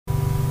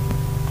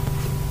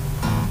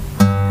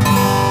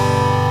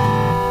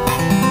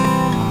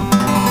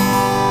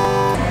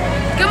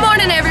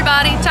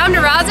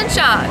time to rise and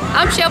shine.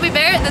 I'm Shelby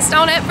Barrett, the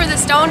STONED for the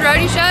STONED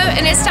Roadie Show,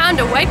 and it's time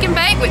to wake and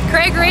bake with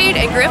Craig Reed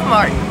and Griff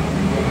Martin.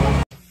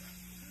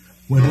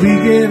 When we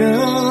get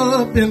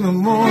up in the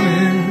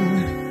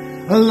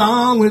morning,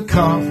 along with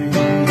coffee,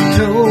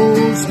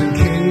 toast, and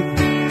cake,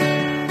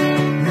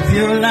 if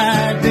you're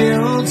like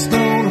the old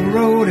Stone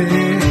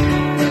Roadie,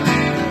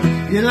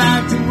 you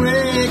like to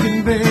wake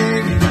and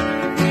bake.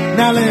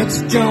 Now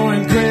let's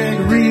join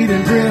Craig Reed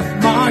and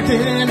Griff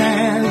Martin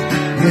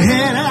as we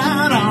head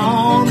out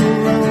on the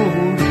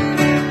road.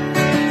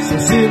 So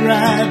sit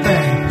right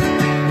back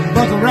and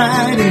buckle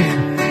right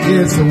in.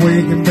 It's a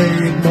wake and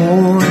bake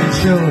morning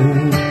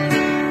show.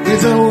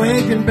 It's a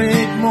wake and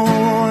bake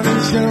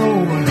morning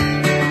show.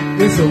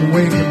 It's a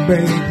wake and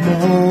bake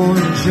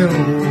morning show.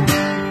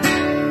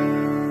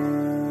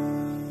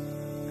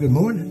 Good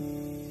morning.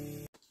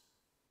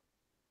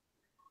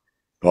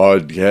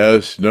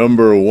 Podcast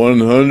number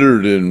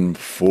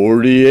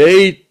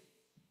 148,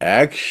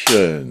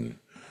 action.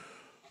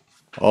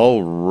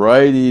 All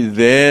righty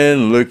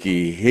then,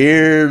 looky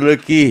here,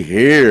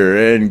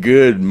 and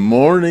good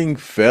morning,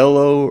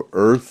 fellow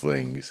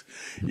Earthlings.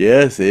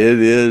 Yes, it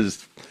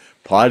is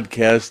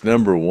podcast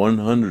number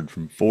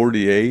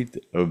 148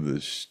 of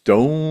the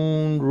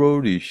STONED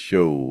Roadie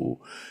Show,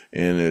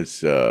 and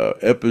it's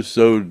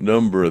episode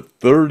number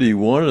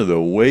 31 of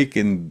the Wake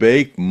and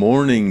Bake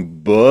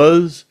Morning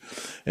Buzz.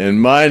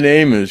 And my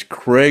name is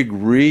Craig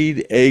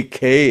Reed,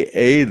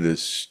 a.k.a. the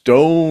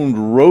STONED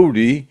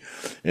Roadie,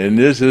 and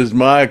this is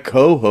my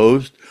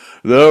co-host,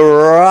 the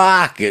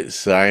rocket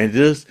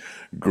scientist,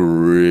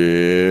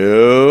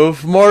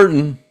 Griff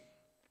Martin.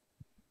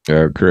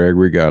 Craig,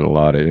 we got a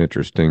lot of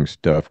interesting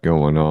stuff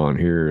going on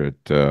here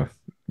that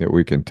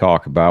we can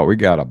talk about. We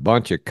got a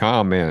bunch of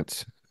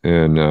comments,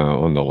 and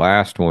on the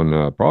last one,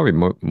 probably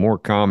more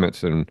comments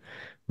than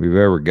we've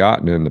ever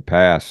gotten in the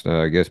past.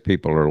 I guess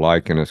people are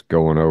liking us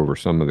going over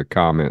some of the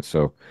comments,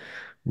 so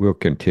we'll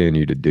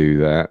continue to do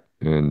that.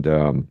 And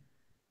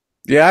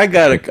yeah, I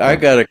got a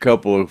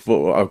couple of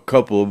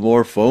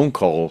more phone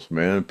calls,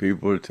 man.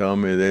 People are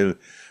telling me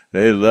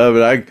they love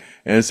it.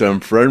 And some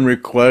friend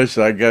requests.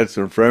 I got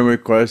some friend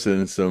requests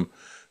and some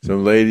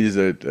ladies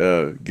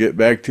that get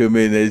back to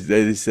me, and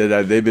they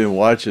said they've been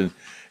watching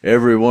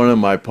every one of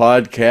my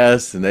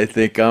podcasts, and they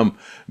think I'm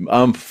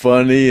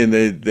funny, and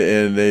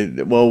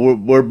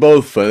we're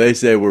both funny. They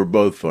say we're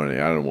both funny.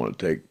 I don't want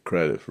to take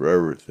credit for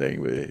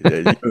everything,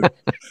 but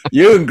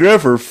you and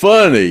Griff are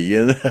funny,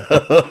 you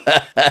know.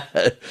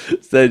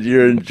 Said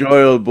you're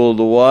enjoyable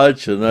to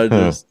watch, and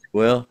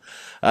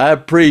I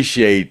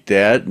appreciate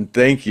that, and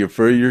thank you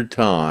for your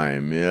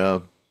time.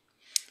 Yeah.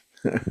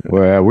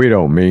 Well, we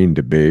don't mean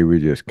to be. We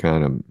just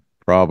kind of,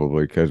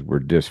 probably because we're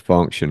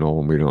dysfunctional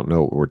and we don't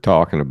know what we're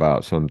talking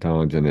about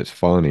sometimes, and it's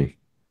funny.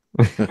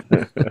 I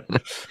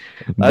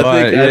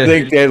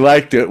think they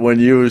liked it when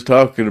you was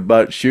talking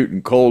about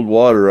shooting cold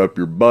water up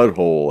your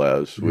butthole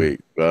last week.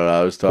 But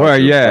I was talking. Well,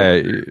 yeah.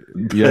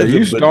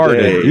 You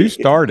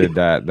started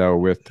that though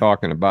with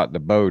talking about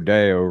the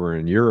bidet over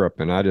in Europe,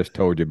 and I just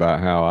told you about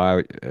how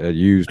I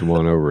used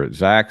one over at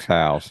Zach's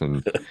house,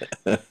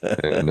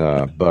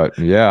 but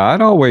yeah,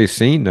 I'd always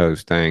seen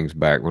those things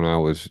back when I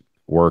was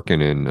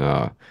working in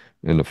the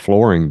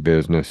flooring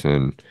business,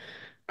 and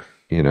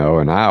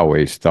and I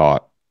always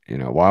thought,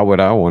 why would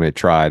I want to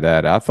try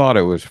that? I thought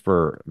it was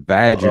for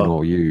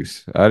vaginal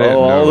use. I didn't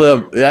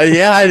know.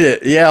 I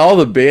did. Yeah, all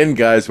the band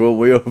guys when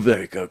we over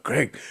there go,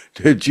 Craig,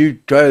 did you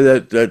try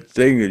that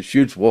thing that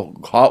shoots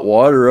hot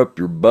water up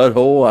your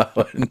butthole? I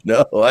went,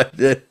 no, I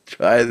didn't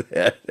try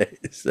that. They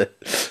said,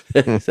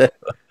 you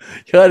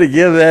ought to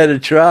give that a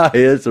try.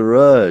 It's a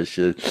rush.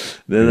 And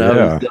then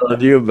I was telling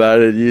you about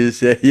it. You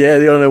said, yeah,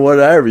 the only one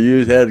I ever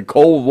used had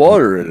cold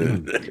water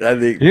in it. I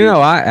think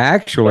I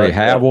actually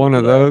have one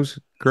of those.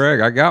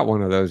 Craig, I got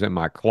one of those in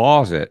my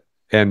closet,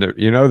 and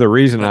the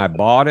reason I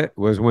bought it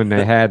was when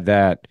they had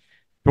that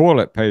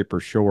toilet paper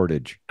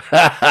shortage, and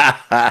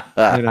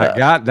I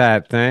got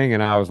that thing,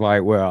 and I was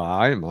like, well,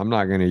 I'm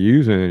not going to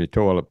use any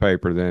toilet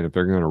paper then if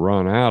they're going to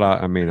run out.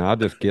 I'll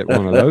just get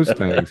one of those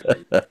things,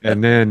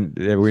 and then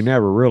we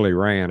never really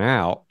ran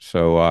out,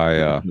 so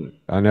I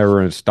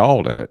never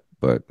installed it.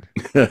 But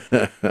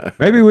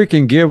maybe we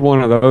can give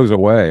one of those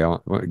away.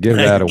 Give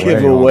that away.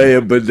 Give away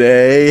a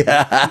bidet.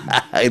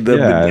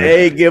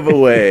 Bidet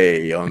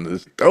giveaway on the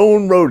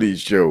STONED Roadie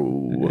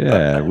Show.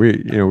 Yeah,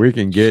 we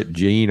can get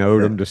Gene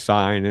Odom to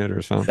sign it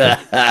or something.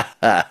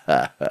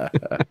 I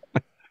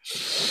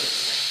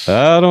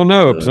don't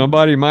know.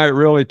 Somebody might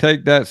really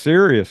take that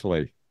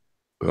seriously.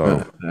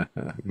 So.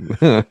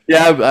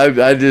 Yeah,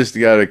 I just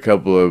got a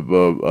couple of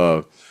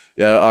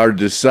our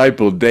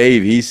disciple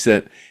Dave. He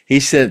sent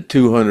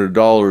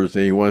 $200,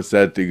 and he wants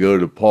that to go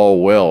to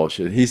Paul Welsh.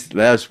 And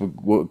last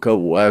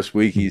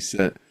week he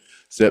sent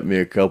me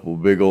a couple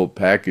big old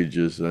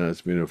packages, and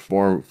asked me to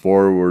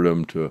forward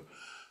them to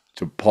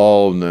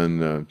Paul. And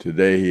then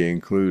today he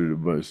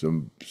included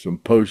some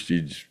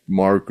postage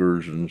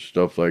markers and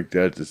stuff like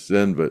that to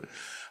send. But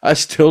I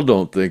still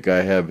don't think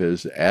I have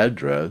his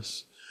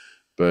address.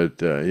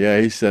 But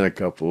yeah, he sent a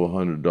couple of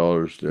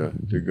 $100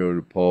 to go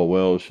to Paul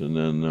Welsh, and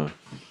then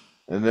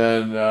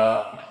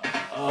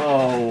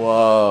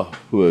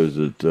who is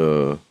it?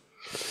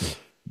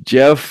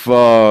 Jeff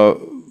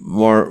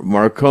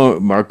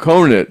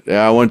Marconit.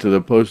 Yeah, I went to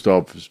the post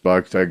office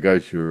box. I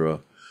got your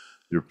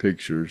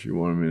pictures. You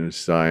wanted me to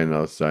sign?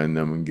 I'll sign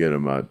them and get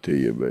them out to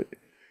you. But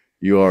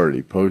you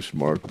already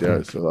postmarked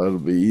that, so that'll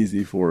be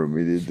easy for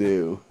me to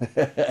do.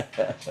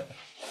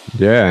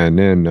 Yeah, and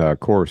then of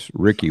course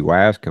Ricky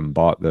Wascom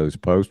bought those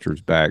posters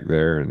back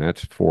there, and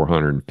that's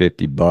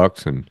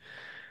 $450,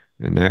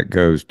 and that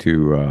goes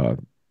to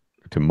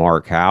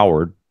Mark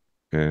Howard,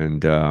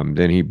 and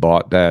then he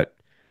bought that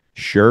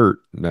shirt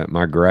that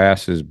My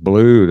Grass is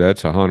Blue.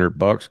 That's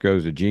 $100,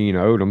 goes to Gene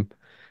Odom,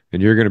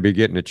 and you're going to be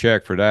getting a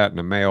check for that in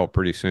the mail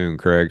pretty soon,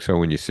 Craig. So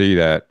when you see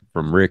that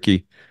from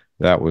Ricky,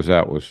 that was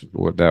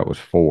what that was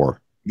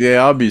for.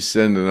 Yeah, I'll be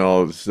sending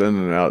out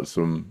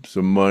some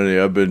money.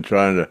 I've been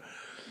trying to,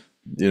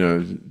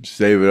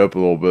 save it up a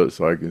little bit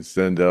so I can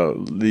send out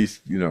at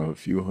least, a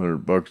few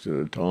 $100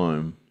 at a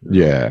time.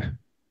 Yeah.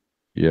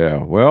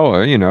 Yeah. Well,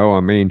 I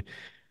mean,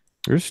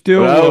 there's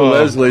still. But I owe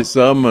Leslie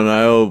some, and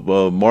I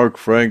owe Mark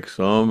Frank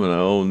some, and I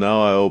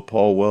owe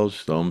Paul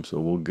Welsh some.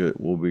 So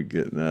we'll be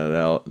getting that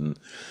out,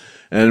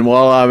 and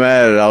while I'm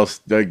at it, I'll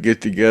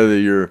get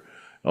together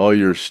all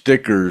your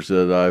stickers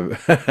that I've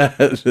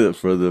had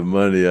for the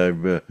money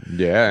I've.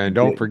 Yeah, and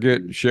don't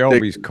forget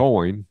Shelby's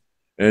coin.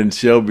 And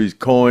Shelby's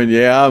coin.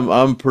 Yeah,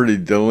 I'm pretty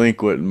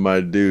delinquent in my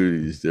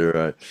duties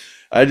there.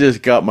 I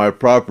just got my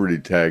property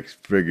tax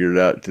figured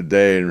out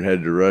today and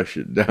had to rush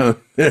it down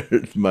there.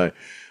 It's my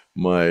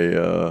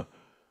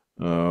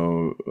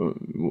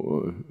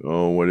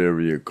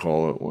whatever you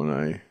call it, when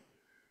I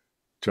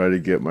try to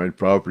get my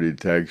property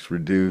tax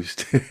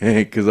reduced,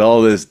 because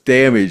all this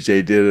damage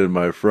they did in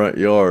my front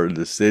yard,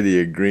 the city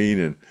of Green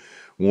and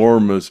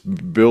Warmus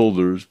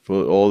builders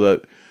put all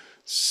that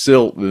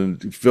silt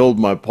and filled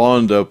my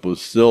pond up with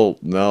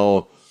silt.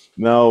 Now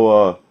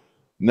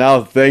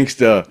thanks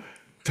to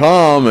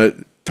Tom at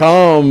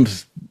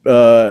Tom's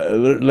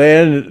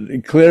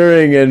land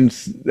clearing and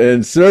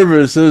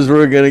services,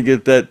 we're going to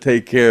get that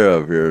taken care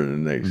of here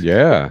in the next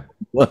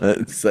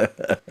months.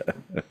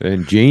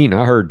 And Gene,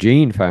 I heard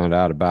Gene found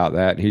out about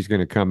that. He's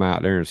going to come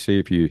out there and see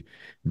if you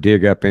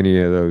dig up any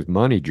of those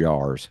money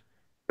jars.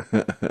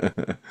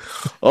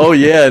 Oh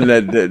yeah,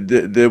 and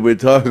did we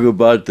talk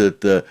about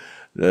that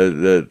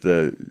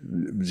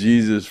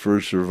Jesus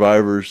for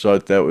Survivors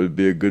thought that would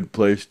be a good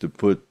place to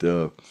put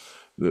the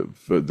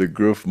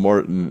Griff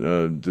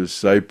Martin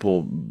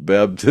disciple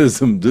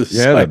baptism.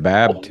 Yeah, the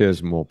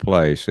baptismal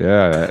place.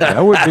 Yeah,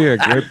 that would be a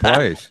good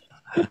place.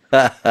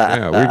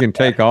 Yeah, we can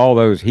take all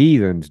those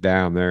heathens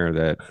down there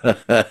that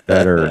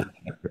are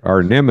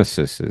our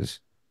nemesises.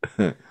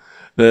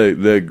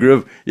 The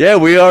Griff. Yeah,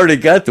 we already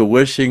got the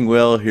wishing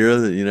well here.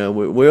 That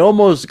we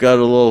almost got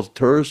a little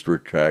tourist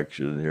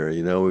attraction here.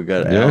 We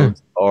got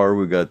Alan's Car,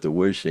 we got the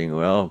wishing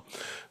well.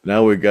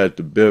 Now we got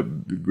the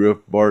Griff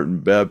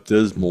Martin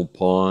baptismal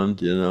pond,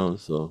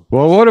 so.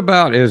 Well, what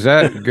about, is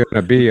that going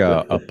to be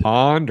a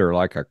pond or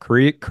like a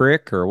creek,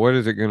 or what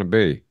is it going to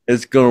be?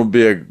 It's going to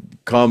be a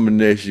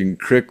combination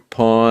creek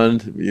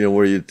pond,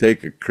 where you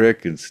take a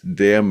creek and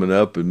dam it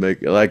up and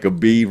make it like a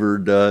beaver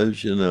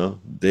does,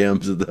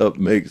 dams it up,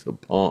 makes a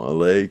pond, a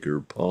lake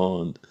or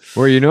pond.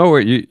 Well,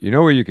 what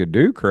you could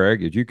do,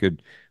 Craig, is you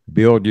could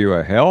build you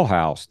a hell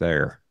house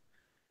there.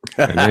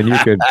 And then you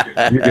could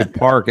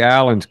park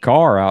Alan's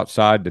car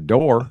outside the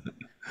door,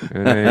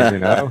 and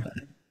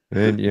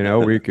then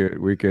we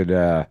could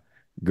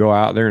go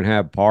out there and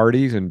have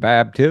parties and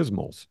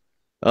baptismals.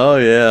 Oh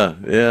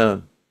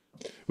yeah.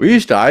 We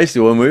used to ice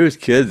it when we was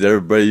kids.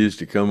 Everybody used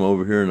to come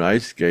over here and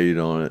ice skate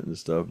on it and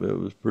stuff. It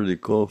was pretty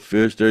cool.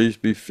 There used to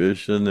be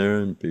fish in there,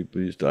 and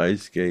people used to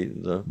ice skate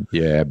and stuff.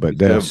 Yeah, but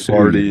that's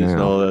parties and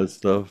all that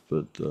stuff.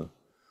 But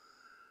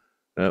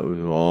that was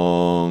a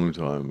long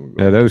time ago.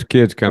 Now, those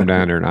kids come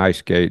down there and ice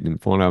skate, and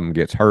if one of them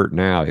gets hurt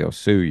now, he'll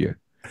sue you.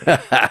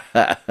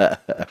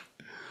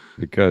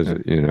 Because,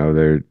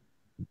 they're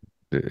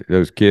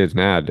those kids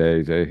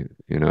nowadays,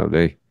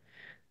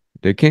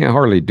 they can't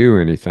hardly do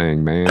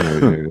anything,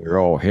 man. They're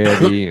all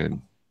heavy,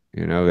 and,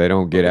 they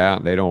don't get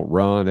out, they don't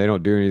run, they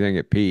don't do anything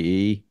at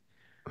PE.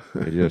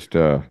 They just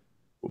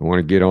want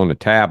to get on the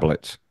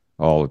tablets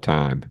all the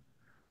time.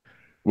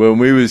 When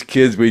we was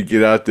kids, we'd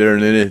get out there,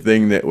 and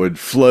anything that would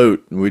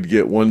float, and we'd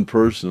get one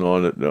person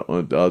on it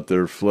out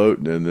there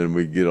floating, and then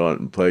we'd get on it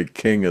and play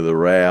King of the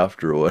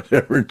Raft or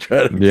whatever, and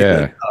try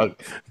to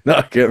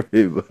knock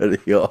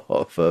everybody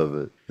off of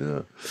it.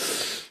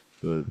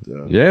 But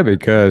yeah,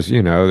 because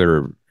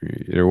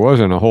there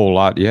wasn't a whole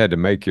lot. You had to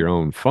make your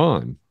own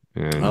fun.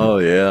 And oh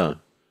yeah.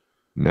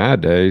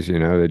 Nowadays,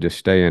 they just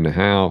stay in the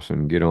house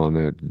and get on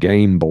the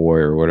Game Boy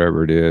or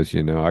whatever it is.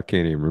 I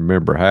can't even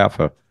remember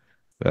half of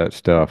that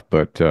stuff,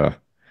 but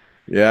I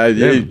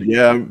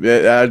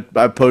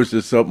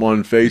posted something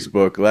on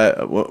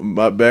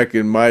Facebook. Back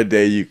in my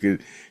day,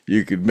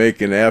 you could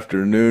make an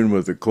afternoon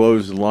with a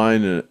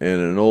clothesline and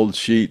an old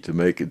sheet to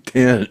make a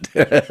tent.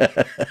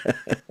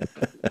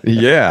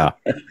 Yeah.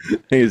 You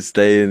can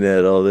stay in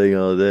that all day,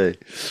 all day.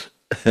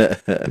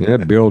 Yeah,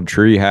 build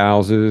tree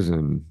houses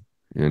and,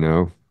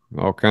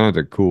 all kinds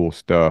of cool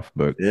stuff.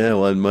 But Yeah,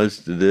 wasn't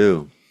much to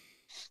do.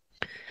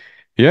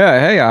 yeah,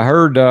 hey, I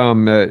heard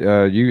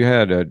that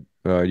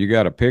you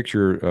got a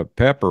picture of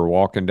Pepper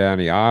walking down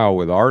the aisle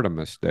with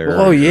Artemis there.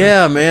 Oh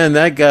yeah, man,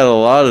 that got a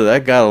lot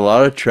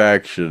of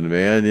traction,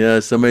 man. Yeah,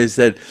 somebody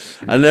said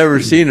I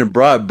never seen a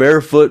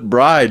barefoot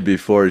bride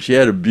before. She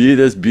had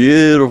this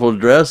beautiful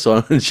dress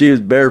on, and she was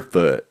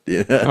barefoot.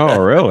 Yeah, Oh,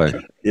 really?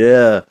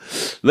 yeah,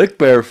 looked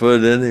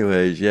barefoot,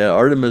 anyways. Yeah,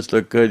 Artemis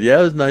looked good. Yeah,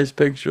 it was a nice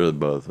picture of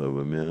both of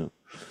them. Yeah,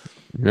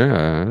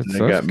 Yeah, and they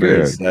that's got married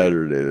good.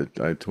 Saturday, the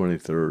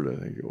 23rd,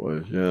 I think it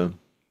was. Yeah.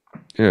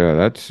 Yeah,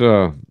 that's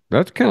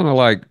kind of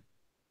like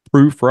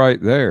proof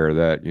right there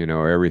that,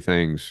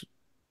 everything's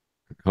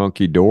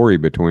hunky dory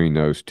between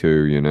those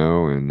two,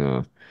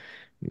 and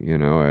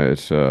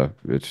it's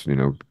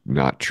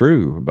not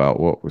true about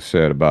what was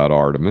said about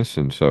Artemis.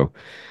 And so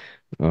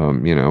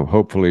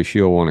hopefully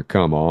she'll want to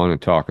come on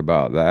and talk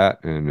about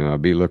that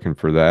and be looking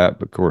for that.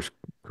 But of course,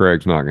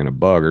 Craig's not going to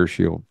bug her.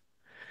 She'll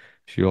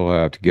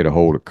have to get a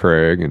hold of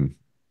Craig, and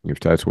if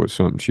that's what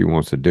something she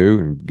wants to do,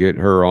 and get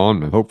her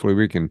on. And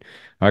hopefully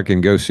I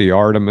can go see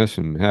Artemis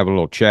and have a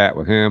little chat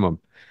with him.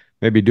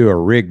 Maybe do a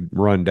rig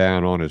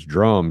rundown on his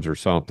drums or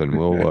something.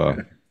 We'll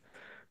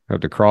have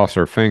to cross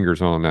our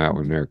fingers on that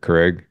one there,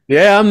 Craig.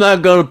 Yeah, I'm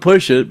not going to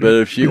push it, but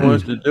if she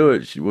wants to do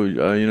it, she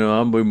will.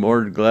 I'll be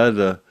more than glad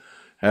to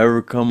have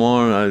her come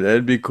on.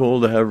 That'd be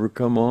cool to have her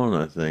come on.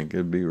 I think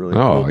it'd be really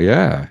Oh, cool.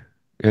 yeah.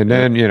 And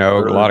Yeah, then, a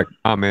lot of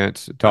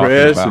comments talking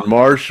Chris and about,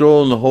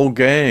 Marshall and the whole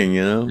gang.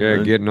 yeah,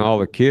 getting all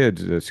the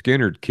kids, the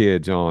Skynyrd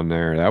kids on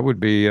there. That would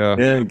be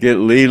Yeah, get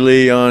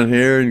Lee on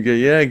here and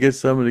get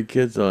some of the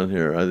kids on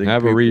here. I think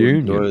have a people reunion.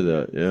 enjoy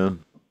that.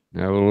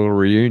 Have a little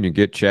reunion.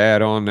 Get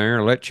Chad on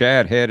there. Let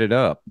Chad head it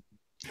up.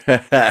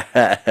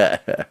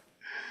 Yeah.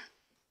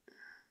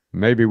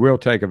 Maybe we'll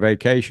take a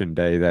vacation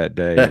day that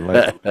day and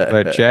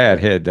let Chad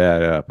head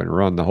that up and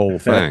run the whole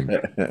thing.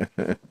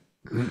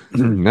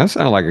 That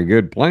sounds like a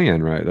good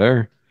plan right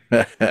there.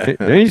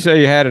 Then you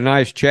say you had a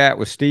nice chat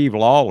with Steve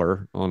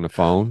Lawler on the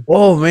phone.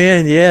 Oh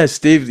man, yeah,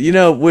 Steve.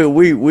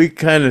 We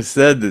kind of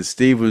said that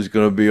Steve was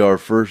going to be our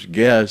first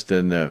guest,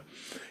 and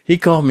he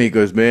called me. He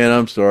goes, "Man,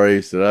 I'm sorry."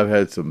 He said, "I've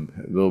had a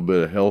little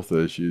bit of health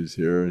issues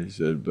here." And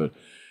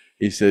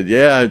he said,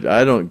 "Yeah,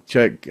 I don't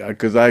check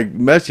because I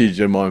messaged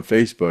him on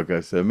Facebook. I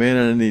said, man,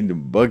 I didn't need to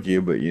bug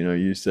you, but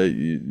you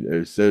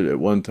said at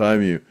one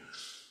time you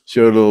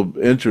showed a little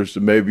interest,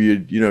 and maybe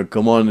you'd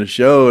come on the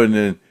show,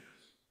 but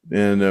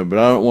I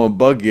don't want to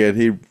bug you."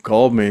 And he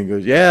called me and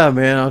goes, "Yeah,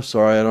 man, I'm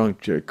sorry, I don't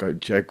check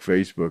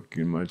Facebook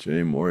much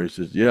anymore." He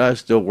says, "Yeah, I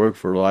still work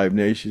for Live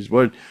Nations.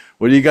 What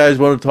do you guys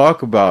want to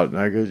talk about?" And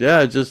I goes,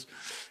 "Yeah, just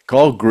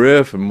call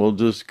Griff, and we'll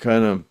just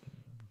kind of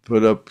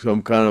put up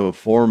some kind of a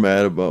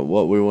format about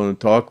what we want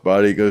to talk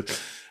about."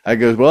 I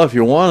goes, "Well, if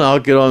you want, I'll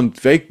get on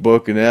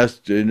FakeBook and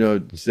ask,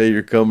 say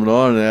you're coming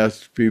on, and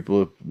ask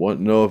people if want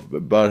to know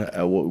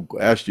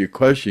ask you a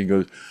question." He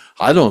goes,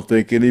 "I don't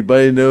think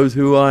anybody knows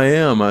who I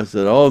am." I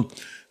said, "Oh,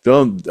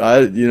 don't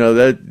let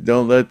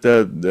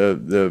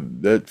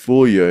that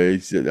fool you." He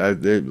said, "A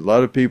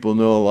lot of people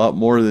know a lot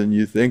more than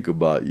you think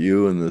about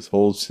you and this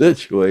whole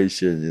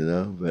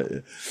situation,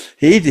 But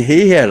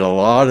he had a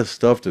lot of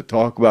stuff to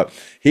talk about.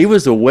 He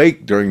was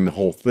awake during the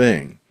whole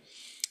thing,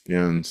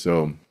 and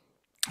so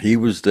he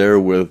was there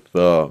with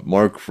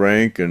Mark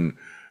Frank and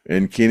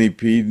Kenny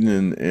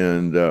Peden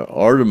and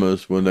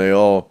Artimus when they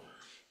all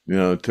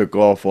took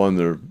off on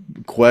their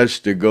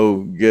quest to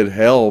go get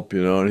help,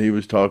 and he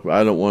was talking.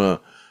 I don't want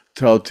to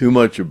tell too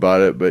much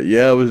about it, but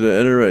yeah, it was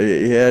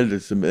he had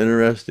some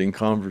interesting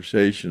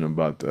conversation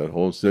about that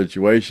whole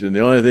situation. The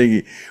only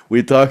thing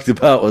we talked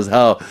about was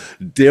how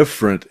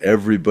different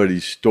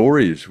everybody's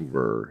stories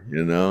were,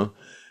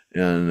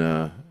 but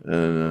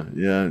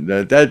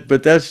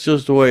that's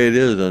just the way it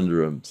is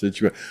under a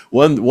situation.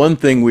 One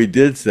thing we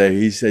did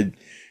say,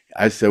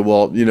 I said,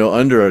 well,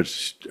 under a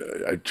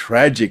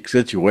tragic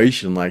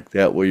situation like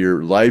that, where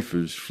your life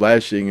is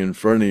flashing in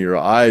front of your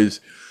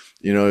eyes,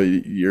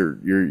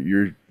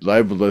 you're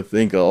liable to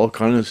think all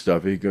kind of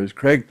stuff. He goes,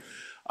 "Craig,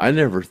 I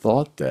never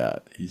thought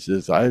that." He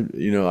says, I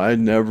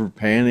never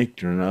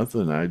panicked or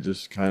nothing. I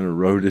just kind of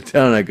wrote it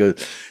down." I go,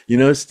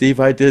 "Steve,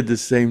 I did the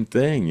same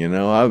thing.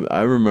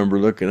 I remember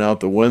looking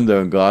out the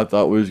window and I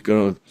thought we was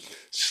going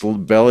to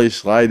belly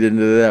slide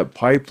into that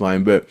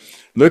pipeline, but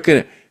looking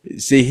at,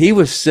 see, he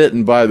was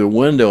sitting by the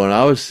window and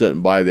I was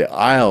sitting by the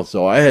aisle,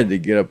 so I had to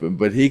get up,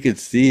 but he could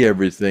see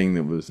everything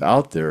that was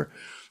out there.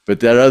 But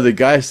that other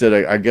guy said,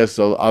 I guess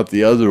out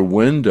the other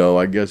window,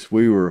 I guess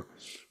we were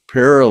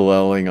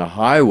paralleling a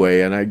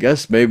highway, and I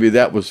guess maybe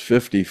that was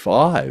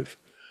 55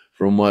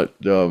 from what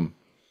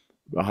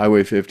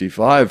Highway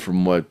 55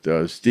 from what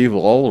Steve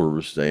Lawler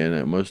was saying.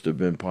 It must have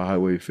been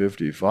Highway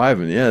 55,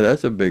 and yeah,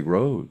 that's a big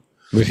road.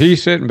 Was he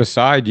sitting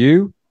beside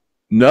you?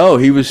 No,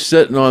 he was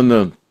sitting on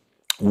the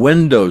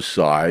window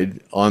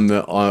side on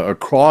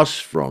across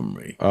from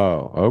me.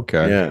 Oh,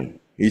 okay. Yeah.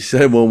 he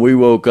said when we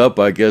woke up,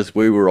 I guess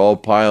we were all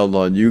piled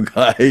on you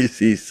guys.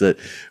 He said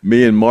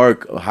me and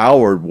Mark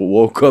Howard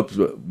woke up,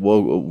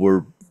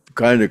 were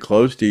kind of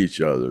close to each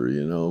other,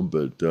 you know.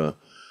 But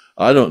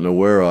I don't know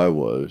where I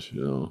was,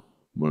 you know.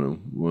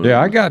 Yeah,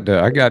 I got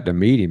to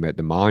meet him at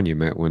the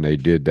monument when they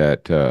did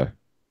that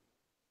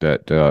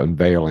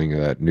unveiling of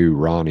that new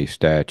Ronnie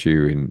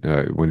statue,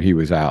 and when he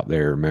was out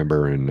there,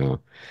 remember? And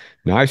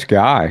nice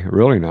guy,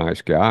 really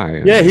nice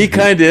guy. Yeah, he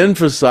kind of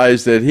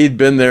emphasized that he'd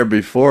been there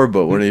before,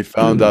 but when he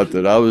found out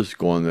that I was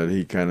going, that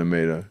he kind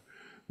of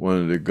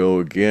wanted to go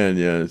again.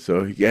 Yeah,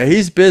 so yeah,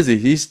 he's busy.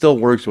 He still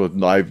works with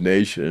Live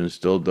Nation and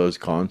still does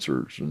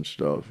concerts and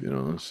stuff, you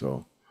know.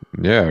 So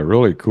yeah,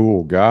 really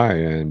cool guy.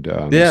 And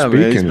yeah,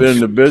 man, he's been in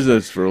the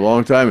business for a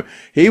long time.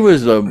 He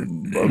was a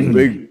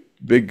big.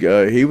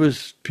 He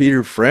was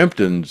Peter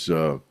Frampton's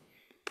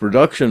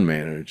production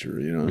manager,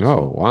 you know.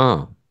 Oh,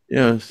 wow.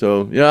 Yeah,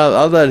 so yeah,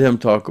 I'll let him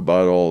talk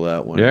about all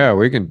that one. Yeah,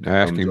 we can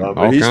ask him.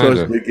 But he's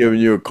supposed to be giving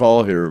you a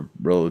call here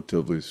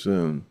relatively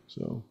soon.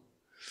 So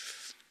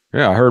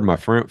yeah, I heard my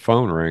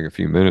phone ring a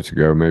few minutes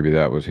ago. Maybe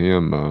that was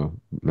him. I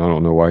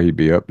don't know why he'd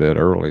be up that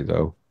early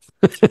though.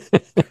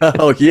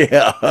 Oh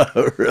yeah,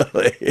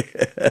 really?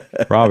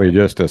 Probably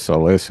just a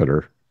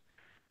solicitor.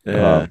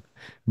 Yeah.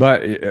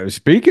 But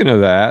speaking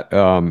of that,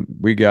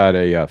 we got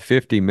a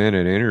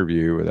 50-minute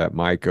interview with that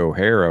Mike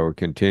O'Hara,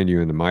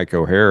 continuing the Mike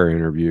O'Hara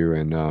interview.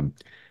 And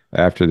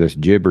after this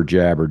jibber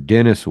jabber,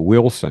 Dennis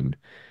Wilson,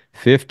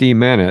 50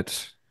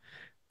 minutes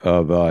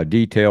of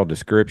detailed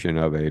description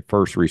of a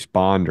first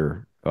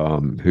responder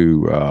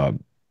who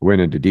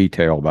went into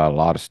detail about a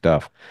lot of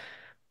stuff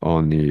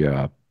on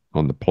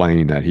the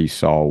plane that he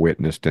saw,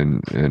 witnessed,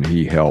 and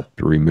he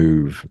helped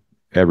remove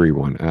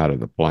everyone out of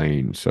the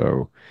plane.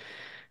 So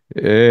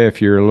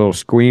if you're a little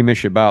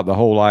squeamish about the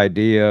whole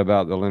idea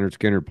about the Lynyrd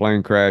Skynyrd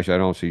plane crash, I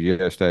don't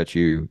suggest that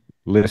you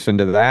listen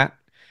to that.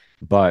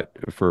 But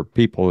for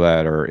people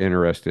that are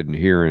interested in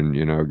hearing,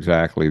 you know,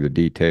 exactly the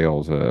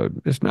details,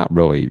 it's not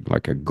really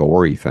like a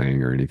gory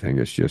thing or anything.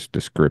 It's just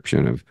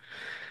description of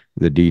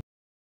the details.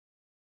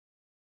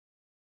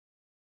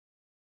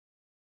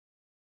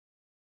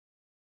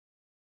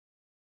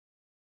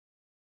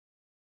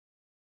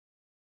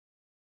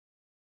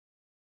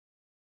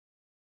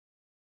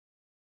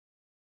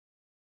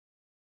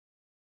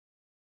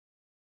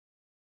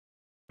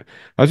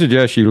 I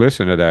suggest you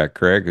listen to that,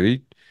 Craig.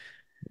 He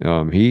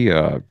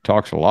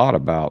talks a lot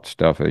about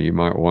stuff that you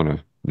might want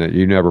to, that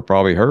you never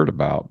probably heard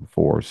about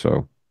before.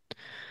 So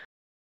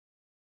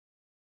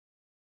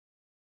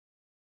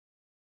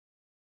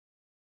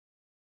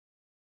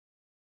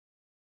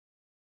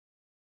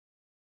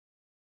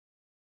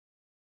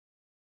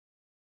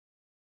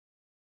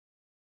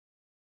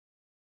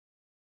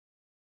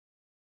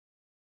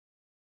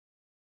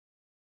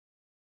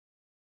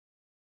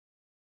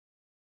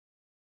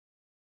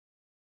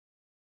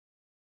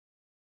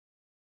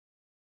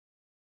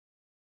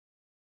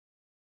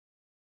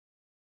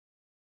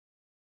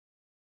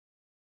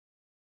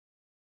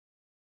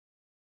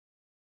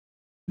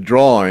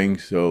Drawing.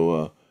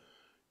 So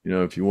you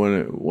know, if you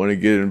want to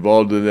get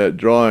involved in that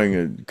drawing,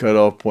 and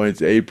cutoff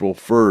point's April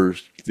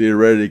 1st,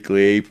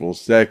 theoretically April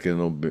 2nd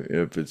will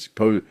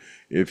be,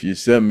 if you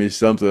send me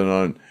something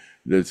on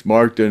that's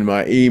marked in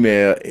my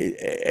email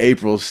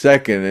April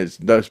 2nd,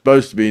 it's not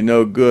supposed to be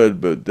no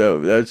good, but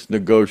that's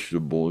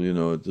negotiable, you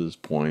know, at this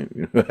point.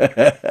 We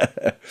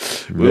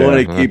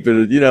want to keep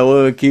it, you know,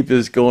 we want to keep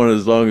this going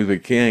as long as we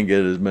can,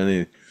 get as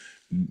many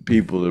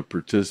people to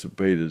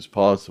participate as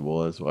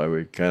possible. That's why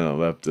we kind of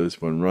left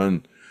this one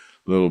run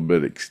a little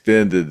bit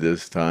extended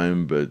this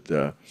time. But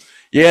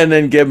yeah, and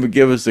then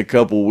give us a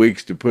couple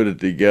weeks to put it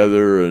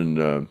together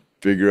and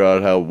figure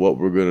out what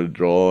we're going to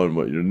draw and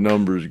what your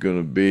number is going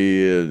to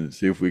be, and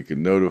see if we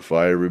can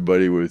notify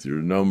everybody with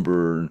your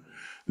number and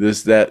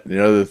this, that, and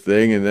the other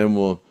thing, and then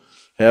we'll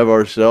have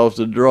ourselves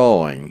a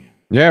drawing.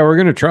 yeah, we're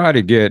going to try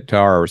to get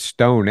our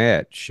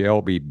STONED,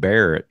 Shelby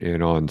Barrett,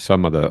 in on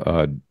some of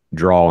the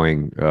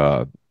drawing,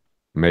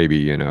 maybe,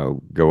 you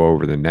know, go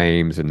over the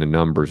names and the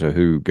numbers of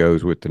who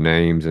goes with the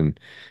names, and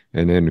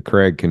then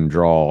Craig can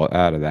draw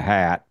out of the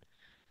hat.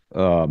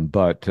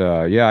 But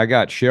yeah, I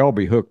got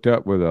Shelby hooked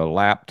up with a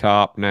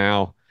laptop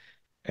now,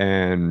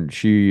 and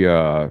she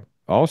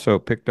also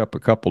picked up a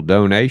couple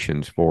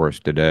donations for us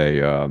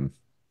today.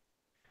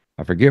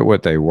 I forget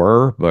what they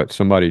were, but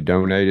somebody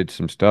donated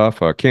some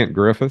stuff. Kent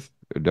Griffith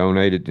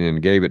donated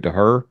and gave it to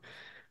her.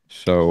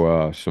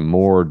 So some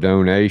more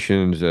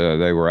donations.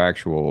 They were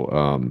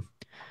actual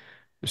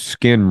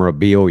skin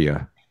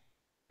memorabilia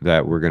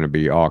that we're going to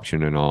be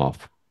auctioning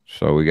off.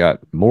 So we got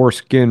more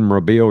skin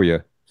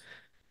memorabilia.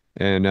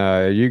 And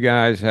you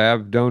guys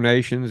have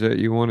donations that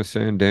you want to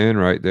send in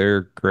right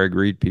there. Craig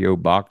Reed, P.O.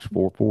 Box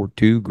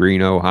 442,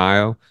 Green,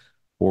 Ohio,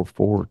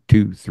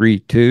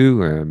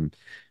 44232. And,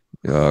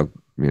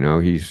 you know,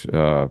 he's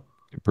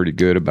pretty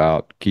good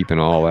about keeping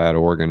all that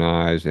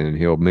organized. And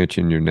he'll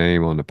mention your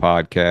name on the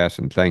podcast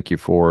and thank you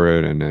for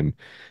it. And then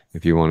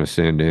if you want to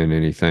send in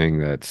anything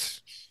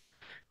that's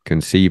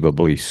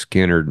conceivably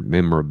Skynyrd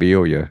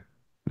memorabilia,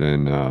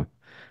 then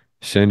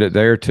send it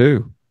there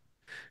too.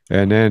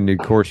 And then, of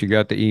course, you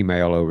got the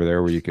email over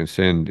there where you can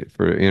send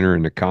for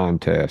entering the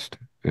contest.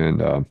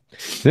 And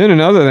then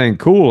another thing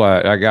cool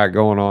I got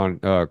going on,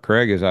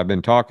 Craig, is I've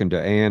been talking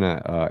to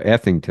Anna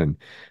Ethington,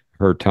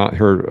 her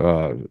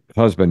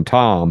husband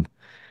Tom,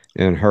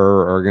 and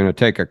her are going to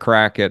take a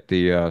crack at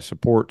the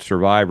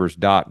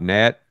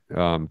supportsurvivors.net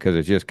because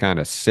it's just kind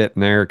of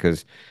sitting there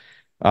because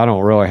I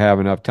don't really have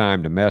enough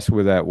time to mess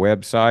with that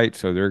website.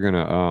 So they're going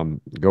to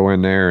go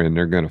in there and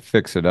they're going to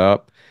fix it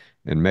up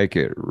and make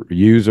it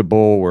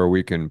usable where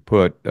we can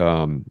put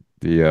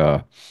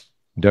the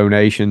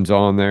donations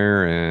on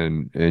there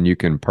and you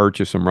can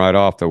purchase them right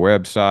off the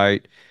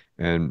website.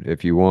 And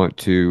if you want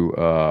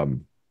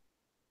to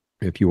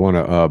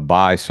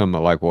buy some,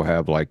 like we'll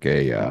have like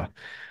a uh,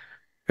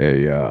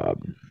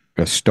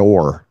 a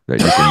store that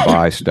you can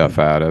buy stuff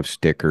out of,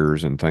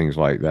 stickers and things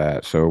like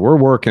that. So we're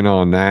working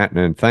on that.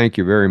 And thank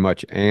you very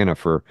much, Anna,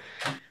 for.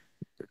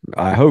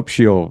 I hope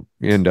she'll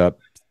end up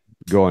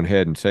going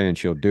ahead and saying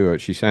she'll do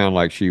it. She sounded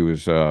like she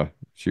was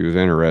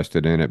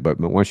interested in it, but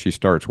once she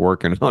starts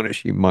working on it,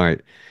 she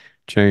might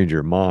change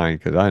her mind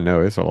because I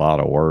know it's a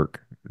lot of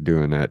work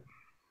doing that,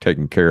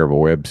 taking care of a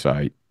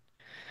website.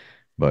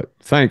 But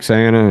thanks,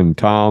 Anna and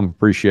Tom.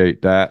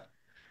 Appreciate that.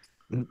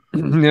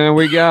 Now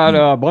we got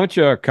a bunch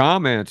of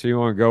comments. You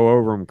want to go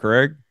over them,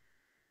 Craig,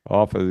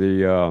 off of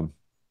the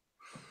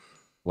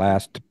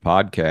last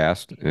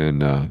podcast,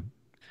 and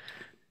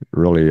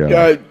really.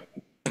 Yeah,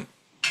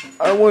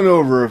 I went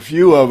over a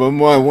few of them.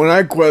 Well, when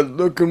I quit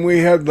looking, we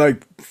had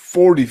like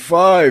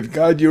 45.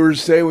 God, you were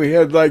saying we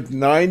had like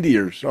 90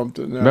 or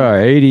something.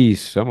 80,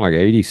 something like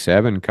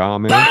 87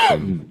 comments.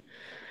 And,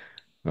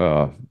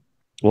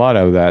 a lot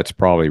of that's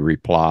probably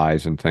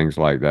replies and things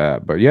like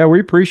that. But yeah, we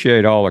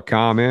appreciate all the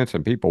comments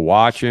and people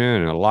watching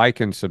and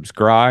like and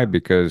subscribe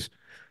because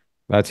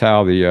that's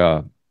how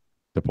the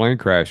plane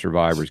crash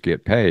survivors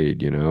get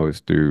paid,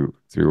 is through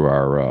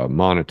our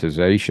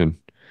monetization.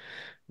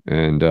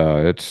 And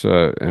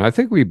and I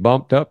think we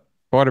bumped up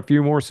quite a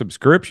few more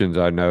subscriptions.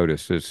 I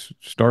noticed it's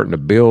starting to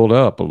build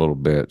up a little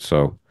bit.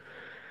 So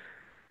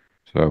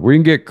if we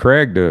can get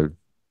Craig to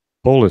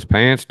pull his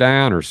pants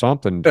down or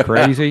something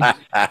crazy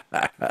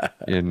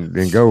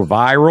and go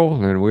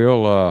viral, and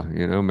we'll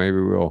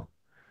maybe we'll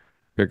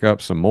pick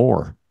up some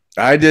more.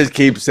 I just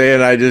keep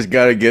saying I just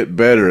got to get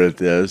better at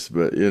this,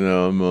 but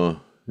I'm for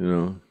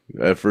now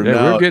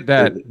we'll get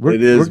that.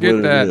 We'll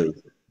get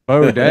that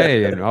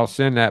Baudet, and I'll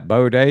send that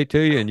Baudet to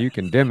you, and you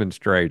can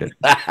demonstrate it.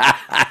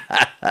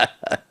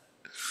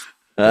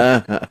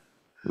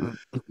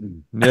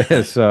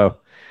 Yeah. So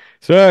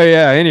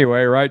yeah.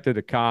 Anyway, right to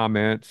the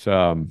comments.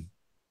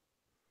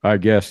 I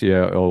guess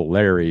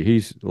Larry.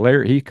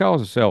 He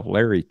calls himself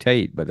Larry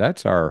Tate, but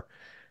that's our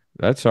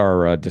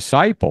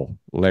disciple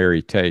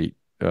Larry Tate.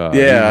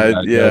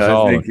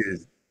 I think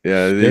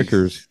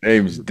stickers. His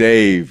name's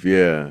Dave.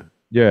 Yeah.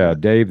 Yeah,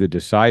 Dave the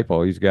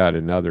disciple. He's got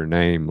another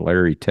name,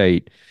 Larry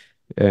Tate,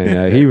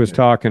 and he was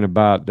talking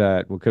about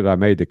that because I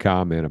made the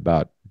comment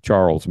about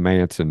Charles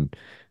Manson.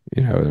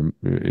 There's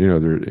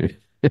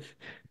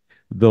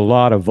the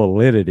lot of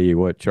validity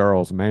what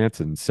Charles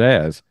Manson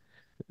says.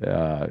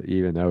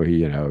 Even though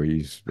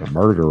he's a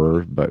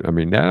murderer, but I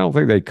mean, I don't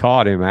think they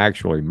caught him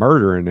actually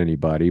murdering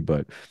anybody,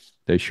 but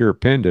they sure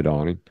pinned it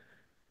on him.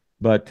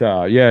 But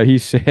yeah, he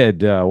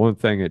said one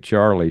thing that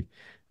Charlie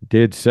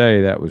did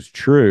say that was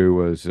true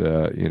was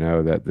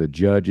that the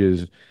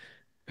judges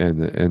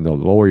and the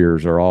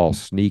lawyers are all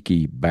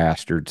sneaky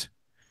bastards.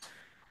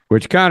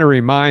 Which kind of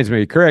reminds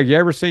me, Craig, you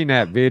ever seen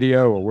that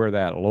video where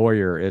that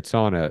lawyer? It's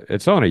on a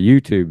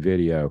YouTube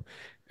video,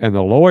 and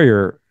the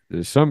lawyer,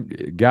 some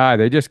guy,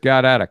 they just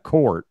got out of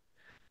court,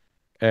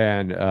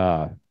 and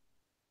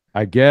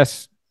I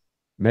guess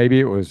maybe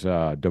it was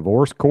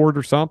divorce court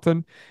or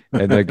something,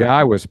 and the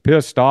guy was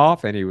pissed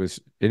off, and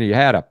he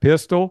had a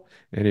pistol,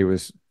 and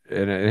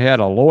it had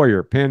a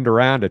lawyer pinned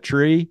around a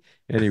tree,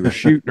 and he was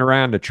shooting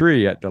around the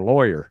tree at the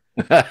lawyer.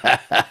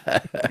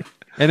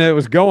 And it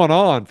was going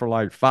on for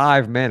like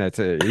 5 minutes.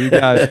 You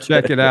guys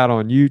check it out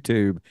on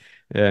YouTube.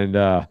 And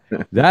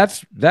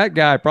that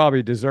guy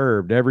probably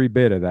deserved every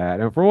bit of that.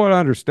 And for what I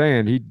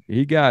understand,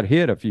 he got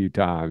hit a few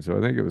times. So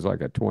I think it was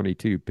like a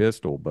 22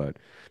 pistol. But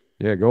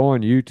yeah, go on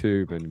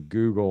YouTube and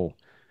Google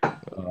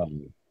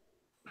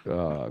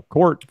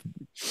court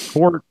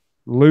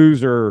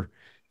loser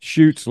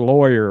shoots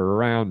lawyer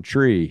around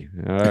tree.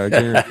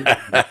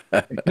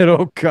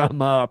 It'll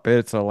come up.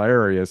 It's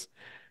hilarious.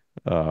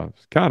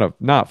 It's kind of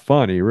not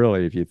funny,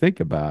 really, if you think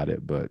about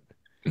it, but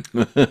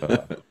to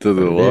the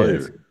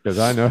lawyers, because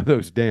I know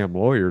those damn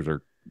lawyers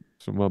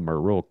some of them are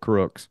real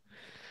crooks.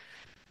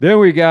 Then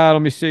we got,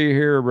 let me see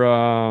here.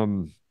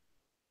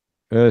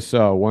 This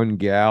one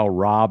gal,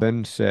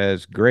 Robin,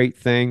 says, "Great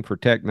thing for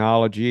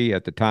technology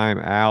at the time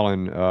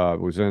Alan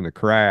was in the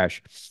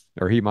crash,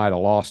 or he might have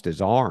lost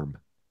his arm."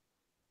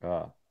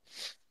 I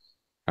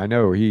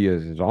know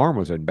his arm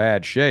was in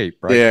bad shape,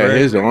 right? Yeah,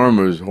 Craig? His arm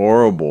was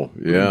horrible.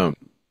 Yeah.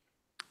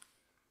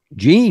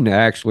 Gene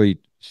actually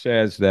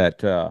says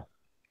that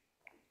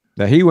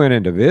he went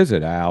in to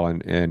visit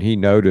Alan, and he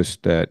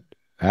noticed that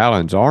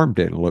Alan's arm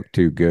didn't look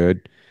too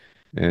good,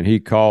 and he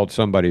called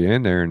somebody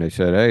in there, and they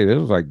said, "Hey, this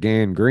was like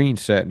gangrene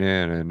setting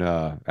in, and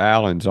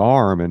Alan's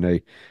arm," and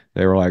they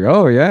were like,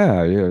 "Oh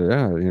yeah, yeah,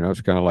 yeah." You know,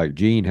 it's kind of like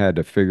Gene had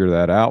to figure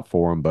that out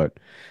for him, but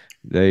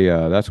they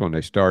that's when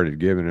they started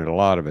giving it a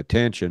lot of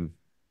attention,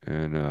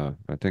 and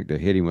I think they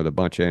hit him with a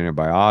bunch of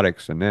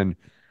antibiotics, and then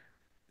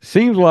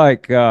seems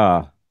like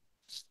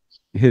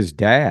his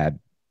dad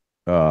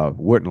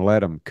wouldn't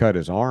let him cut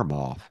his arm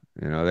off.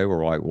 You know, they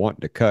were like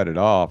wanting to cut it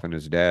off, and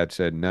his dad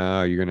said,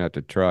 "No, you're gonna have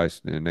to try."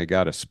 And they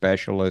got a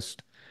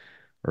specialist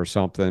or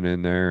something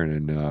in there,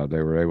 and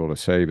they were able to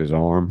save his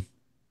arm.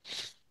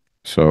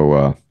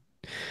 So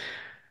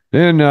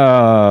then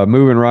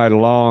moving right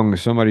along,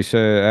 somebody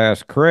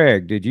asked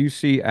Craig, "Did you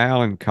see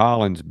Alan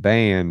Collins'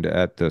 band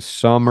at the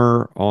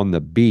Summer on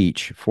the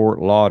Beach, Fort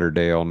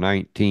Lauderdale,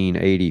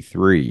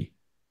 1983?"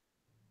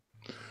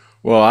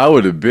 Well, I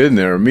would have been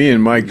there. Me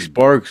and Mike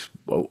Sparks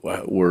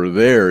were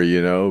there,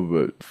 you know,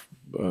 but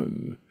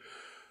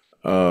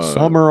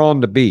Summer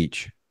on the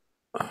Beach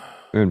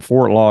in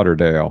Fort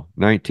Lauderdale,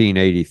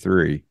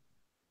 1983.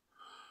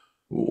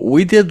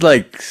 we did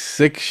like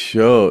 6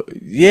 shows.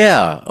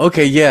 Yeah.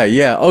 Okay. Yeah.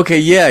 Yeah. Okay.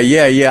 Yeah.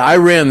 Yeah. Yeah. I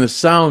ran the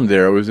sound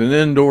there. It was an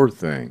indoor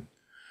thing.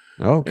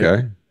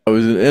 Okay. It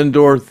was an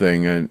indoor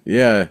thing, and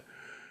yeah,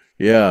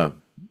 yeah.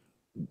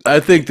 I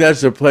think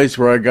that's the place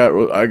where I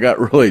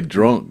got really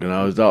drunk, and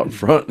I was out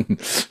front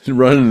and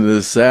running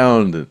the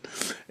sound,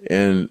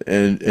 and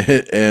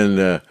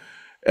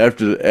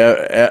after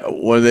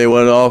when they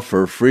went off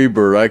for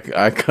Freebird,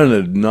 I kind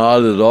of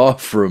nodded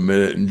off for a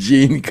minute, and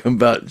Gene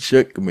come out and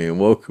shook me and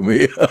woke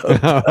me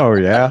up. Oh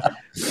yeah,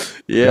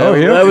 Yeah, oh,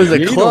 that was a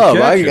Gene will club.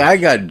 catch you. I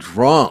got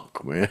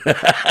drunk, man.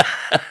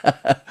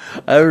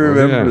 I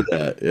remember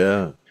that.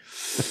 Yeah,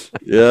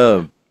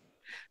 yeah.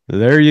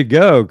 There you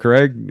go,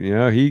 Craig. You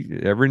know, he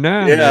every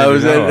now and Yeah, then, it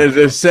was. you know,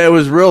 It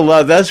was real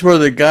loud. That's where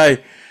the guy.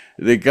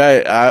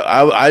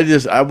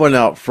 I went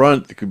out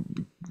front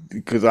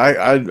because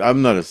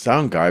I'm not a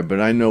sound guy, but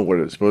I know what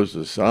it's supposed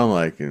to sound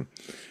like, and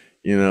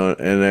you know,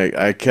 and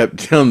I kept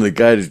telling the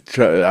guy to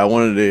try. I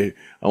wanted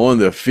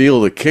to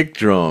feel the kick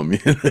drum,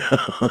 you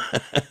know,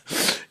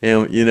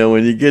 and you know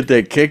when you get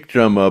that kick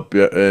drum up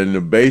and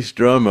the bass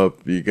drum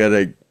up, you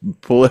gotta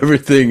pull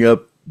everything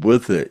up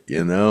with it,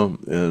 you know,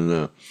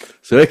 and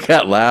so it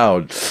got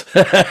loud.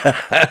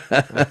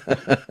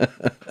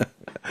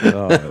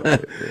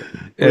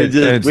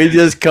 We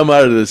just come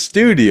out of the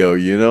studio,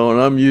 you know,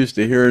 and I'm used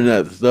to hearing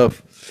that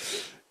stuff,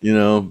 you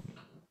know.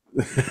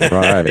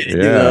 right? You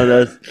Yeah,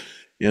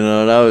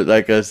 know, and I was,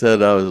 like I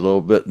said, I was a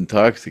little bit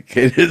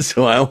intoxicated,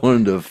 so I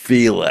wanted to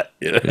feel it.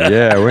 You know?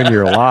 yeah. When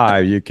you're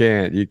live, you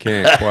can't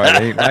quite.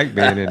 It ain't like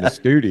being in the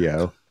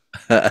studio.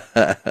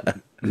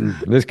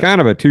 This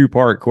kind of a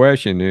two-part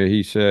question.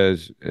 He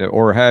says,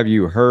 or have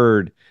you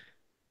heard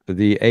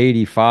the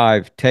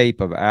 '85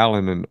 tape of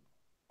Alan and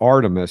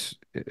Artimus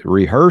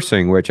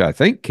rehearsing, which I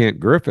think Kent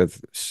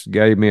Griffith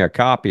gave me a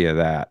copy of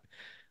that.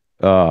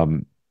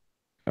 Um,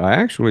 I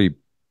actually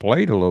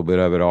played a little bit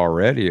of it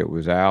already. It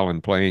was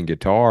Alan playing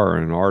guitar,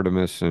 and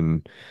Artimus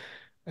and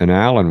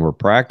Alan were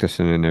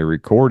practicing, and they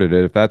recorded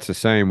it. If that's the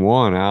same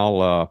one,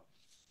 I'll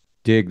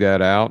dig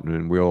that out,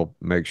 and we'll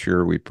make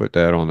sure we put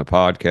that on the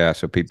podcast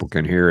so people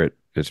can hear it.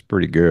 It's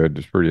pretty good.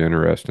 It's pretty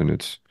interesting.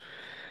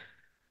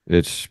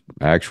 It's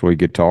actually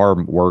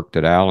guitar work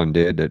that Alan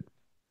did that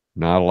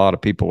not a lot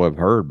of people have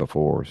heard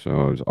before.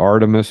 So it was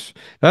Artimus.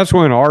 That's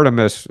when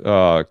Artimus,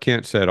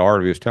 Kent said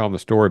Artimus, he was telling the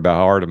story about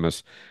how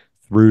Artimus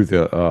threw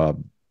the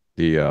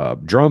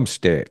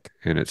drumstick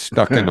and it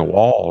stuck in the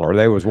wall, or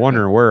they was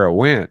wondering where it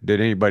went. Did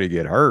anybody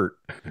get hurt?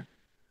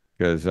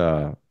 Because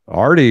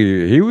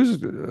Artie, he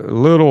was a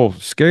little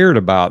scared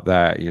about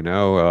that, you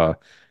know,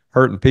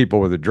 hurting people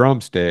with a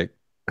drumstick.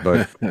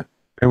 But then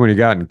when he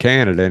got in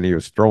Canada and he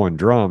was throwing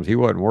drums, he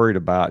wasn't worried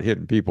about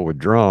hitting people with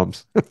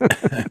drums.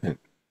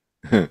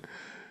 You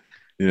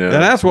know,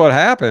 And that's what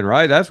happened,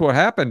 right? That's what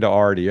happened to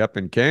Artie up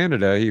in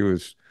Canada.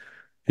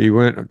 He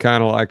went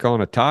kind of like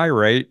on a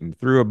tirade and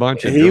threw a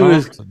bunch of he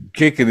drums. was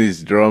kicking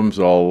his drums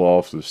all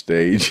off the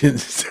stage and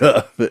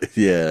stuff.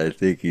 Yeah, I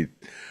think he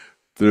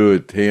threw a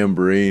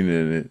tambourine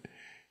and it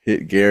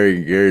hit Gary,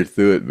 and Gary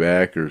threw it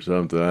back or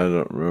something. I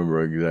don't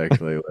remember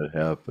exactly what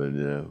happened.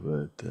 Yeah,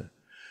 but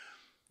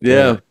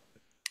yeah.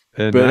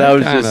 And But that I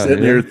was kinda, just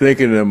sitting here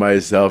thinking to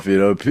myself, you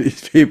know,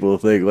 people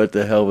think, what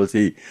the hell was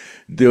he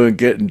doing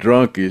getting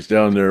drunk? He's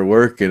down there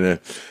working.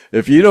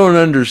 If you don't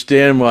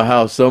understand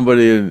how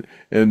somebody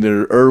in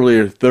their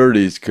earlier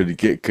 30s could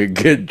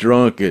get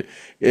drunk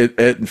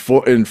in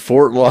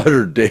Fort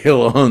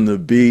Lauderdale on the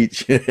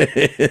beach,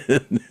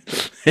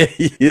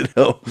 you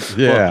know.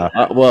 Yeah.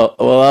 Well,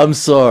 I'm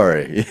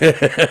sorry.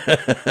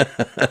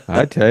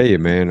 I tell you,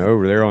 man,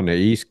 over there on the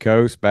East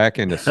Coast back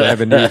in the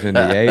 70s and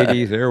the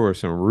 80s, there were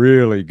some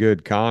really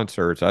good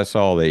concerts. I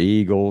saw the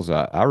Eagles.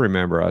 I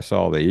remember I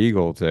saw the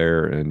Eagles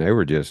there, and they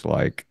were just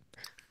like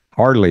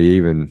hardly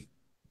even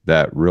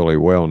that really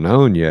well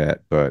known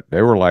yet, but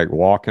they were like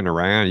walking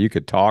around. You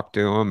could talk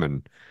to them,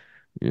 and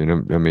you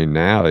know, I mean,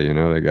 now you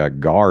know they got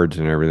guards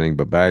and everything,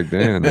 but back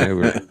then they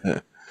were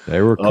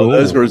They were Oh, cool.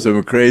 those were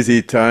some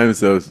crazy times.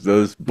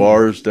 Those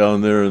bars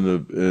down there at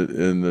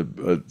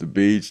the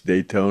beach,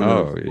 Daytona,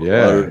 Oh, Fort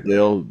yeah.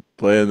 Lauderdale,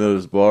 playing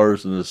those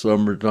bars in the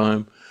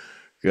summertime.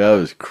 That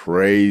was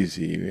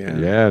crazy,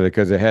 man. Yeah,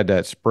 because they had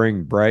that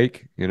spring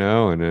break, you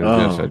know, and there's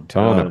just a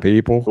ton of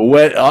people.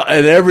 Wet,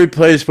 and every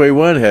place we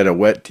went had a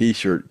wet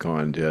T-shirt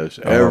contest.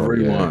 Oh, yeah.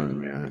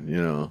 Everyone, man.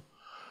 You know,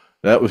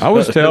 that was I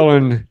was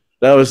telling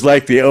that was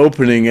like the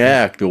opening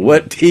act, a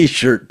wet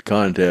T-shirt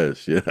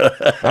contest. You know?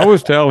 I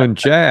was telling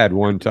Chad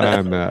one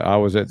time I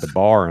was at the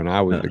bar and I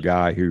was the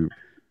guy who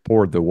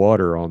poured the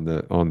water on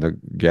the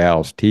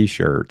gals'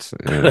 T-shirts,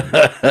 and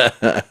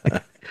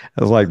that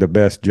was like the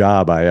best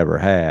job I ever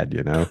had,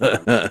 you know.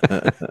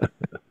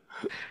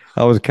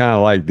 I was kind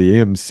of like the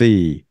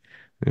MC,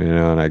 you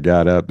know, and I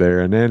got up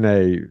there, and then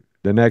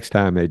the next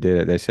time they did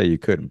it, they say you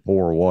couldn't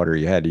pour water,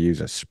 you had to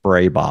use a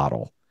spray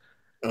bottle.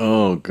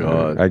 Oh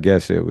God! I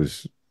guess it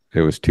was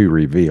too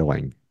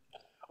revealing.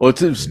 Well,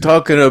 it's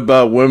talking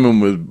about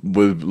women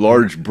with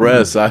large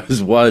breasts. I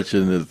was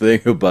watching the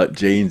thing about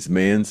James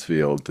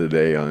Mansfield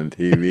today on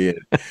TV,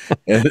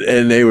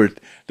 and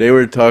they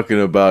were talking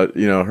about,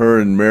 you know, her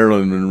and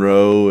Marilyn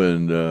Monroe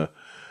and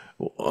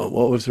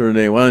what was her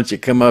name? Why don't you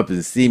come up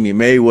and see me,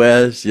 Mae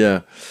West?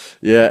 Yeah,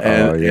 yeah,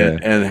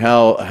 and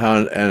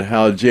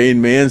how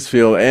Jane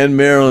Mansfield and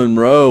Marilyn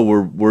Monroe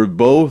were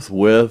both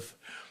with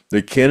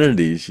the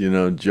Kennedys. You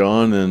know,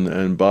 John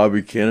and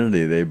Bobby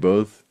Kennedy. They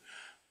both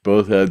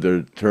had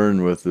their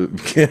turn with the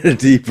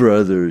Kennedy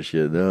brothers,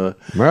 you know.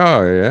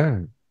 Well, yeah.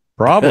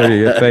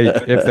 Probably if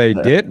they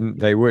didn't,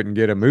 they wouldn't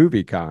get a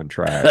movie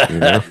contract, you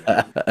know.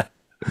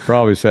 They'd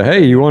probably say,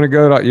 "Hey, you want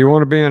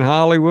to be in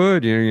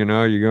Hollywood? You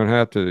know, you're going to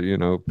have to, you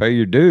know, pay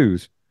your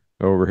dues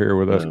over here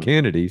with us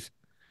Kennedys."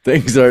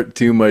 Things aren't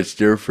too much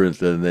different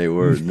than they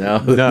were now.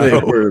 No. They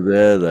were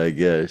then, I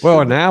guess.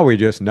 Well, now we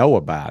just know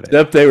about it.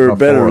 Except they were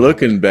better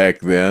looking back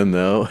then,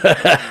 though.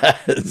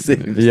 It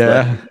seems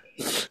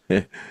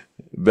like.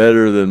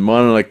 Better than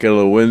Monica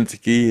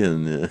Lewinsky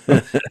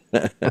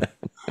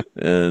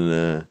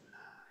and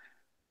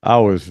I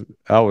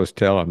was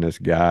telling this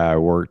guy I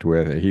worked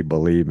with, and he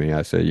believed me.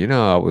 I said, you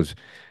know, I was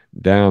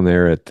down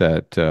there at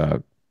that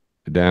down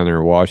there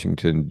in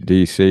Washington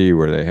D.C.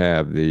 where they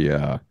have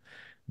the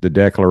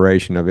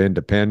Declaration of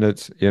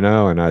Independence, you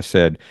know, and I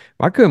said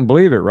I couldn't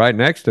believe it. Right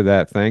next to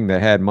that thing, they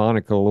had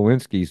Monica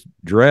Lewinsky's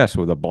dress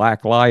with a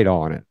black light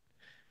on it,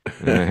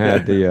 and they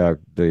had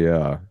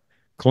the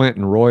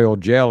Clinton royal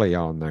jelly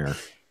on there.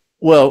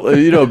 Well,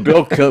 you know,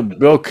 Bill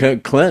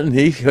Clinton,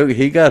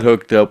 he got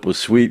hooked up with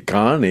Sweet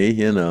Connie,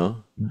 you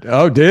know.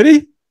 Oh, did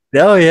he?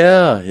 Oh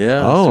yeah,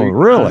 yeah. Oh, Sweet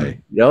really?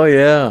 Connie. Oh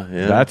yeah,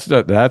 yeah.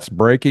 That's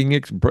breaking.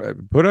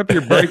 Put up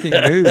your breaking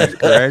news,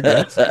 Craig.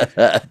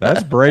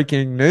 That's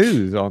breaking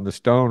news on the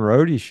Stone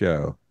Roadie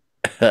show.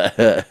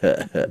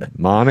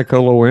 Monica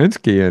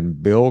Lewinsky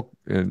and Bill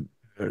and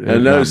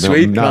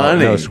Sweet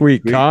Connie.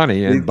 Sweet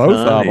Connie, and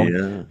both Connie, of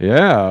them.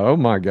 Yeah. Oh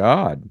my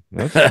God,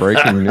 that's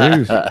breaking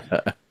news.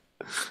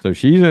 So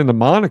she's in the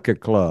Monica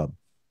Club.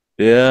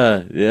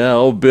 Yeah, yeah.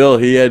 Oh, Bill,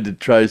 he had to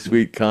try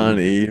Sweet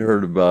Connie. He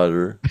heard about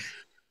her.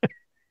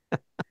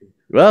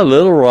 Well,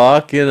 Little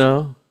Rock, you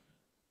know.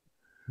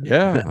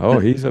 Yeah. Oh,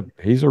 he's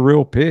a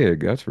real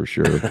pig, that's for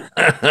sure.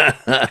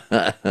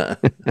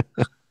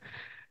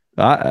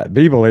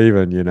 People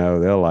even, you know,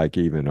 they'll like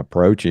even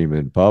approach him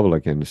in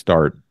public and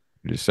start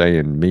just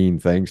saying mean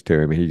things to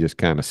him. He just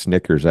kind of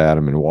snickers at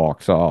him and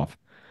walks off.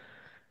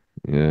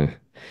 Yeah.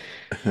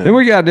 Then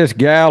we got this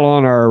gal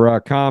on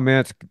our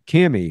comments,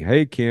 Kimmy.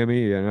 Hey,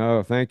 Kimmy, you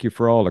know, thank you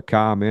for all the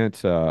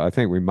comments. I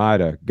think we might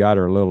have got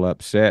her a little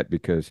upset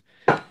because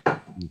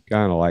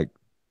kind of like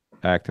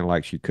acting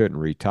like she couldn't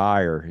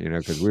retire, you know,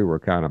 because we were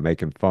kind of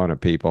making fun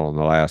of people in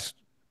the last,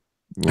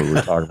 we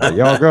were talking about,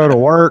 y'all go to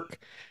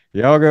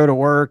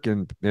work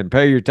and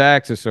pay your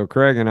taxes so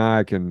Craig and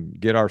I can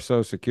get our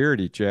Social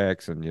Security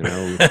checks, and, you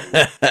know,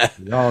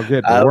 y'all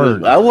get to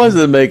work. I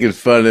wasn't making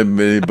fun of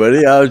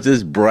anybody. I was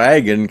just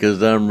bragging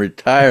because I'm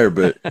retired.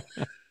 But,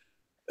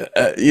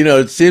 you know,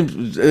 it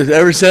seems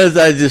ever since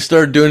I just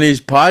started doing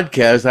these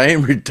podcasts, I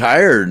ain't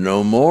retired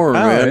no more,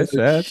 man.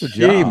 That's a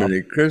job.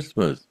 Merry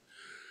Christmas.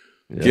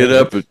 Yeah. Get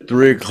up at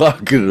 3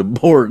 o'clock in the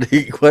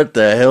morning. What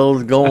the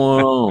hell's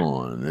going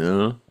on? You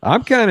know,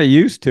 I'm kind of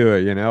used to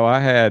it. You know, I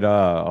had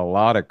a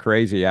lot of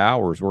crazy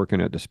hours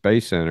working at the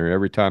Space Center.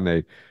 Every time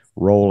they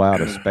roll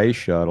out a space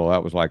shuttle,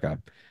 that was like a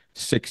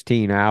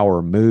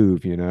 16-hour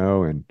move. You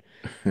know,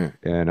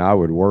 and I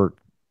would work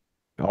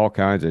all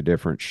kinds of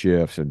different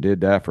shifts and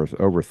did that for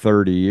over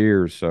 30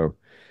 years. So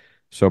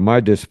my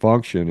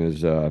dysfunction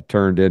is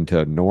turned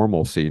into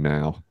normalcy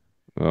now.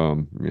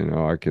 You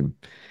know, I can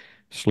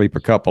sleep a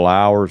couple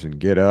hours and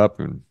get up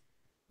and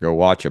go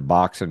watch a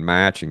boxing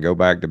match and go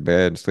back to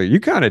bed and sleep. You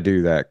kind of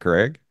do that,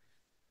 Craig.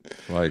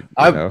 Like,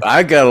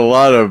 I got a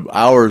lot of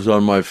hours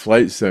on my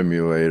flight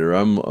simulator.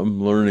 I'm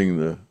learning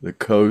the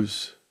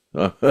coast.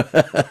 Yeah.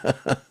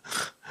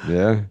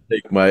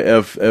 Take my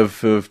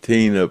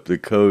F-15 up the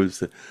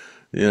coast.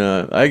 You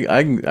know, I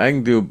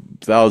can do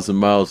 1,000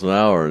 miles an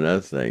hour in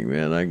that thing,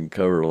 man. I can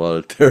cover a lot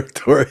of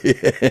territory.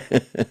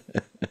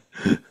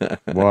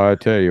 Well, I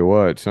tell you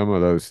what, some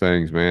of those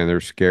things, man,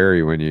 they're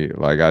scary when you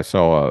like. I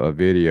saw a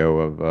video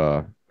of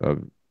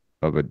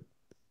a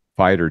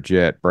fighter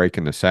jet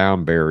breaking the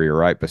sound barrier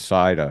right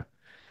beside a.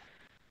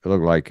 It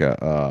looked like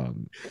a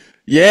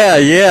Yeah,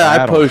 yeah, I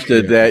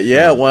posted battleship or that.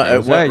 Yeah, something. it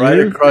Was went that right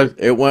you? across.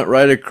 It went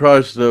right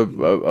across the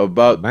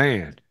about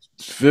Man,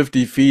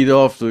 50 feet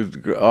off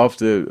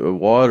the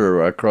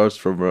water across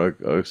from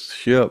a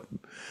ship.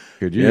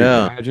 could you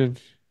Yeah, imagine?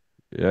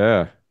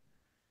 Yeah.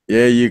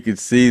 yeah, you could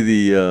see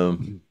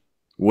the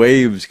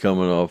waves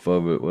coming off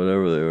of it,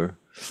 whatever they were.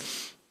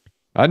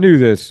 I knew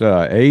this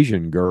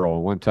Asian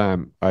girl. One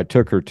time I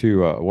took her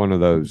to one of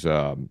those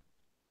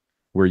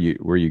where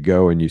you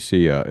go and you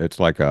see it's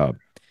like a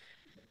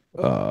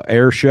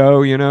air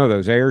show, you know,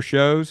 those air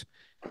shows.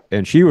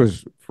 And she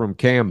was from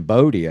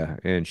Cambodia,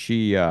 and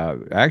she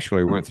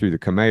actually went through the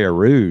Khmer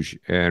Rouge.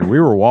 And we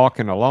were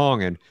walking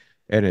along, and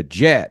a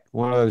jet,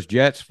 one of those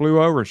jets,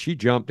 flew over, and she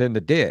jumped in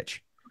the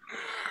ditch.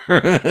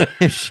 And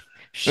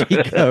she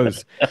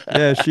goes,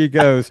 yeah, she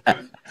goes,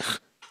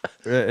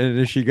 and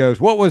then she goes,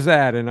 "What was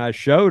that?" And I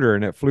showed her,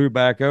 and it flew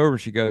back over.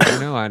 She goes, "You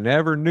know, I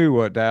never knew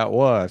what that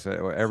was.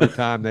 Every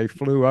time they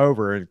flew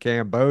over in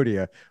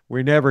Cambodia,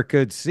 we never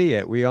could see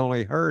it. We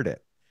only heard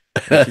it."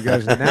 And she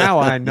goes, "Now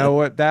I know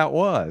what that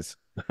was."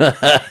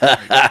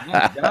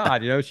 My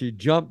God, you know, she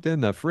jumped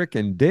in the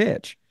freaking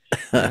ditch.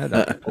 I had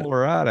to pull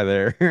her out of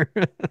there.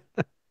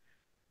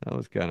 That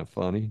was kind of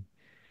funny.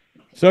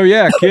 So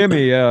yeah,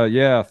 Kimmy,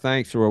 yeah,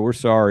 thanks. Well, we're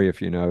sorry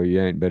if you know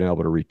you ain't been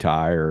able to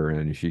retire,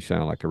 and she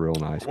sounded like a real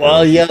nice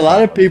Well, girl. yeah, She's a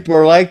lot of proud. people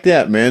are like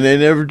that, man. They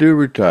never do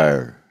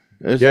retire.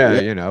 Yeah, Yeah,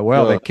 you know,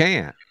 well, they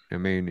can't. I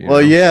mean, you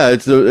well, know, yeah,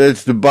 it's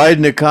the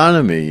Biden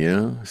economy, you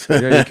know.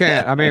 yeah, you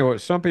can't. I mean,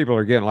 some people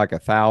are getting like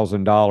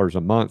 $1,000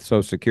 a month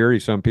Social Security.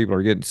 Some people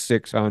are getting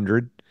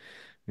 600.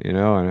 You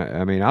know, and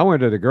I mean, I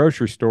went to the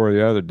grocery store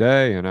the other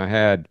day, and I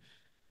had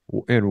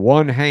in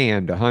one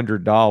hand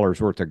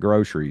 $100 worth of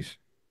groceries.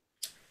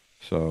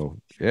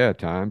 So yeah,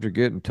 times are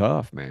getting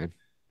tough, man.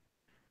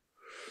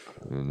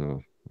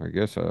 And I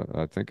guess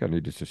I think I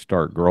need to just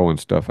start growing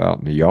stuff out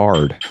in the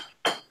yard.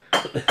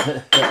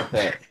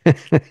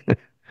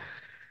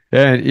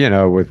 And, you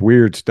know, with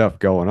weird stuff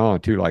going on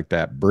too, like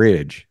that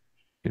bridge,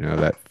 you know,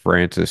 that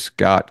Francis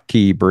Scott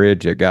Key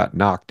Bridge that got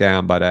knocked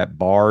down by that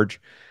barge.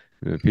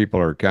 People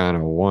are kind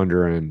of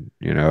wondering,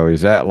 you know,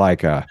 is that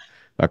like a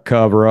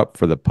cover up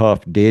for the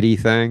Puff Diddy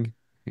thing?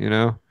 You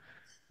know,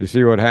 you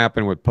see what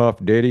happened with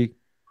Puff Diddy,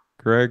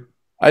 Craig?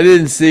 I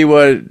didn't see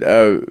what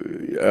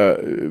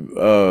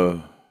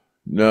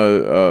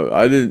no,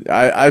 I didn't.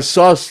 I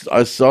saw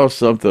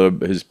something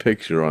of his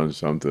picture on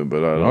something,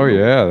 but I Oh don't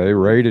know. yeah, they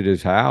raided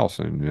his house,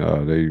 and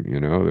you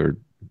know,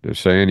 they're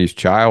saying he's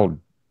child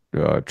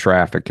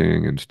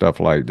trafficking and stuff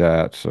like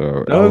that.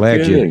 So No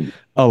kidding.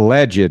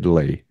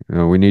 allegedly,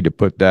 we need to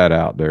put that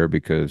out there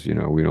because you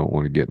know we don't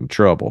want to get in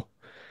trouble.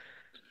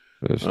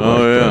 It's Oh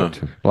like yeah.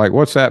 that. Like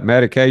what's that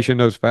medication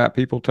those fat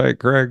people take,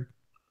 Craig?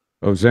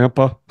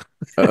 Ozempa.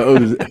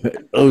 Oz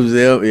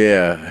Ozemp,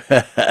 yeah.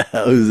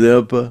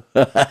 Ozempa.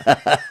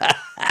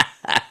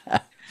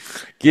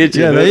 Get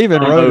your Yeah, they hooked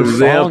even on wrote a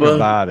song Ozempa.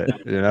 about it.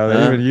 You know,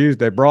 Huh?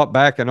 they brought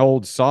back an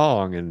old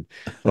song and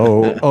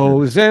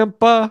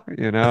Zampa,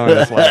 you know, and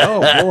it's like,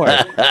 oh boy,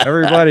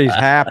 everybody's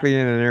happy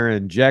and they're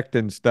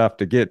injecting stuff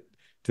to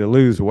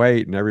lose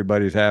weight, and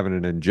everybody's having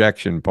an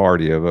injection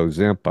party of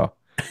Ozempa,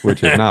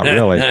 which is not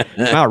really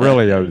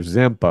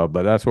Ozempa,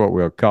 but that's what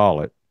we'll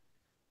call it.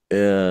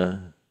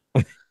 Yeah.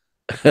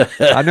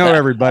 I know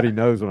everybody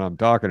knows what I'm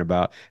talking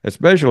about,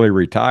 especially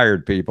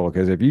retired people,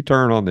 because if you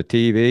turn on the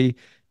TV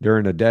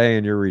during the day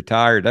and you're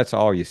retired, that's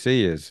all you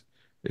see is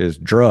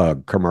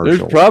drug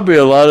There's commercials. probably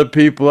a lot of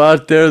people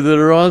out there that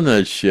are on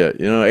that shit.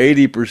 You know,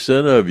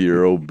 80% of you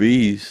are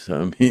obese.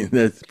 I mean,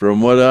 that's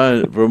from what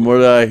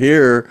I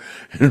hear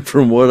and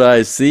from what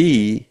I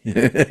see.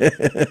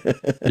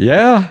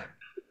 Yeah,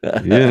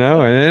 you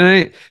know,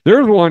 and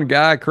there's one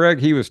guy, Craig,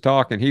 he was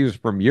talking, he was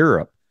from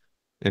Europe,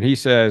 and he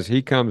says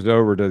he comes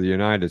over to the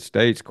United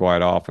States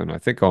quite often, I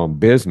think on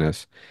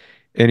business.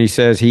 And he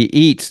says he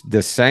eats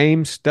the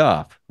same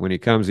stuff when he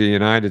comes to the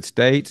United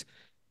States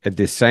at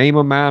the same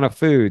amount of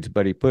foods,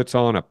 but he puts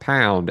on a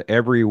pound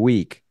every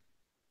week.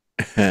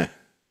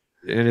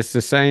 And it's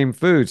the same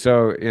food.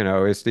 So, you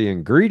know, it's the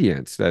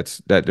ingredients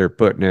that they're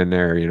putting in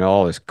there, you know,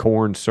 all this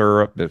corn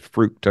syrup, the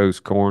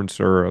fructose corn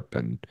syrup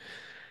and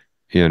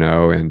you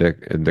know, and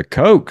the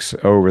Cokes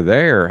over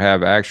there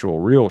have actual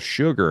real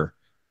sugar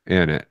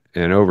in it.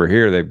 And over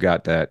here they've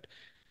got that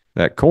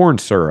corn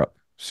syrup.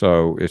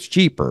 So it's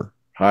cheaper.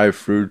 High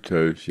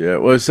fructose, yeah.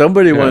 Well,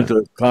 somebody went Yeah.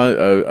 to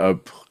a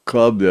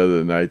club the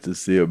other night to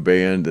see a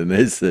band, and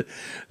they said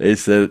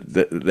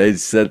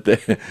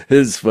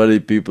it's funny.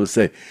 People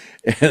say,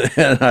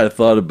 and I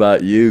thought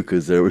about you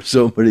because there were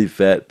so many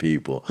fat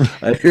people.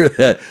 I hear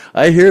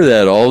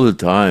that all the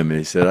time. And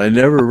he said I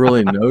never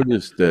really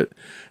noticed it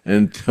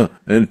until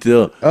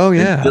Oh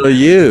yeah. until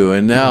you,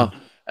 and now.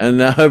 And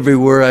now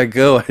everywhere I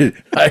go,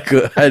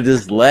 I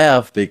just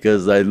laugh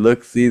because I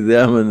see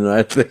them, and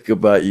I think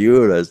about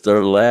you, and I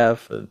start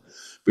laughing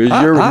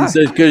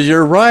because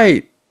you're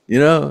right. You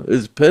know,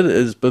 it's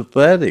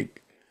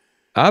pathetic.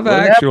 I've What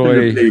actually,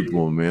 happened to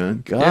people,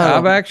 man? God, yeah,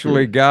 I've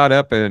actually got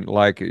up and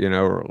like,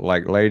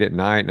 like late at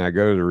night and I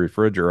go to the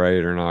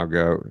refrigerator and I'll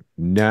go,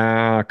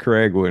 nah,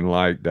 Craig wouldn't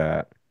like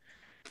that.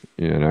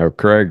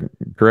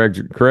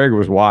 Craig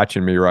was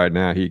watching me right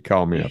now. He'd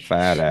call me a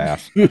fat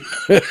ass.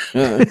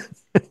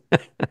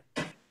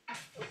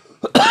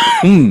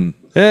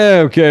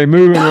 Yeah, okay,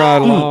 moving right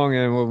along,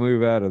 and we'll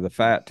move out of the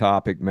fat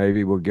topic.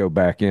 Maybe we'll go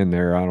back in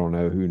there. I don't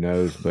know. Who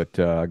knows? But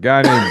a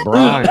guy named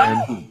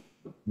Brian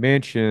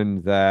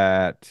mentioned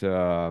that,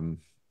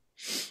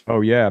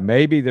 oh, yeah,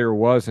 maybe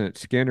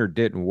Skynyrd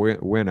didn't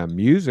win a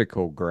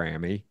musical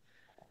Grammy,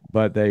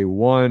 but they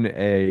won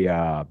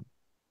a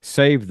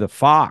Save the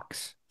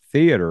Fox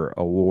Theater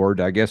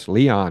Award. I guess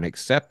Leon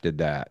accepted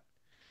that.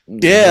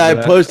 Yeah, I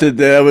posted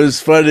that. It was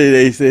funny.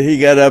 They said he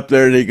got up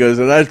there and he goes,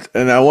 and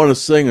I want to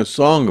sing a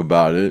song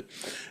about it.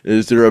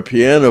 Is there a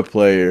piano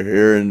player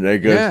here? And they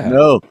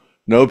goes,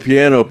 no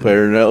piano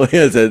player. And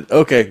Leon said,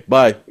 okay,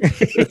 bye.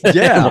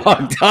 Yeah, and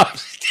walked off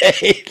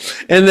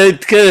stage, and they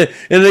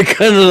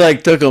kind of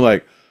like took him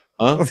like,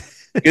 huh?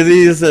 Because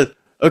he just said,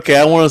 okay,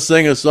 I want to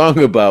sing a song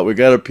about. We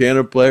got a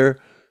piano player,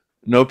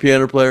 no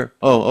piano player.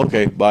 Oh,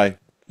 okay, bye.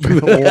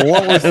 Well,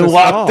 what was the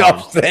walked song?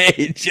 off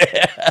stage.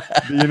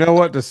 Do you know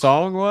what the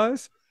song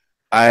was?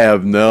 I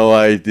have no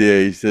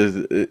idea. He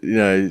says,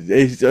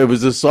 it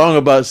was a song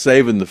about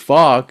saving the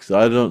fox.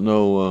 I don't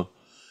know.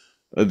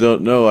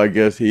 I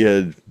guess he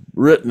had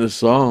written a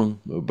song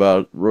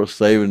about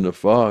saving the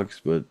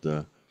fox, but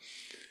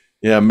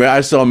yeah,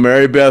 I saw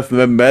Mary Beth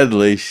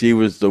Medley. She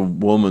was the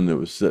woman that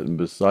was sitting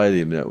beside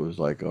him. That was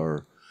like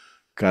our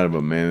kind of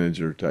a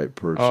manager type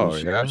person. Oh,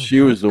 yeah.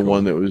 She was the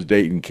one that was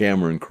dating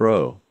Cameron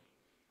Crowe.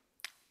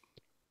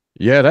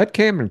 Yeah, that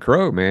Cameron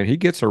Crowe, man, he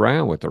gets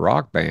around with the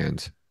rock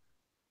bands.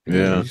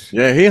 Yeah,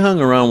 he hung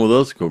around with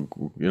us,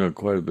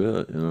 quite a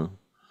bit,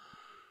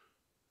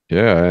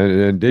 Yeah,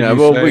 and did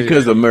you say,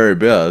 because of Mary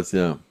Beth,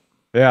 yeah.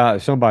 Yeah,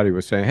 somebody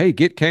was saying, hey,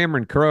 get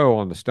Cameron Crowe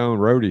on the Stone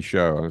Roadie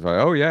show. I was like,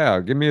 oh, yeah,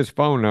 give me his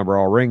phone number.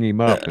 I'll ring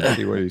him up and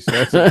see what he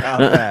says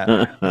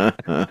about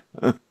that.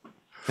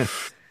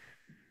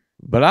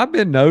 But I've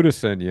been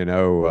noticing,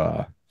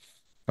 a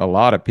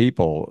lot of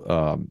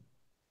people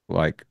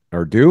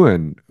are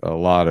doing a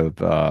lot of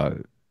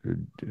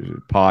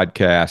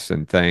podcasts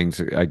and things,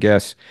 I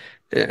guess.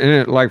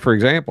 And like, for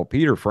example,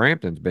 Peter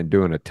Frampton's been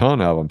doing a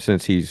ton of them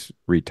since he's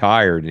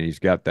retired, and he's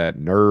got that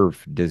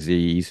nerve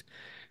disease,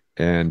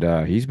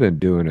 and he's been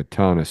doing a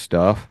ton of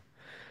stuff.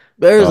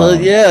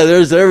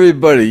 There's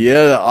everybody.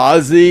 Yeah,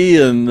 Ozzy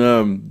and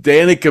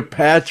Danica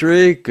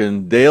Patrick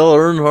and Dale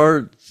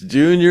Earnhardt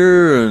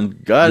Jr.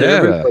 and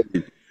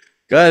everybody.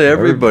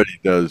 Everybody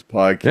does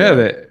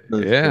podcasts.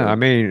 Yeah, I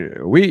mean,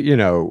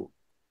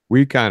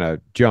 we kind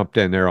of jumped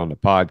in there on the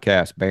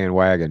podcast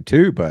bandwagon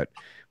too, but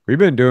we've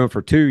been doing it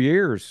for 2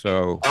 years.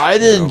 So I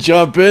didn't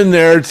jump in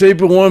there.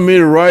 People wanted me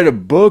to write a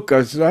book.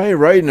 I said, I ain't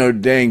writing no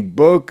dang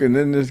book. And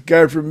then this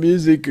guy from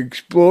Music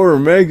Explorer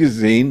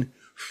magazine,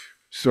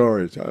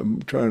 sorry,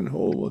 I'm trying to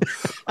hold one,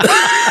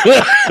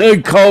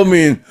 called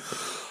me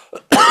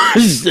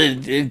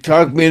and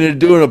talked me into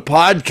doing a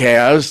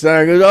podcast. And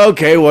I go,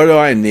 okay, what do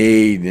I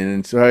need?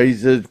 And so he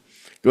said,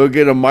 go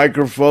get a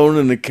microphone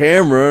and a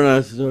camera. And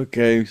I said,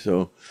 okay.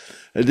 So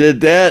I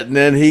did that. And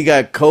then he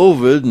got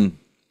COVID,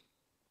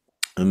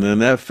 and then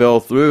that fell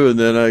through. And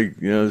then I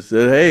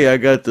said, hey, I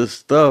got this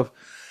stuff.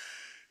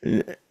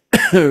 And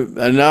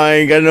now I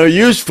ain't got no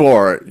use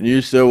for it. And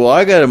you said, well,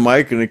 I got a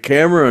mic and a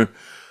camera. And,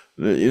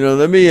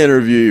 let me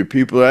interview you.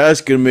 People are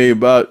asking me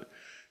about,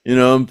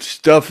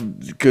 stuff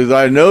because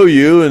I know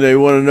you and they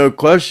want to know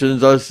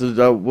questions. I said,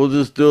 we'll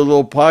just do a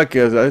little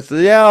podcast. I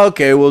said, yeah,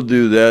 okay, we'll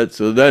do that.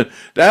 So then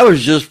that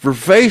was just for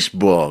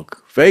FakeBook,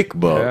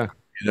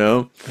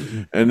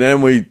 and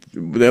then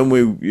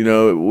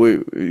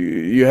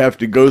you have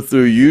to go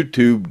through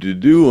YouTube to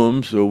do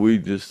them. So we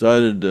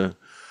decided to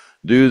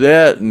do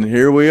that. And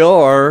here we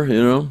are,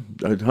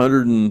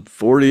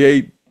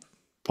 148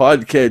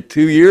 podcast,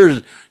 2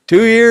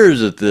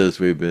 years at this.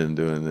 We've been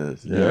doing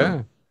this.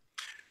 Yeah.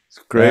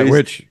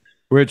 Crazy.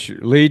 Which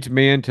leads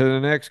me into the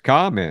next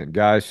comment.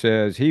 Guy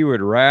says he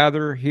would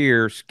rather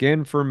hear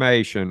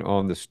Skinformation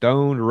on the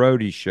Stoned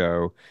Roadie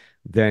show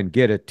than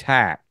get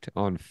attacked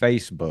on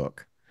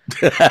Facebook.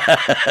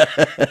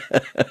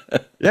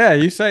 Yeah,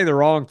 you say the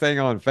wrong thing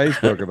on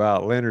Facebook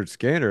about Lynyrd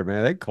Skynyrd,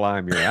 man, they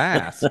climb your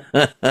ass.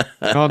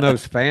 And on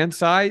those fan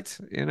sites,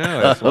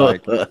 it's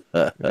like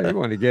you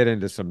want to get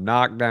into some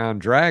knockdown,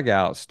 drag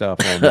out stuff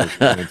on those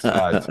fan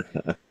sites.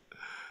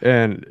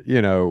 And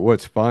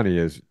what's funny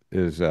is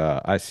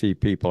I see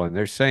people and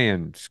they're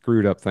saying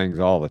screwed up things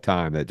all the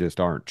time that just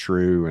aren't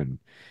true.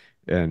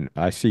 And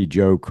I see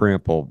Joe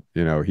Crimple,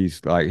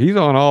 he's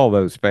on all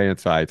those fan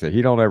sites and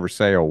he don't ever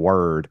say a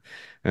word.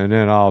 And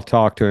then I'll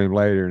talk to him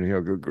later and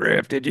he'll go,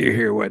 Griff, did you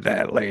hear what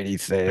that lady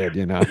said?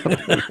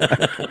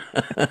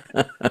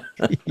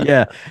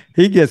 Yeah,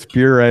 he gets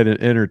pure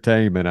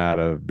entertainment out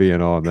of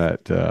being on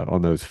that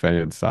on those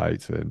fan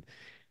sites, and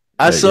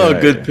I saw a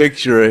good yeah.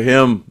 picture of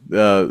him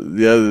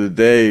the other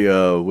day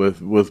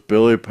with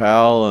Billy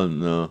Powell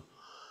and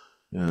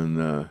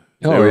they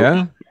Oh were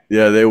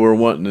yeah, they were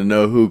wanting to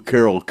know who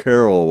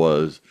Carol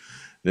was.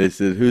 They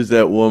said, "Who's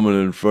that woman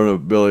in front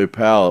of Billy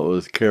Powell?" It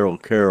was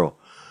Carol,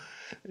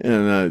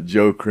 and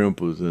Joe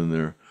Crimp was in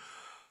there.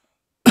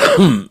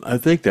 I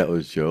think that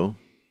was Joe.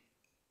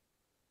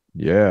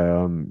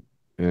 yeah,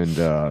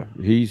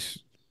 and he's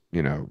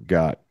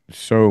got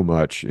so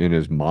much in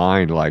his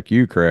mind, like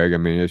you, Craig. I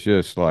mean, it's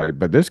just like,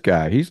 but this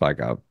guy, he's like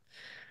got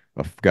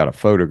a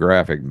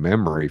photographic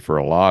memory for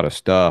a lot of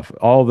stuff.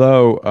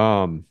 Although,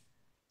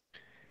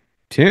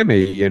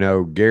 Timmy,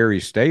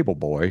 Gary's stable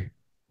boy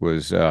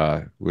was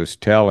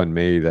telling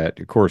me that,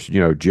 of course,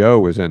 Joe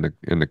was in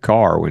the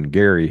car when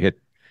Gary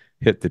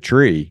hit the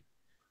tree.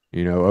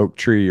 Oak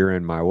tree, you're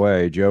in my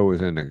way. Joe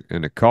was in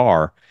the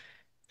car,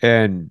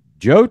 and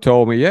Joe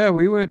told me, yeah,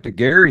 we went to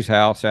Gary's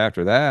house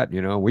after that.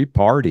 We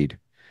partied,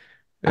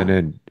 and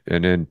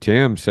then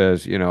Tim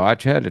says, I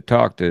had to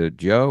talk to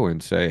Joe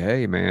and say,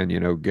 hey, man,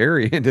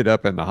 Gary ended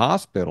up in the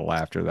hospital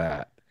after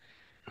that.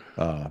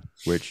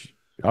 Which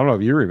I don't know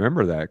if you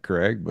remember that,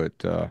 Craig,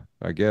 but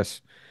I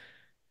guess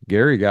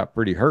Gary got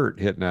pretty hurt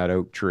hitting that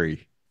oak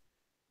tree.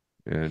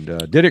 And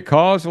did it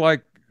cause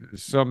like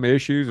some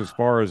issues as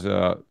far as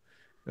a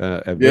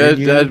Yeah,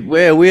 venue?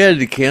 we had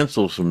to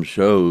cancel some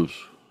shows.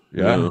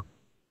 Yeah.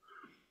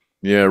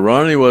 Yeah,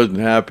 Ronnie wasn't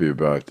happy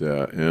about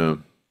that. Yeah,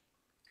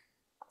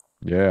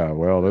 Yeah.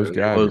 Well, those he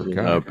guys were wasn't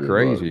kind of happy about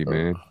crazy, that.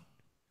 man.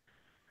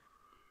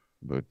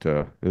 But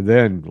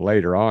then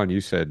later on,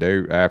 you said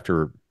they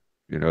after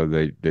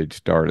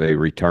they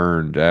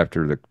returned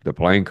after the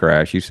plane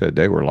crash. You said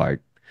they were like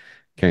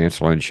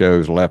canceling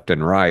shows left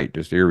and right,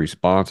 just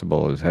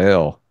irresponsible as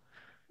hell.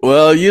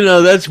 Well,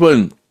 that's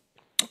when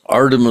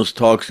Artemis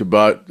talks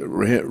about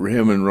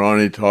him and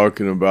Ronnie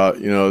talking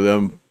about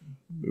them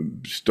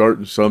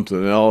starting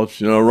something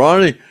else.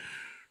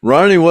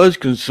 Ronnie was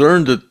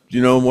concerned that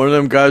one of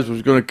them guys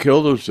was going to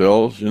kill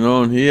themselves.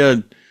 And he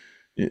had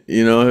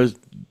his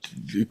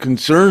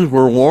concerns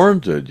were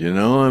warranted.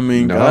 I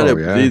mean, God, No, it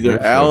was yeah, either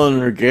it's a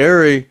Alan or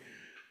Gary.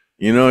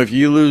 If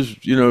you lose,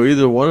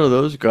 either one of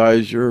those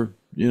guys, you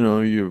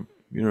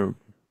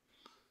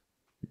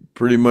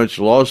pretty much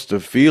lost the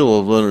feel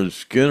of Lynyrd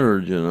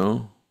Skynyrd.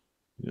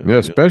 yeah,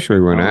 especially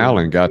when Alan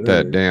Alan or got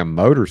that Gary. damn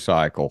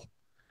motorcycle,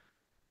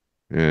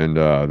 and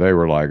they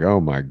were like, "Oh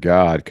my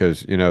God,"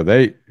 because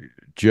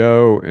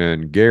Joe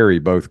and Gary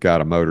both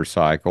got a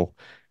motorcycle,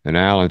 and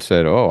Alan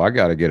said, "Oh, I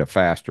got to get a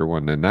faster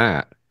one than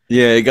that."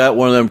 Yeah, he got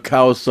one of them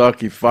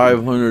Kawasaki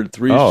 500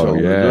 Oh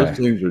three-cylinders. Those yeah,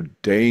 things are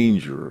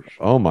dangerous.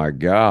 oh my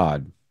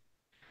God,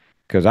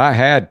 because I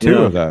had two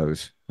Yeah. of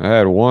those. I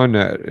had one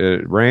that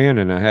it ran,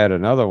 and I had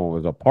another one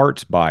was a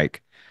parts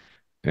bike,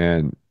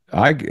 and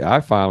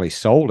I finally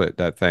sold it.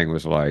 That thing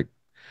was like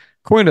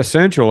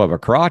quintessential of a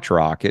crotch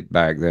rocket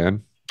back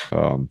then.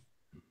 Um,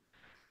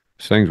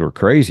 things were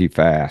crazy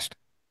fast,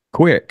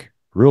 quick,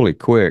 really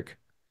quick.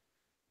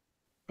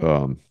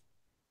 Um,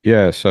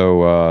 yeah,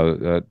 so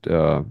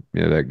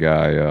that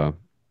guy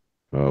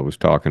was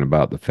talking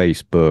about the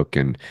Facebook,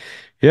 and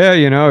yeah,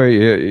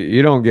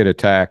 you don't get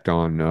attacked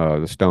on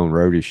the Stone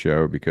Roadie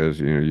show because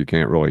you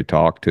can't really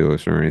talk to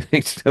us or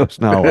anything. So it's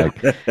not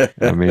like,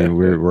 I mean,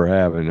 we're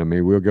having. I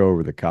mean, we'll go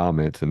over the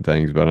comments and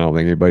things, but I don't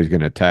think anybody's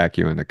going to attack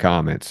you in the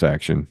comment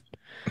section.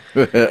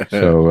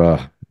 So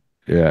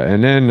yeah,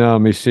 and then let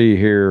me see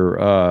here,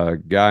 a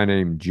guy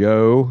named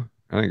Joe.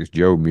 I think it's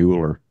Joe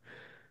Mueller.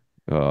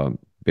 Uh,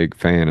 Big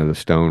fan of the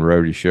Stone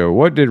Roadie show.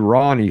 What did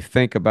Ronnie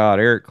think about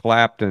Eric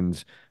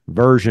Clapton's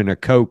version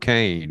of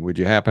cocaine? Would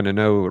you happen to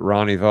know what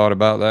Ronnie thought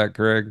about that,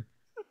 Craig?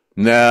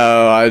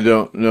 No, I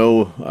don't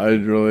know. I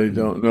really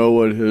don't know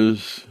what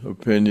his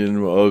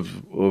opinion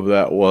of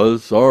that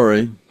was.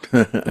 Sorry.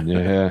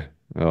 Yeah.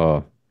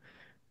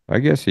 I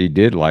guess he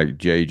did like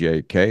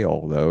J.J.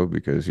 Cale though,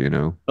 because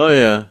Oh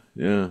yeah,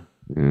 yeah.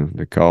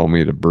 they call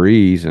me the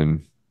Breeze,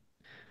 and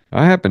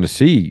I happened to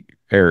see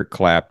Eric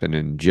Clapton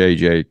and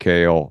J.J.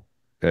 Cale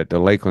at the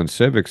Lakeland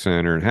Civic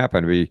Center, and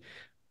happened to be.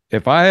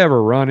 If I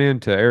ever run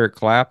into Eric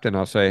Clapton,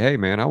 I'll say, "Hey,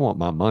 man, I want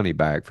my money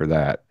back for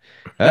that.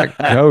 That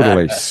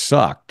totally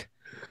sucked."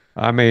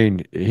 I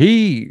mean,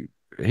 he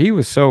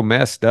was so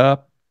messed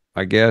up,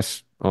 I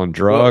guess, on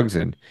What drugs,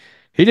 and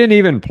he didn't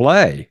even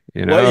play.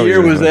 what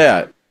year was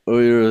that? What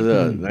year was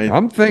that?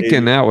 I'm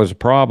thinking 80, that was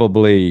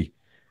probably,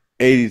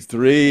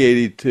 83,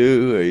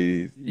 82,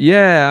 80.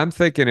 yeah, I'm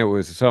thinking it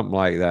was something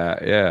like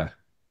that. Yeah.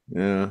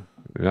 Yeah.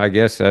 And I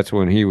guess that's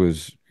when he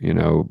was,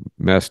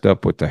 messed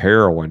up with the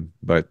heroin,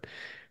 but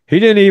he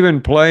didn't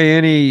even play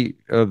any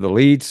of the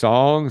lead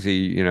songs.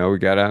 We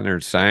got out there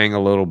and sang a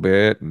little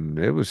bit, and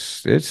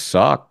it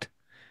sucked.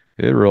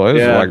 It was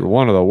Yeah. like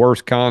one of the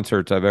worst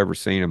concerts I've ever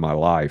seen in my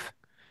life.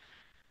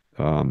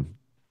 Um,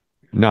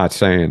 Not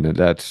saying that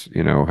that's,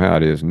 how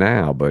it is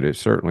now, but it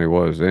certainly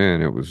was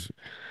then.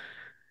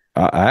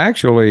 I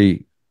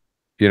actually,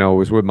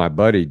 was with my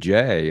buddy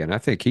Jay, and I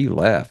think he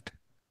left.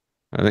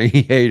 I think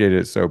he hated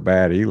it so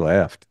bad he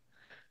left.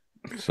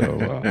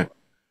 So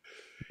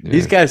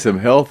He's yeah. got some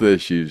health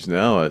issues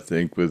now, I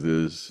think, with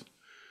his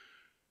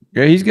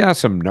Yeah, he's got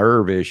some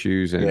nerve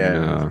issues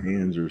and his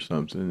hands or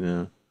something.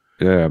 Yeah,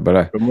 yeah,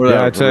 but from what yeah,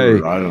 I've I'd say,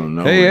 heard, I don't hey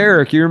know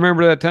Eric, you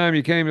remember that time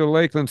you came to the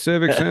Lakeland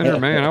Civic Center?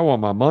 Man, I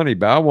want my money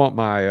back. I want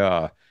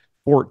my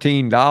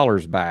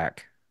 $14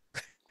 back.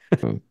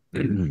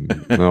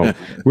 Well,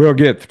 we'll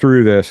get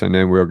through this and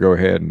then we'll go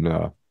ahead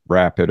and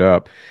wrap it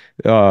up.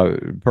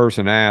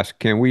 Person asked,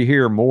 can we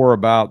hear more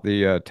about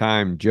the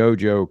time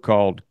JoJo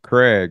called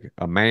Craig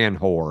a man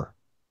whore?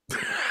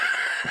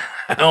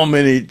 How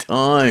many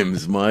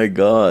times? My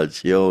God,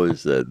 she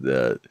always said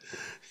that.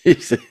 She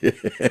said,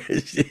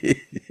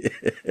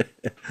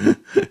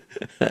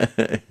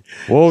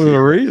 What was the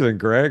reason,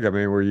 Craig? I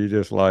mean, were you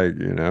just like,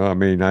 I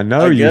mean, I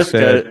know I you guess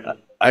said, 'cause-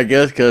 I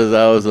guess because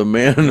I was a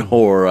man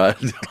whore. I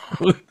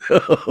don't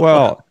know.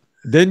 well,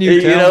 didn't you You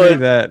tell know me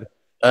what?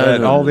 I that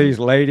don't all know. these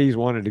ladies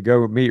wanted to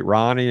go meet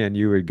Ronnie and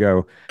you would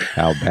go,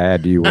 how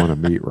bad do you want to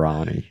meet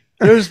Ronnie?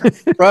 There's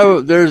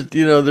probably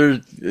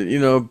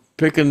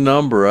pick a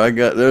number.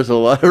 There's a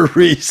lot of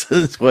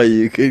reasons why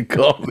you could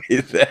call me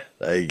that,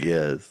 I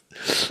guess.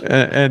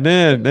 And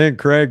then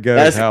Craig goes,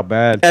 Ask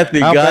Kathy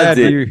how bad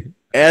do Godzi. you,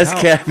 Ask how,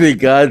 Kathy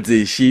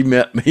Godzi. She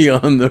met me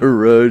on the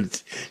road.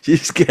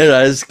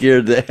 I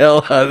scared the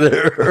hell out of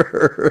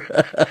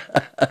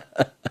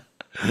her.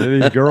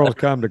 these girls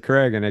come to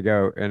Craig and they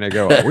go,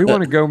 we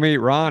want to go meet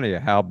Ronnie.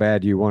 How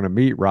bad do you want to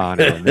meet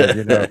Ronnie? And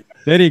then,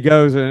 then he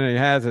goes and he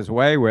has his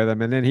way with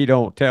him and then he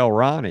don't tell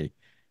Ronnie,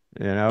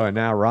 and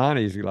now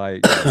Ronnie's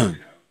like,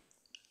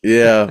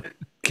 Yeah.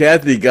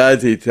 Kathy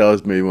Godzi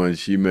tells me when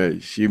she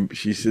met she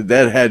said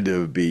that had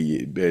to have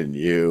been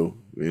you,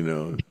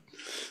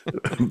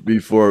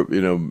 before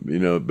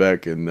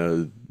back in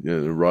the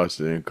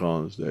Roston and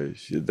Collins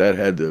days. That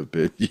had to have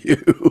been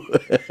you.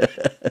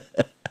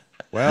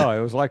 well, it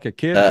was like a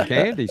kid in a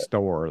candy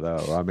store,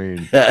 though. I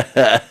mean,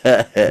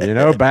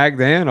 back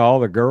then all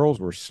the girls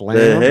were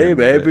slim. Hey, And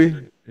baby.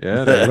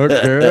 yeah, they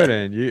looked good,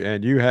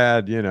 and you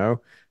had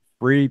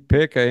free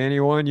pick of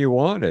anyone you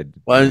wanted.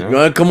 Want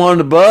to come on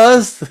the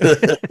bus?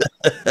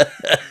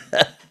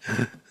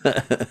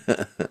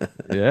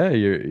 Yeah,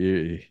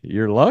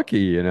 you're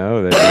lucky,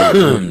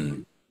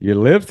 that you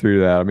lived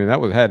through that. I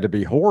mean, had to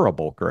be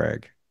horrible,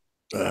 Craig.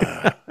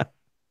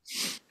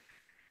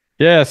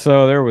 Yeah,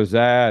 so there was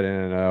that,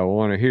 and they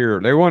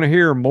want to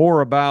hear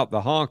more about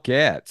the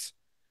Honkettes.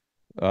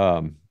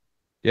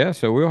 Yeah,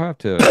 so we'll have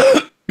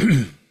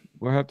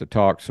to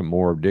talk some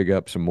more, dig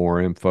up some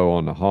more info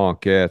on the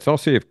Honkettes. I'll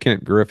see if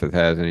Kent Griffith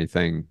has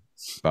anything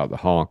about the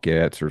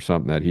Honkettes or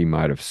something that he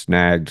might have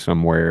snagged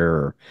somewhere.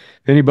 Or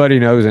if anybody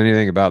knows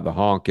anything about the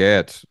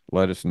Honkettes,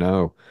 let us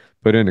know.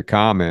 Put in the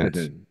comments.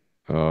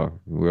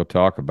 We'll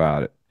talk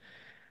about it.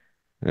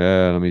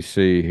 Let me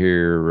see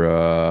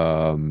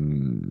here.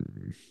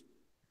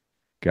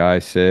 Guy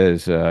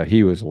says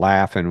he was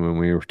laughing when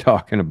we were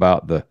talking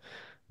about the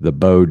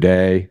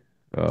Baudet.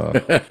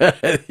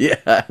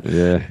 Yeah.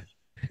 Yeah.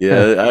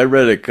 Yeah, I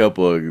read a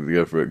couple of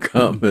different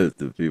comments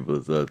that people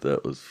thought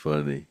that was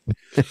funny.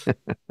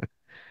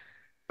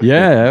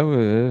 Yeah, it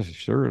was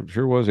sure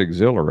was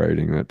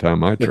exhilarating that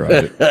time I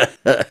tried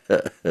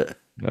it.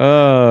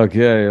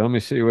 Okay, let me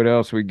see what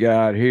else we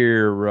got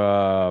here.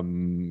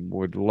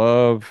 Would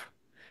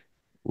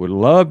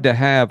love to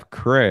have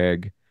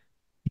Craig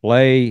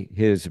play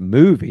his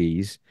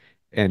movies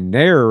and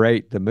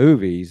narrate the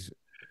movies.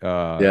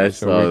 Yeah, I So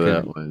saw we that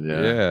can, one.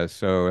 Yeah. yeah.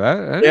 So that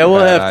Yeah, ain't a we'll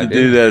bad have to do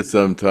idea. that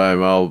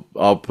sometime. I'll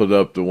put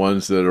up the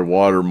ones that are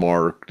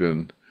watermarked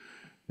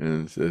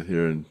and sit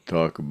here and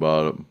talk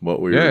about them.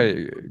 What we were.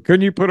 Yeah,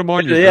 couldn't you put them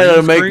on your Yeah, green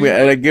it'll make me screen?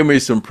 it'll give me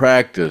some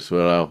practice.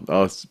 But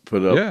I'll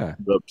Yeah,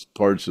 put up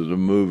parts of the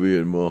movie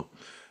and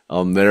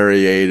I'll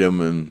narrate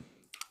them and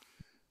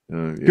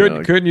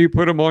couldn't you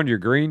put them on your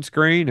green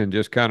screen and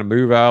just kind of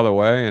move out of the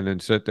way and then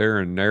sit there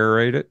and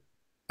narrate it?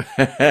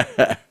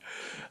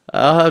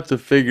 I'll have to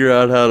figure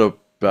out how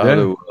Yeah,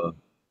 to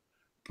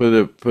put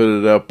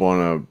it up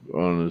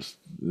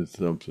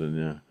something.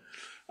 Yeah,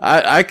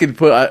 I could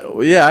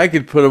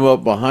put them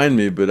up behind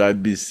me, but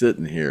I'd be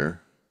sitting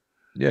here.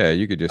 yeah.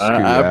 You could just I scoot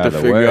have out to of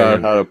the figure way out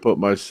and how to put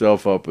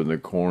myself up in the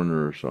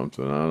corner or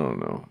something. I don't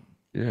know.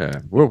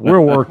 yeah, we'll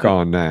work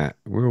on that.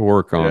 We'll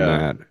work on Yeah,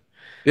 that.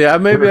 yeah.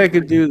 Maybe We're I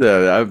could do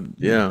that.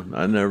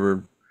 I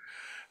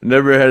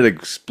never had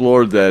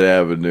explored that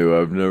avenue.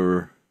 I've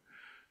never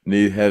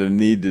had a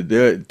need to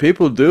do it.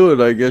 People do it.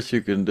 I guess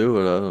you can do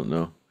it. I don't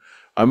know.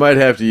 I might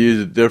have to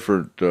use a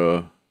different.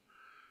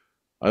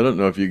 I don't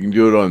know if you can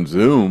do it on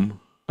Zoom.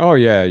 Oh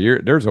yeah,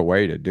 there's a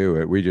way to do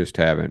it. We just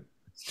haven't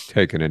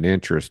taken an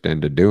interest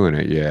into doing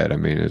it yet. I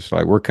mean, it's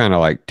like we're kind of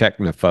like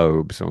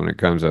technophobes when it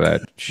comes to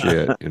that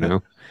shit, you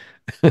know.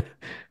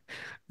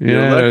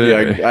 You're lucky.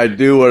 Yeah, I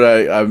do what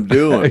I'm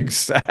doing.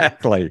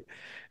 exactly.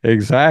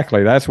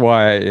 Exactly. That's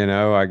why,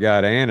 I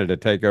got Anna to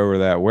take over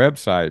that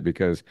website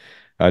because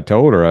I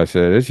told her, I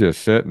said, it's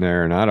just sitting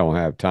there and I don't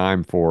have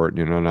time for it,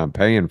 and I'm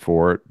paying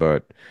for it.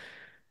 But,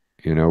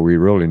 you know, we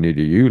really need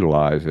to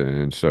utilize it.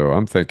 And so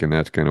I'm thinking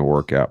that's going to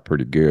work out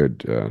pretty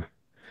good.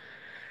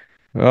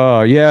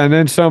 Yeah, and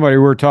then somebody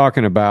we're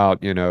talking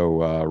about, you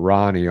know,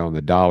 Ronnie on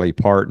the Dolly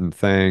Parton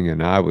thing,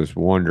 and I was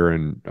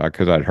wondering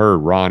because I'd heard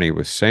Ronnie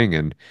was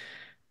singing,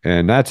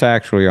 and that's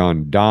actually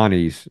on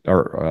Donnie's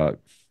or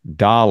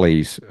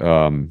Dolly's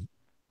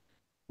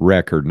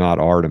record, not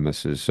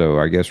Artemis's. So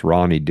I guess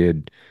Ronnie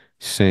did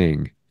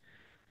sing.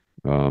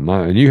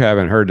 And you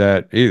haven't heard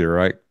that either,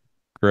 right,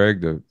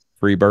 Craig? The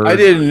Free I Bird?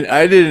 didn't.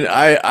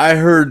 I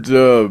heard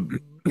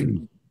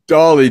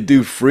Dolly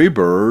do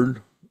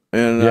Freebird,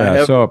 and I Yeah.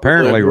 So haven't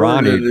really apparently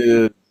heard Ronnie,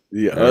 the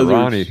yeah, other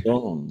Ronnie.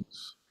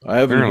 songs. I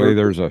haven't Apparently heard.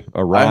 there's a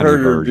I Ronnie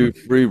heard her do version.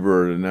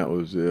 Freebird, and that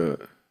was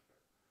it.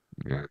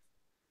 Yeah.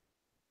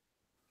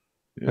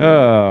 Yeah.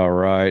 All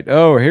right.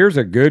 Oh, here's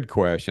a good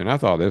question. I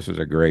thought this was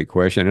a great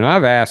question, and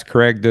I've asked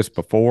Craig this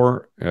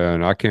before,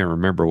 and I can't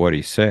remember what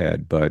he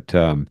said, but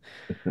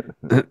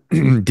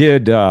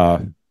did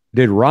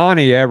did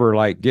Ronnie ever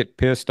like get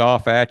pissed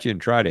off at you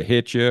and try to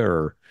hit you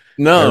or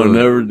No, ever?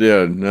 never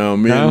did. No,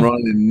 me and No,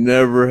 Ronnie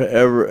never,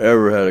 ever,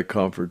 ever had a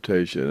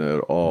confrontation at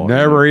all.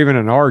 never even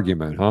an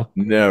argument, huh?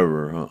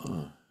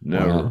 Never,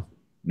 never, Wow.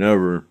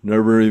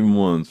 never even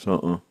once,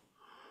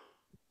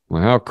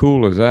 Well, how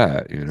cool is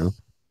that? You know?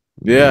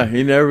 Yeah,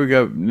 he never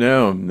got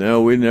no.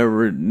 We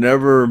never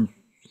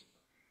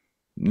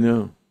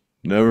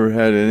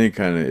had any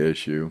kind of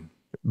issue.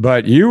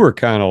 But you were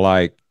kind of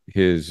like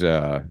his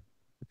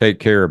take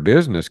care of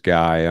business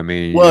guy. I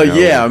mean, Well, you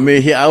yeah, know, I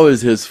mean, I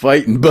was his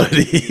fighting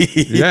buddy.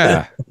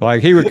 yeah,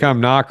 like he would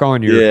come knock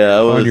on your Yeah,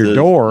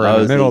 door I in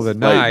the was middle of his the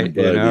fighting night,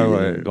 you know,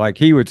 buddy. like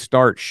he would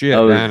start I shit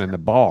was, down in the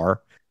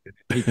bar.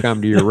 He'd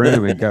come to your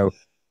room and go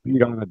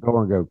beat on the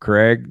door and go,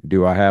 Craig,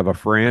 do I have a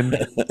friend?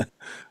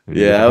 And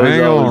you yeah, go,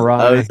 hang on,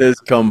 I was Ronnie. his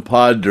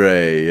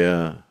compadre.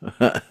 Yeah,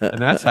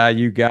 And that's how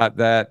you got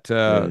that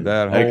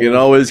that I can whole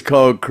always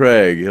call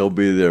Craig. He'll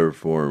be there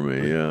for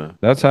me. Yeah,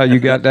 that's how you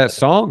got that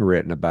song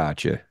written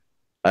about you.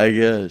 I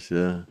guess.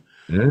 Yeah,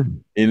 Yeah.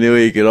 he knew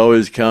he could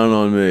always count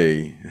on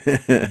me.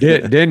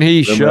 Didn't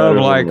he No shove matter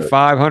like what.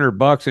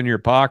 $500 in your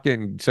pocket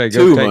and say,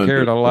 go take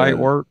care of 200, the light yeah.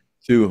 work?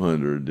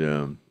 200,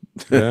 yeah.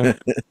 Yeah.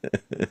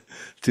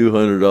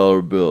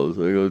 $200 bills.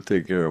 I go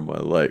take care of my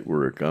light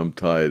work. I'm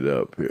tied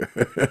up here.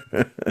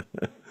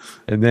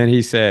 And then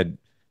he said,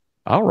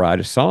 I'll write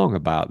a song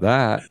about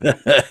that.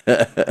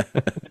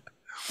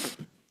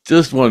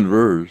 Just one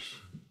verse.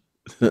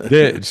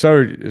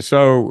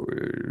 So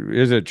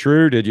is it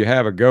true? Did you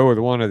have a go with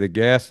one of the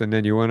guests and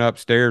then you went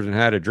upstairs and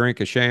had a drink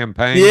of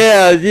champagne?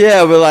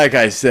 Yeah, but like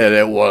I said,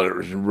 it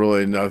wasn't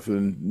really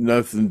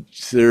nothing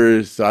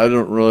serious. I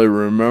don't really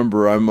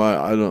remember. I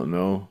don't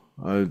know.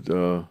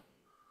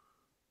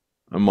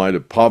 I might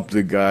have popped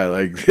the guy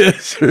like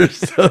this or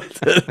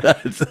something.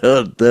 I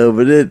don't know,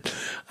 but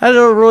I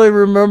don't really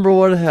remember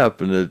what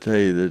happened, to tell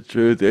you the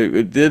truth.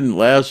 It didn't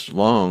last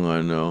long,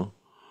 I know.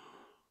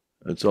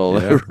 That's all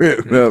I Yeah.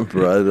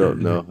 remember. I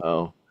don't know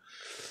how.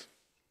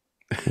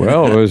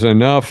 Well, it was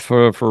enough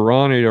for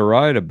Ronnie to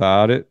write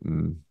about it.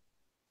 And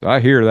I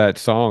hear that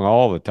song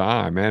all the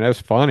time, man.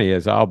 It's funny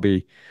as I'll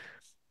be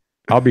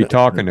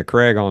talking to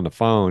Craig on the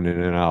phone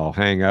and then I'll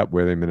hang up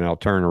with him and I'll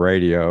turn the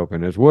radio up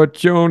and it's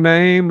what's your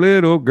name,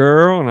 little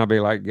girl? And I'll be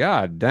like,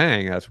 God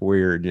dang, that's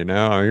weird, you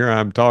know. Here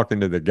I'm talking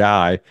to the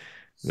guy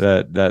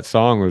that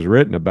song was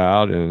written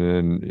about,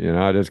 and then, you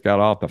know, I just got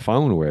off the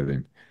phone with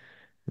him.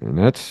 And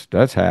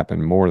that's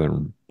happened more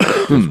than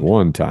just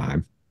one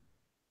time.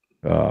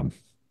 Um,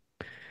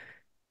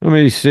 let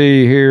me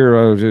see here.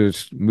 I was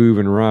just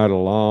moving right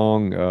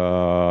along.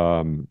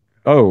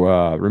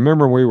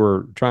 Remember we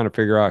were trying to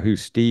figure out who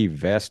Steve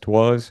Vest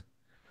was?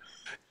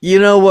 You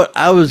know what?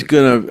 I was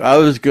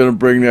gonna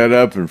bring that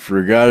up and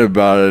forgot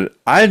about it.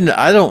 I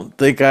don't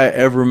think I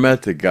ever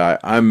met the guy.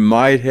 I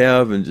might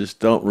have and just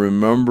don't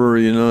remember.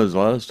 You know, there's a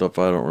lot of stuff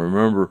I don't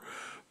remember,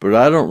 but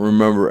I don't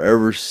remember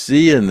ever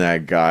seeing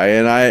that guy.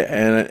 And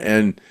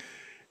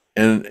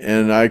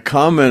I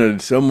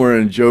commented somewhere,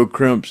 and Joe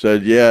Crimp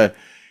said, "Yeah,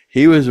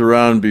 he was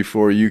around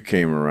before you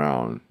came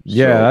around."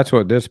 Yeah, So that's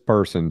what this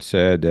person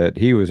said, that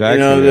he was you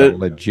know actually a that.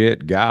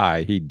 legit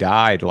guy. He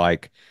died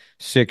like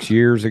 6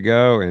 years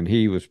ago, and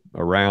he was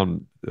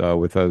around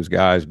with those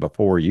guys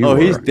before you Oh,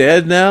 he's were.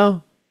 dead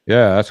now.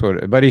 Yeah, that's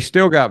what. But he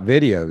still got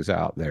videos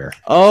out there.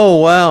 Oh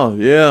wow,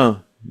 yeah,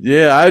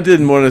 yeah. I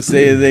didn't want to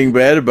say anything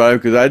bad about him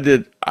because I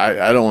did.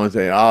 I don't want to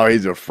say, oh,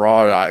 he's a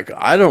fraud.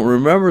 I don't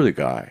remember the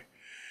guy.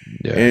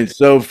 Yeah, And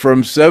so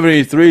from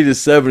 73 to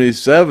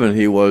 77,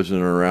 he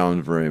wasn't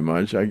around very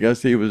much. I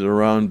guess he was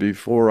around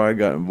before I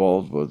got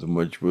involved with him,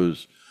 which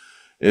was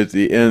at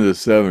the end of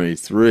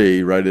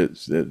 73, right at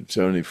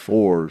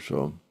 74.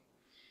 So,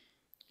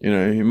 you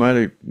know, he might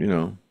have, you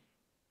know.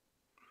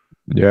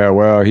 yeah.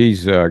 Well,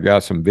 he's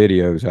got some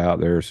videos out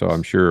there, so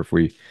I'm sure if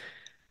we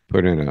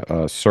put in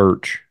a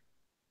search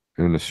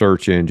in the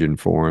search engine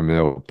for him,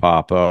 it'll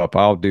pop up.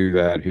 I'll do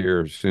that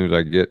here as soon as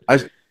I get I,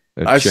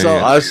 a I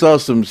chance. saw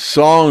some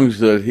songs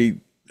that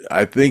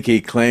I think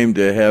he claimed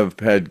to have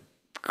had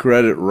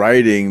credit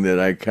writing that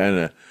I kind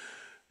of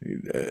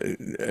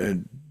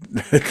And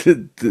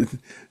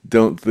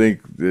don't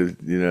think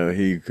that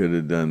he could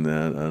have done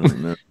that. I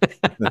don't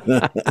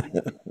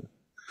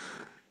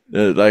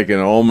know. Like an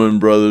Allman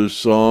Brothers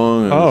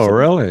song. Oh,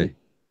 really?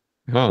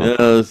 Huh. Yeah,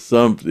 there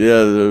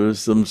was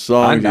some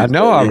songs I he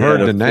know said I've he had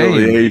heard the name.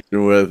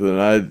 affiliation with,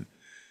 and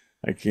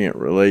I can't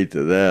relate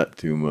to that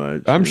too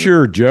much. I'm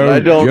sure But I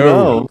don't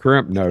Joe know.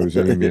 Crimp knows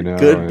him, It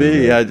could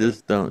be. and I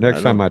just don't. I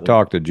next time don't I know.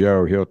 talk to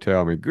Joe, he'll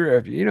tell me,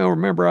 Griff,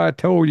 remember I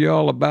told you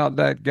all about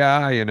that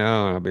guy, and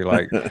I'll be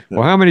like,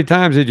 well, how many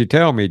times did you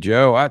tell me,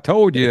 Joe? I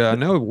told you, I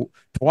know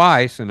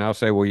twice. And I'll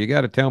say, well, you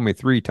got to tell me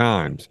 3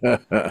 times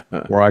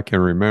before I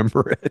can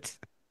remember it.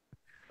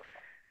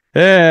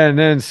 And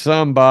then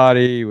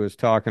somebody was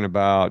talking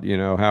about,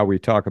 how we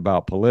talk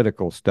about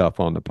political stuff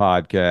on the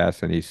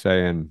podcast. And he's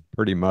saying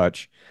pretty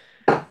much,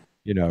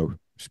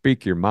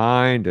 speak your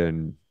mind,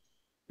 and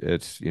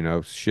it's,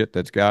 shit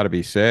that's got to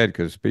be said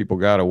because people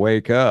got to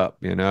wake up,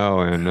 and,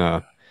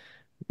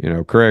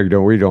 Craig,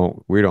 we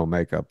don't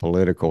make a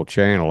political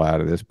channel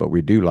out of this, but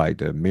we do like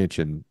to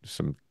mention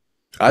some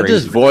I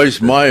just crazy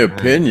voiced my shit.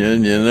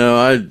 opinion.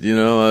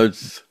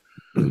 It's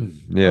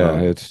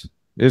Yeah,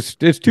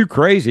 it's too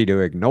crazy to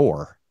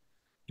ignore.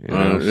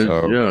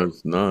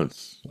 it's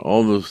nuts.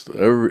 Almost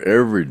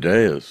every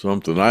day is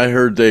something. I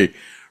heard they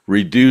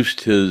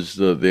reduced his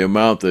the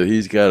amount that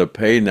he's got to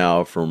pay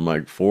now from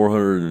like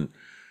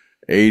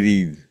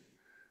 480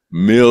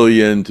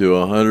 million to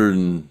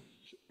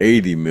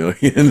 180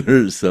 million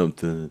or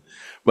something.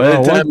 By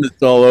the time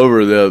it's all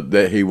over,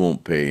 that he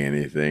won't pay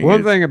anything.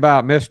 One thing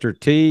about Mr.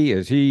 T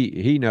is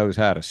he knows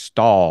how to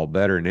stall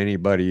better than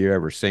anybody you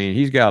ever seen.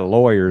 He's got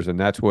lawyers, and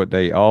that's what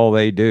all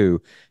they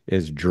do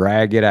is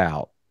drag it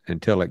out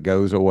until it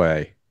goes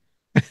away.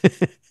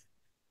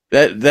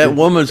 That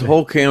woman's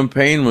whole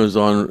campaign was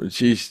on.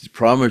 She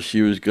promised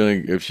she was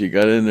going to, if she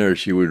got in there,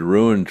 she would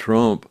ruin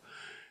Trump,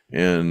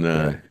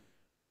 and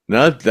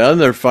now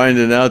they're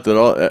finding out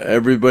that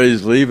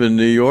everybody's leaving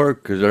New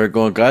York because they're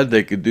going, God,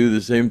 they could do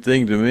the same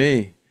thing to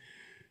me,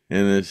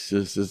 and it's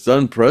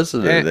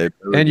unprecedented.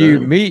 And you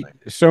meet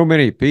so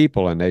many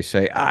people, and they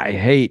say, I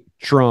hate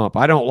Trump.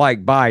 I don't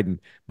like Biden,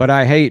 but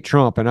I hate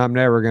Trump, and I'm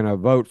never going to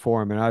vote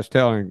for him. And I was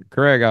telling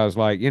Craig, I was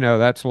like,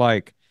 that's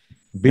like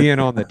being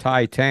on the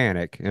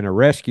Titanic, and a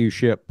rescue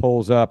ship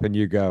pulls up, and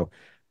you go,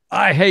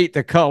 I hate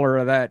the color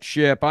of that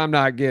ship. I'm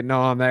not getting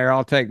on there.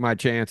 I'll take my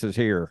chances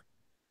here.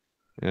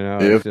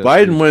 If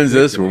Biden wins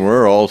this one,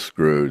 we're all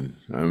screwed.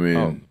 I mean,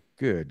 oh,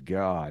 good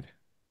God.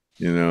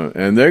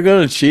 And they're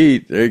going to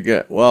cheat. I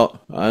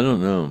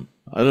don't know.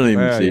 I don't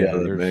even see how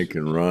that man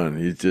can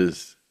run.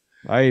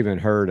 I even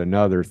heard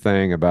another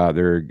thing about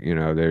they're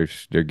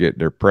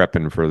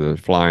prepping for the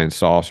flying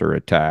saucer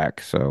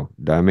attack. So,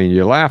 I mean,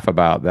 you laugh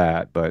about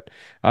that, but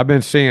I've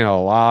been seeing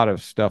a lot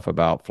of stuff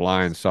about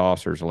flying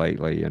saucers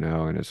lately, and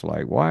it's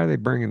like, why are they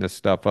bringing this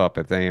stuff up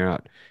if they're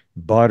not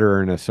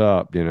buttering us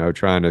up,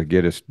 trying to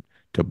get us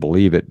to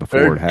believe it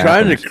before it happens.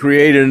 They're trying to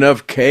create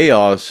enough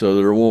chaos so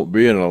there won't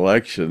be an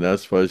election.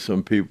 That's why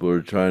some people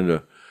are trying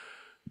to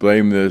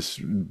blame this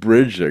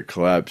bridge that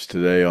collapsed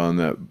today on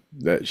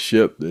that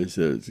ship. They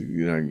said,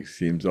 it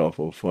seems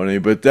awful funny,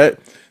 but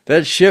that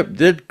ship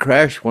did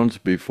crash once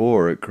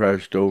before. It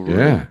crashed over.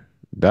 Yeah,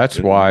 that's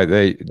why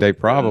they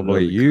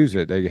probably use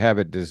it. They have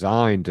it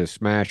designed to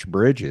smash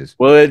bridges.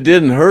 Well, it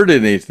didn't hurt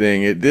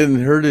anything. It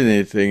didn't hurt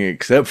anything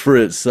except for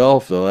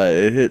itself.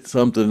 It hit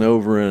something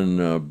over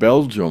in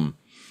Belgium.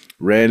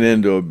 Ran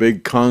into a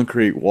big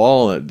concrete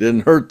wall. It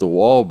didn't hurt the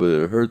wall, but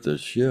it hurt the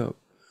ship.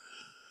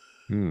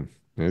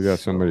 They got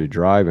somebody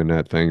driving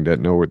that thing that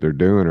know what they're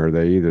doing, or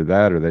they either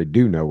that or they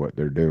do know what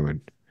they're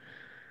doing.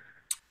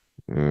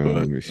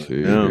 Let me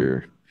see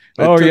here.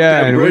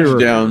 And we were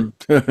down.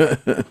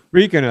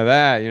 Speaking of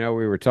that,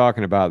 we were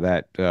talking about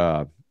that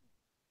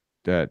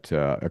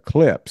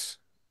eclipse,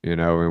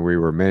 and we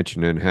were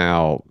mentioning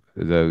how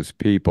those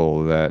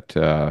people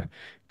that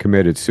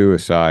committed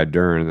suicide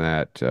during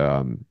that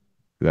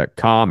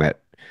comet.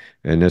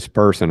 And this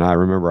person, I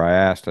remember I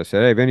asked, I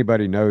said, hey, if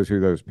anybody knows who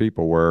those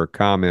people were,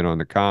 comment on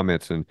the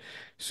comments. And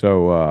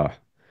so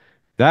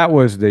that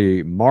was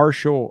the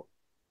Marshall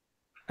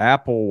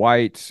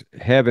Applewhite's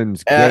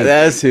Heaven's Gate.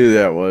 That's who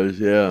that was,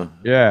 yeah.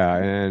 Yeah,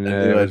 and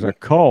it was a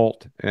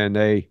cult, and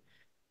they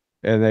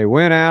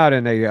went out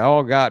and they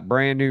all got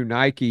brand new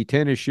Nike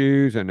tennis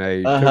shoes, and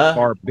they took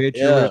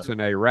barbiturates and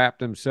they wrapped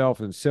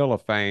themselves in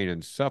cellophane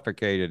and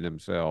suffocated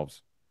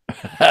themselves.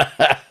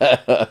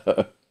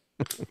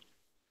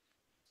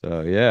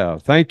 So yeah,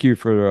 thank you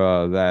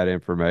for that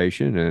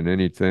information, and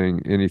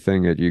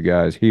anything that you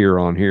guys hear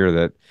on here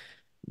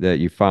that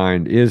you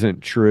find isn't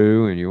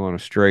true and you want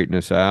to straighten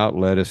us out,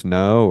 let us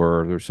know,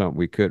 or if there's something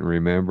we couldn't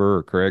remember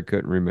or Craig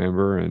couldn't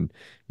remember and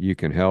you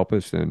can help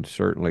us, then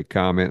certainly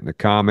comment in the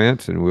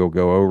comments and we'll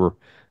go over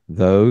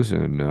those.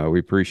 And we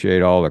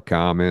appreciate all the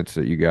comments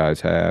that you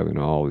guys have and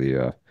all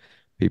the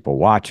people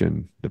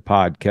watching the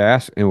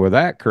podcast. And with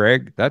that,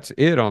 Craig, that's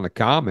it on the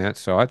comments.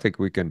 So I think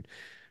we can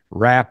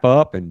wrap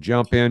up and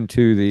jump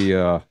into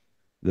the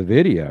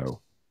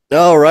video.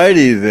 All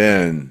righty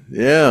then.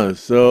 Yeah.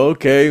 So,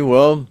 okay.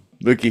 Well,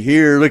 Looky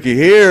here, looky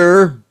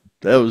here.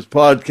 That was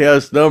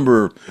podcast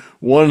number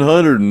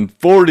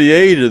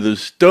 148 of the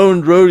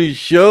Stoned Roadie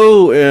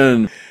Show,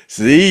 and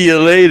see you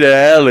later,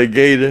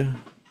 alligator,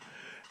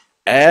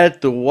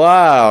 at the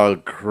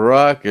wild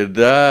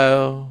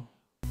crocodile.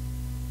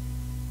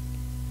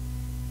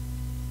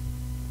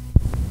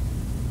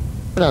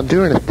 I'm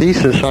doing a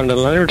thesis on the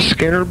Lynyrd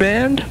Skynyrd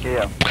band.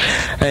 Yeah.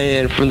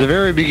 And from the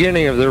very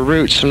beginning of their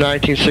roots from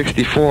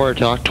 1964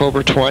 to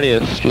October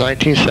 20th,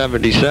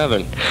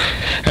 1977.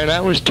 And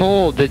I was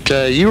told that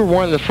you were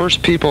one of the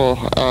first people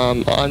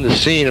on the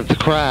scene of the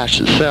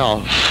crash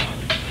itself.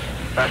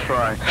 That's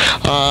right.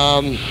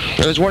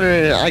 I was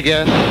wondering, I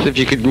guess, if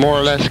you could more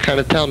or less kind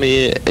of tell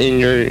me in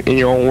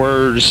your own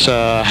words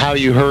how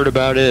you heard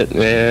about it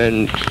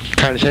and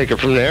kind of take it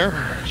from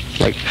there.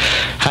 Like,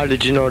 how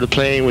did you know the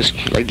plane was,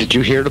 like, did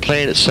you hear the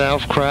plane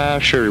itself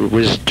crash, or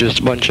was it just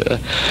a bunch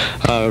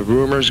of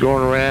rumors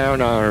going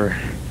around, or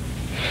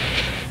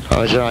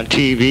was it on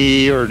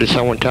TV, or did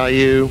someone tell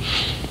you?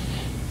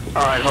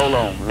 All right, hold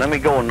on. Let me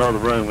go in another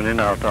room, and then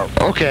I'll talk.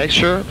 Okay,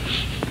 sure.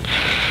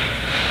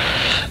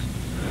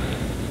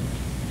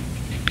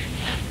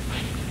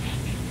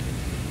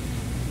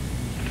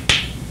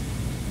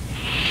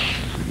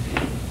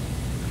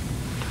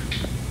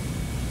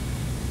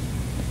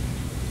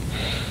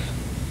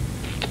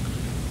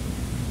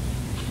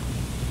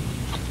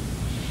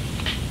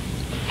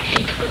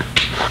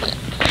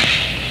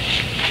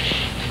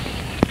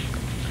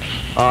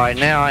 All right,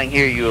 now I can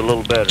hear you a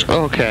little better.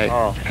 Okay.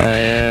 Oh.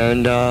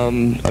 And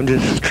I'm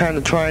just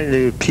trying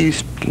to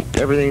piece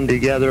everything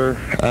together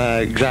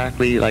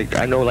exactly. Like,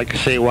 I know, like I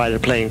say, why the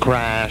plane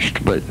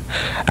crashed, but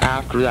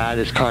after that,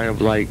 it's kind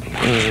of like,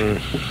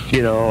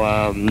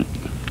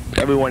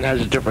 everyone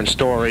has a different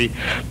story,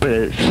 but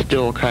it's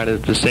still kind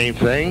of the same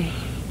thing.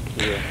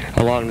 Yeah.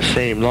 Along the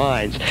same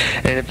lines.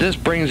 And if this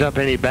brings up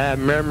any bad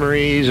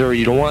memories or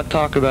you don't want to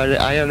talk about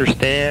it, I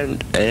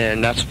understand,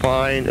 and that's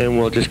fine, and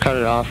we'll just cut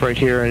it off right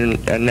here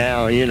and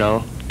now, you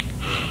know.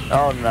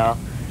 Oh, no.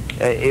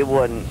 It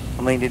wasn't,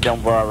 I mean, it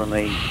don't bother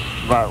me.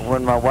 But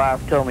when my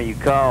wife told me you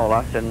called,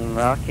 I said,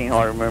 I can't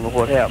hardly remember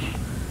what happened.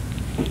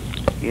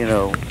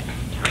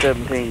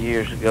 17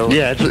 years ago.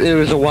 Yeah, it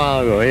was a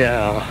while ago,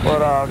 yeah.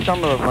 But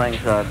some of the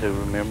things I do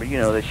remember,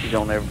 that you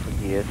don't ever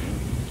forget.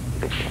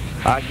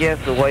 I guess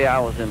the way I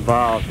was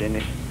involved in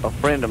it, a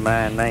friend of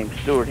mine named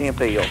Stuart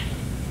Hemphill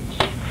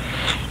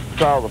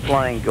saw the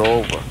plane go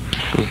over.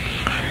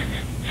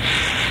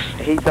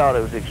 He thought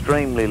it was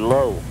extremely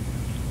low.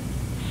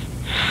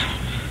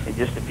 And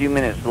just a few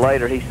minutes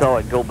later, he saw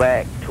it go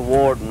back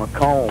toward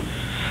Macomb,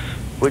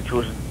 which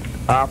was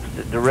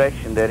opposite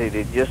direction that it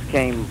had just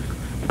came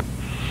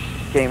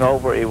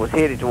over. It was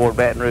headed toward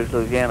Baton Rouge,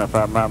 Louisiana, if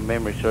my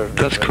memory serves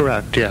me. That's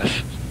correct,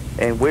 yes.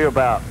 And we're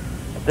about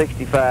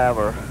 65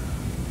 or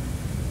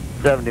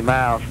 70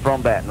 miles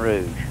from Baton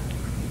Rouge.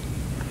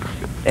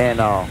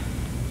 And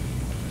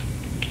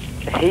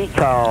he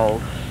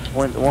called,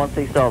 once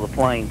he saw the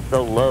plane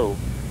so low,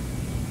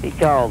 he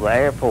called the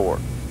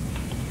airport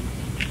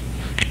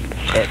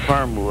at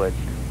Fernwood,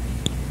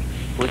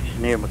 which is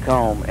near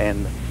Macomb,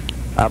 and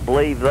I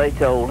believe they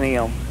told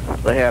him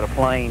they had a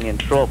plane in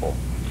trouble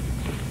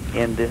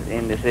in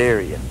this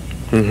area.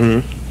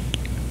 Mm-hmm.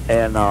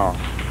 And a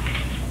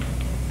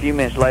few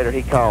minutes later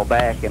he called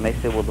back and they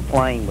said, well, the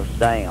plane was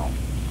down.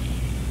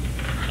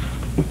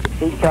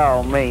 He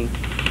called me,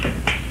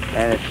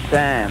 and at the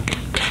time,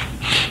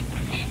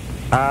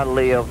 I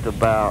lived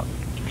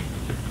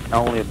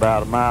only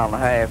about a mile and a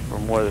half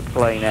from where the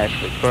plane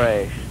actually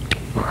crashed,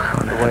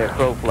 the way a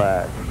crow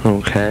flies.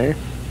 Okay.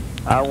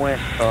 I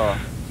went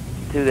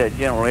to that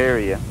general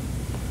area,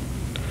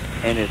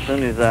 and as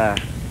soon as I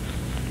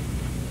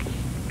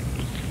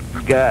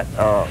got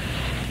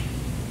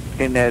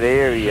in that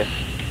area,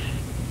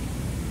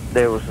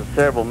 there was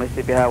several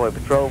Mississippi Highway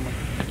patrolmen.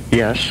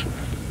 Yes.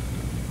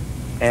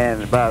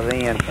 And by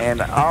then,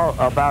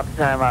 about the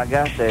time I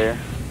got there,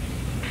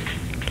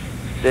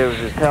 there was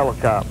this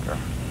helicopter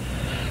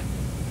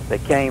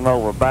that came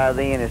over. By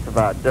then, it's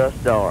about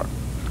dusk dark,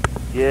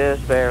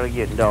 just barely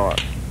getting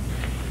dark.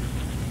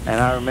 And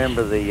I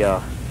remember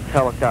the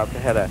helicopter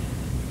had a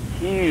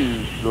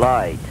huge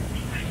light,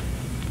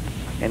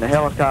 and the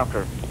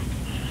helicopter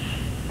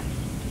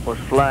was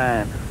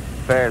flying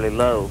fairly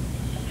low,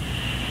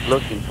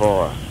 looking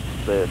for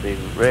the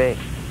wreck.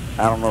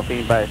 I don't know if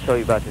anybody's told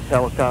you about this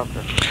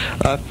helicopter.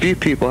 A few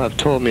people have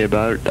told me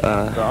about it.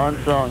 The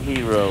unsung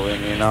hero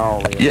in all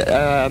this.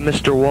 Yeah,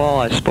 Mr. Wall,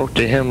 I spoke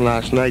to him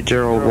last night,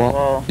 Gerald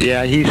Wall.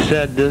 Yeah, he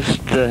said the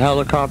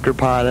helicopter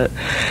pilot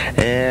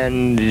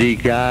and the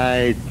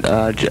guy,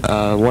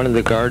 one of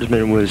the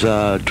guardsmen was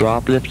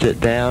drop lifted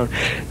down.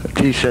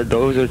 He said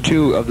those are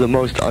two of the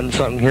most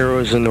unsung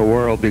heroes in the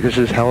world because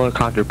this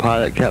helicopter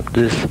pilot kept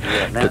the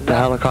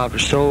helicopter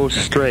so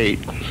straight.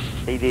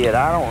 He did.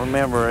 I don't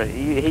remember.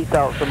 He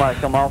thought somebody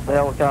come off the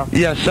helicopter.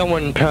 Yeah,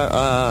 someone.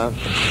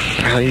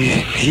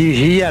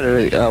 He had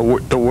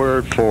the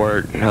word for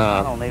it.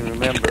 I don't even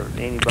remember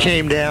anybody.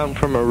 Came down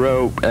from a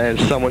rope and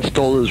someone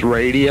stole his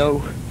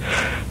radio.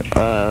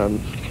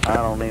 I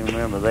don't even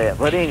remember that.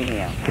 But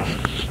anyhow,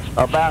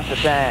 about the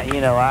time,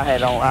 you know, I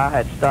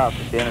had stopped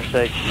at the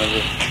intersection of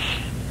this,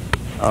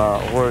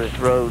 where this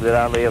road that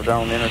I lived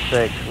on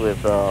intersects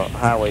with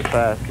Highway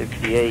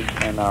 568,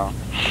 and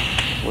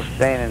was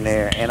standing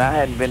there, and I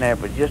hadn't been there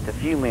for just a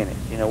few minutes.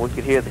 You know, we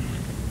could hear the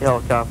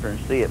helicopter and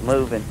see it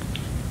moving,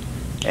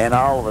 and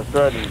all of a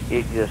sudden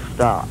it just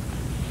stopped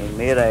in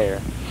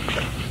midair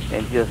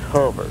and just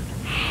hovered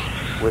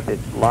with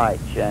its light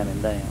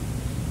shining down.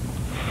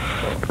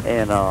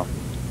 And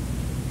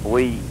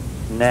we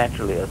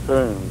naturally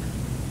assumed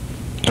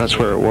that's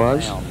where it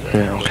was?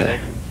 Yeah, okay.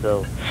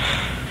 So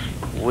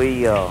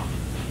we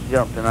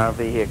jumped in our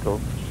vehicle,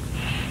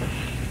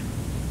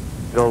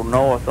 go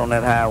north on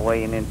that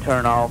highway, and then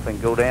turn off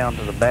and go down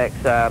to the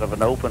backside of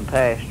an open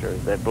pasture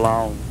that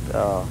belonged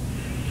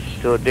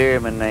to a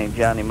dairyman named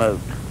Johnny Moat.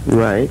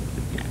 Right.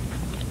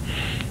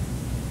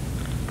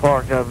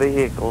 Parked our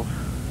vehicles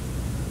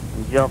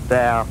and jumped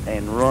out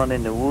and run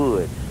in the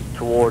woods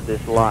toward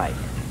this light.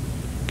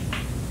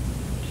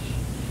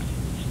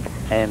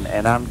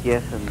 And I'm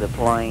guessing the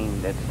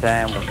plane at the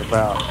time was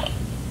about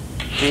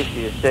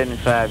 50 to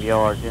 75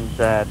 yards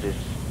inside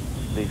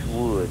these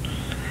woods,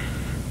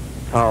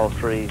 tall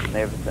trees and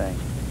everything.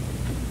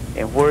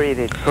 And where it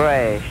had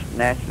crashed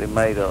naturally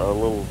made a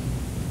little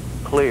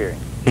clearing.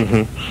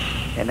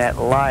 Mm-hmm. And that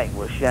light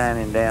was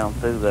shining down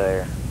through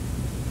there.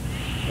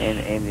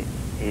 And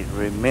it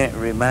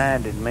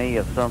reminded me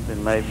of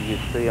something maybe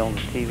you'd see on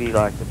the TV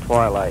like the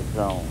Twilight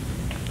Zone.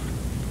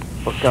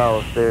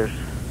 Because there's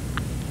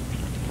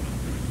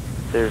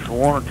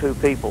one or two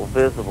people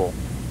visible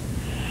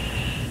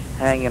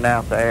hanging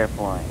out the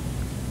airplane.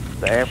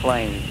 The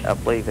airplane, I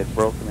believe, had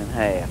broken in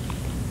half.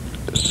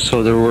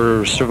 So there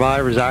were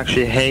survivors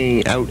actually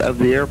hanging out of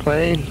the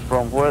airplane?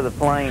 From where the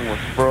plane was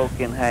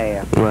broken in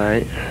half.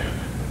 Right.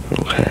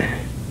 Okay.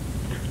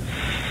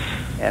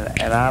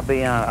 And I'll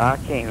be honest, I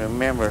can't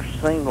remember.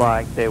 It seemed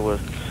like there was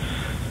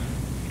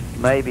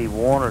maybe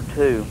one or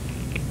two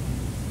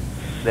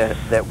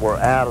that were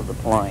out of the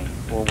plane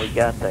when we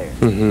got there.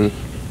 Mm-hmm.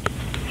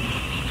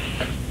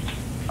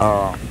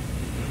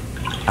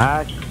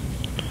 I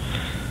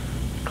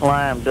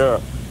climbed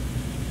up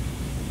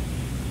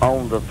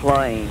on the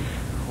plane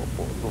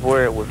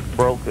where it was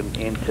broken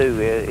in two.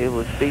 It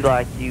would be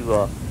like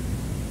you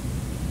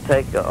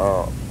take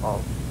a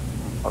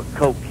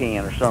Coke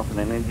can or something,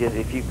 and then just,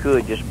 if you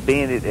could, just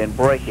bend it and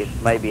break it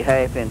maybe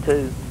half in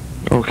two.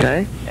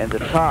 Okay. And the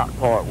top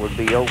part would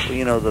be open.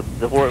 You know,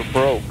 the where it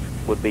broke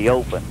would be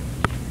open,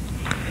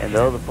 and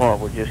the other part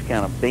was just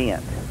kind of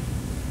bent.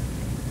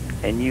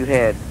 And you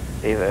had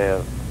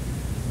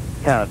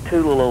kind of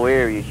two little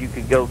areas you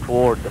could go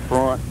toward the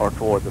front or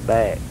toward the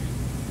back.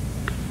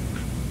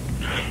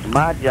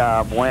 My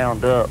job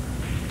wound up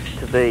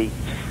to be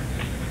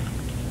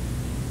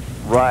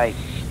right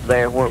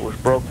there where it was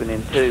broken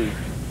in two,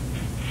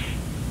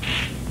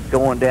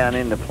 going down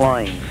in the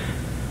plane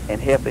and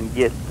helping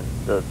get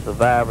the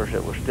survivors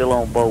that were still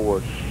on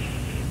board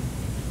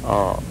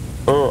up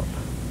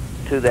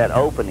to that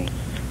opening,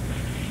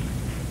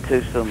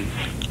 to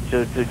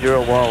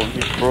Gerald Wall and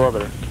his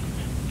brother,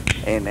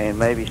 and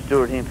maybe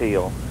Stuart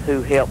Hemphill,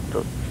 who helped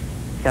to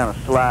kind of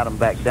slide them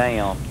back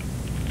down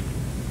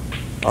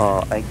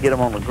and get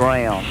them on the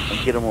ground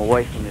and get them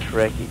away from this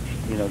wreckage,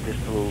 you know, just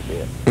a little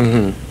bit.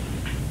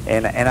 Mm-hmm.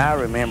 And I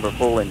remember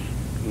pulling,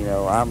 you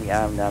know, I'm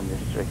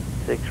just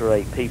 6 or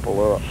 8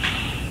 people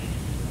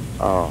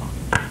up.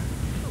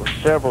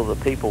 Several of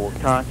the people were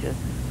conscious.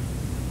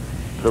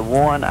 The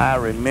one I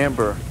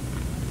remember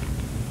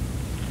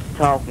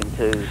talking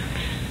to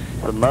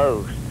the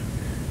most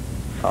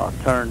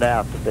turned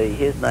out to be,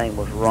 his name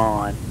was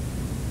Ron,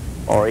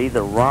 or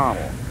either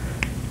Ronald.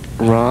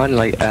 Ron,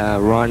 like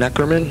Ron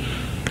Eckerman?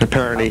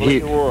 Apparently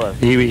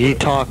he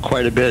talked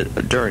quite a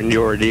bit during the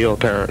ordeal,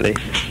 apparently.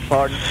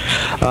 Pardon?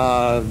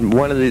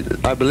 One of the,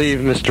 I believe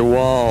Mr.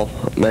 Wall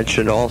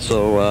mentioned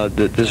also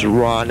that this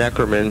Ron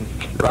Eckerman.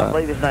 I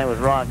believe his name was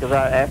Ron, because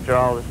after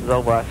all this is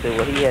over, I said,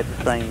 well, he had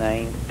the same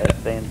name as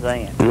Van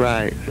Zandt.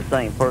 Right. The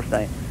same first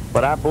name.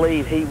 But I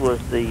believe he was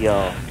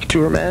the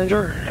tour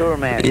manager? Tour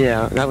manager.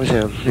 Yeah, that was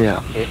him,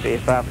 yeah.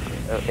 If I,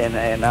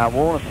 and I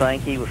want to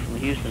think he was from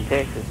Houston,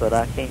 Texas, but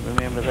I can't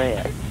remember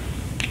that.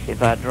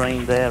 If I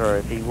dreamed that or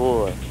if he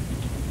was.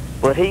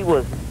 But he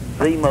was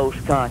the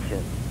most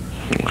conscious.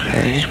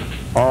 Okay.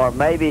 Or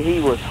maybe he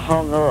was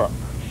hung up,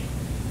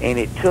 and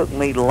it took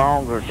me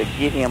longer to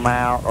get him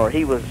out, or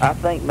he was, I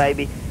think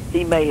maybe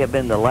he may have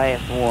been the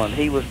last one.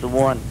 He was the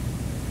one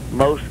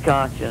most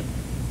conscious,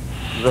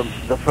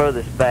 the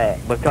furthest back,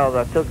 because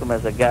I took him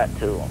as I got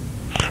to him.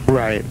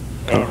 Right.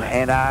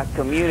 And I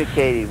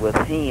communicated with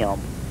him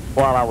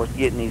while I was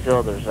getting these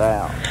others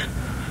out.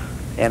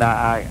 And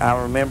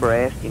I remember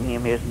asking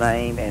him his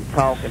name and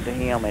talking to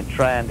him and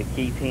trying to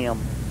keep him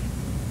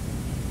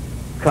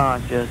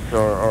conscious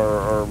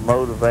or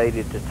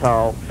motivated to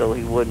talk so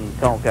he wouldn't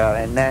talk out.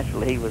 And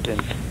naturally he was in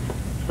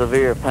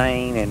severe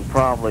pain and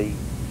probably,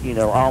 you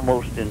know,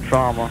 almost in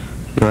trauma.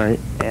 Right.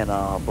 And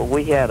but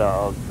we had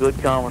a good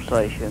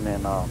conversation,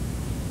 and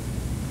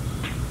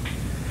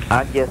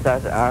I guess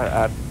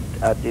I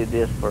did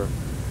this for,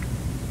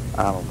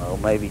 I don't know,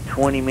 maybe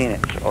 20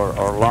 minutes or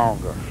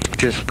longer.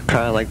 Just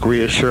kind of like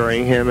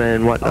reassuring him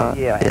and whatnot.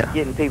 Oh, yeah, and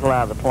getting people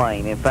out of the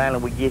plane, and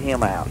finally we get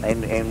him out,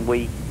 and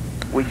we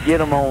get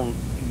them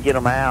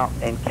out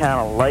and kind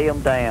of lay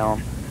them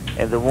down,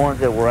 and the ones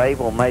that were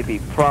able maybe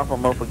prop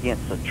them up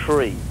against a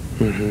tree.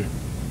 Mm-hmm.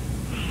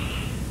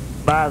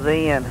 By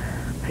then,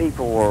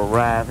 people were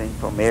arriving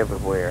from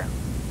everywhere.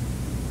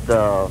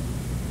 The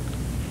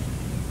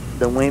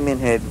women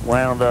had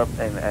wound up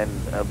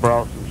and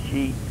brought some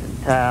sheets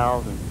and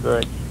towels and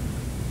such,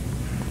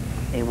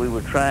 and we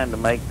were trying to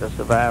make the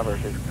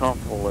survivors as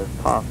comfortable as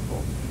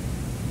possible.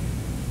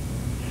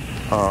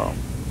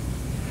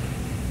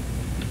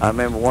 I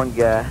remember one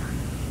guy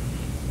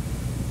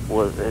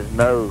his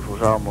nose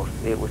was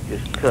it was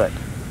just cut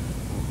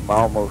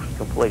almost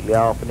completely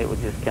off, and it was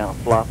just kind of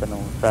flopping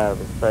on the side of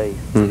his face.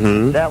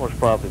 Mm-hmm. That was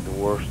probably the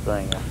worst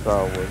thing I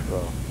saw was,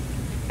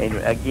 and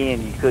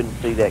again, you couldn't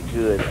see that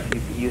good.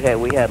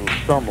 We had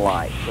some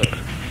light, but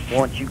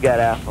once you got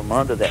out from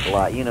under that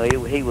light, you know,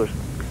 he was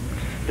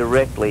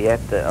directly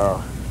at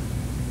the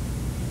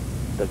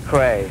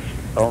crash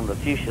on the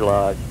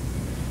fuselage,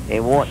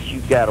 and once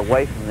you got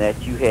away from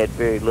that, you had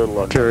very little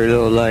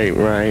light,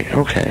 right?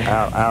 Okay.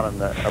 Out in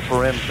the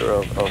perimeter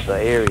of the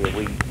area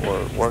we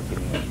were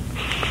working in.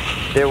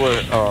 There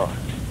were,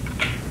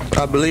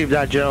 I believe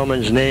that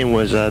gentleman's name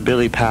was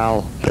Billy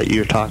Powell that you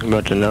were talking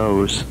about, the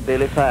nose.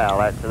 Billy Powell.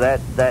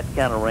 That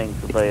kind of rings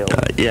the bell.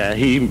 Yeah,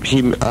 he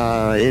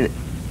in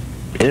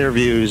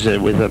interviews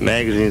with the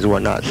magazines and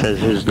whatnot says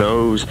his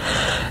nose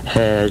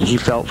he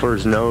felt for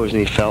his nose, and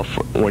he felt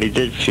for, when he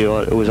did feel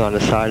it, it was on the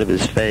side of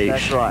his face.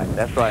 That's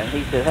right. And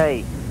he said,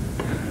 hey,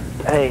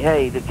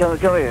 come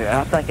here.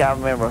 I think I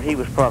remember he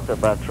was propped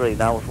up by a tree,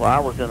 and I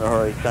was in a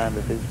hurry trying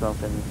to do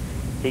something.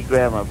 He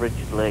grabbed my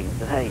breeches leg and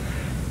said, hey,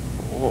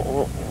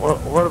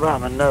 what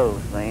about my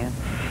nose, man?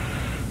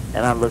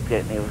 And I looked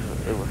at it, and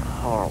it was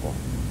horrible.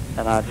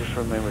 And I just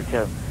remember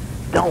telling him,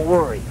 don't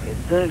worry. As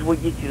soon as we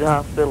get you to the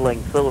hospital, they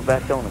can sew it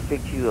back on and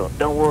fix you up.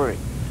 Don't worry.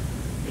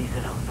 He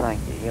said, oh, thank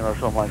you, or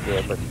something like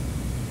that. But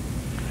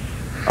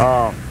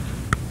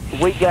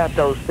we got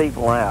those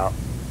people out,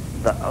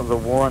 the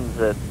ones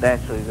that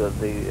naturally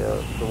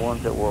the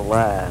ones that were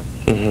alive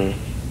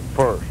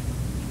first,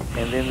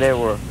 and then there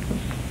were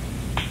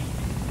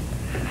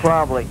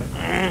probably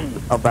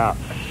about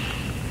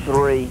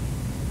 3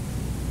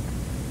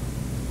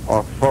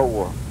 or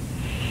 4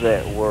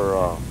 that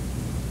were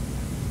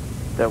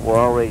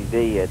already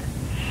dead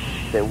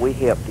that we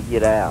helped to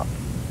get out.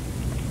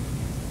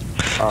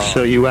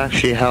 So you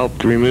actually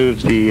helped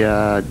remove the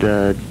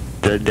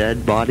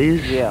dead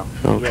bodies? Yeah.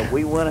 Okay. Yeah,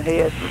 we went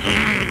ahead,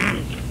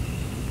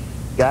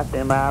 got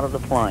them out of the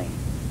plane.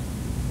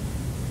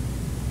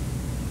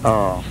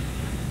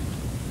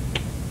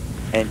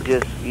 And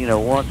just, you know,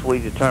 once we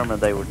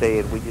determined they were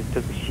dead, we just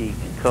took a sheet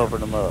and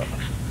covered them up.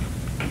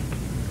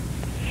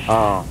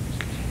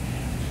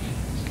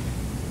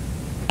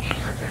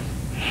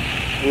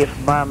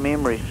 If my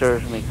memory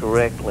serves me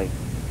correctly,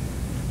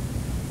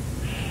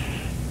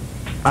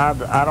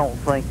 I don't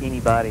think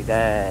anybody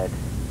died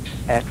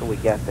after we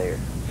got there.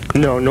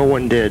 No, no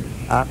one did.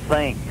 I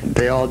think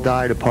they all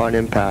died upon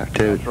impact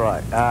too. That's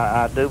right.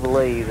 I do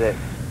believe that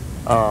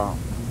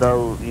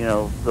those, you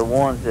know, the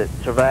ones that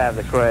survived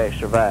the crash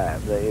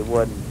survived. It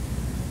wasn't.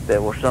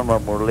 There were some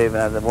of them were living.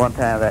 At one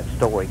time, that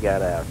story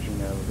got out. You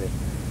know that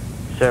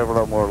several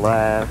of them were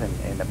alive,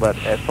 but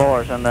as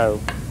far as I know,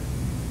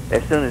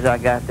 as soon as I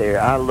got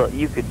there,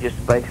 you could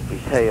just basically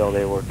tell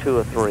there were 2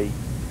 or 3.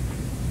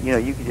 You know,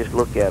 you could just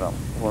look at them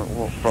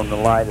from the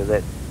light of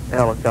that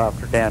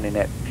helicopter down in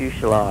that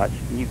fuselage.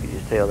 You could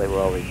just tell they were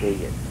already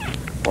dead.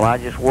 Well, I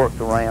just worked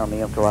around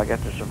them till I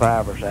got the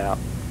survivors out,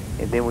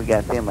 and then we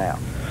got them out.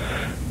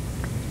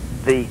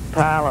 The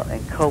pilot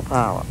and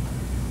co-pilot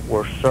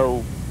were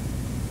so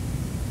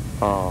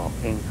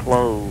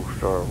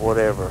enclosed or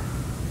whatever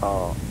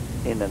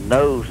in the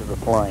nose of the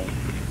plane.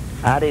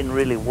 I didn't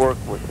really work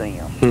with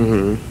them.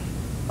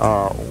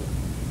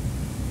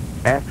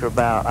 After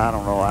about, I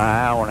don't know, an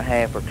hour and a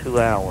half or 2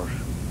 hours,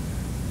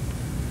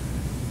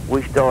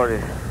 we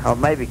started, or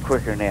maybe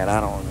quicker than that,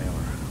 I don't remember.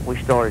 We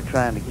started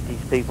trying to get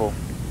these people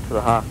to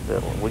the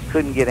hospital. We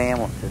couldn't get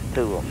ambulances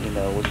to them, you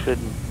know.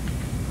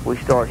 We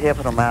started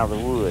helping them out of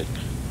the woods.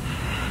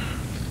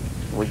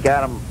 We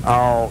got them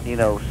all, you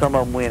know, some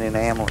of them went in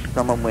ambulance,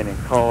 some of them went in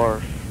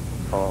cars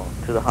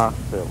to the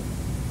hospital.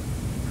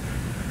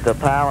 The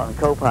pilot and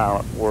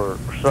co-pilot were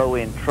so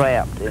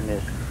entrapped in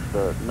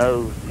the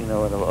nose, you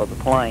know, of the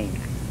plane,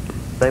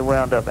 they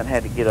wound up and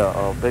had to get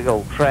a big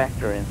old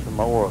tractor and some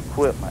more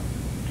equipment.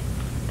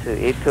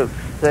 It took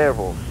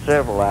several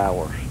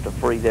hours to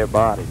free their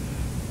bodies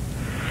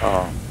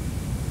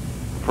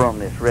from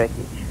this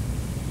wreckage.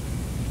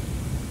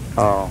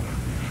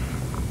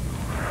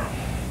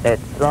 At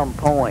some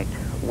point,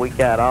 we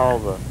got all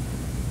the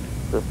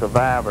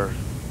survivors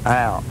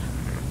out,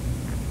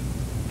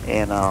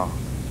 and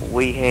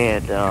we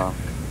had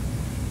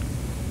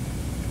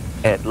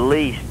at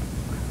least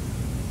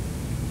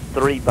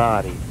 3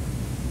 bodies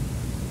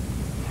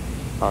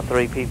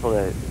 3 people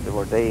that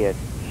were dead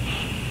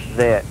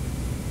that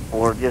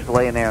were just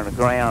laying there on the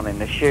ground, and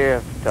the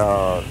sheriff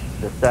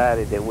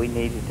decided that we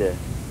needed to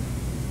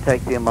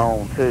take them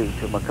on to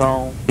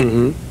Macomb.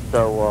 Mm-hmm.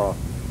 So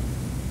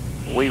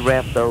we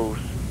wrapped those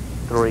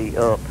 3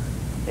 up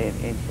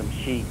in some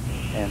sheets,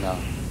 and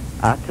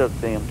I took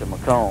them to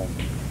Macomb,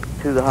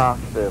 to the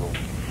hospital,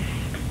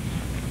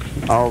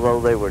 although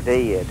they were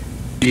dead.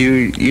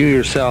 You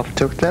yourself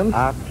took them?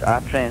 I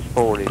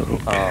transported.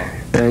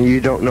 And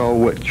you don't know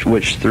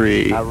which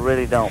 3? I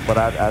really don't, but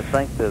I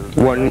think the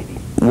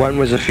one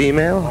was a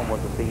female? One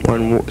was a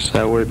female. So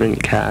that would have been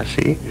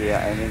Cassie.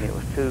 Yeah, and then it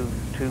was two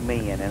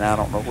men, and I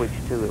don't know which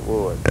 2 it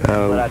was.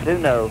 Oh. But I do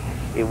know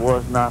it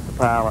was not the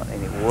pilot,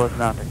 and it was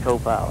not the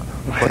co-pilot,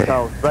 Okay.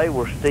 because they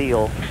were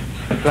still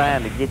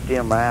trying to get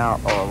them out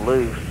or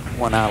loose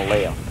when I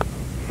left.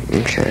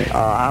 Okay.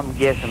 I'm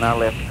guessing I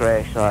left the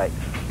crash site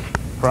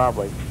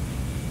probably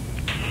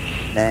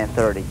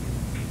 9:30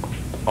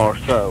 or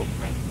so,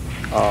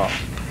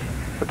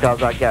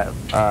 because I got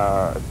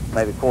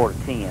maybe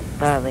 9:45.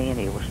 By then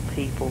it was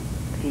people.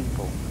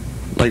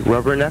 Like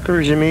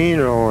rubberneckers, you mean,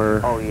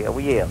 or? Oh yeah,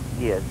 well, yeah,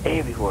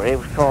 everywhere. There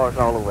was cars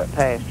all over that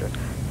pasture.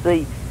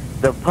 See,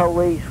 the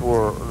police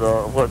were,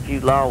 what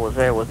few law was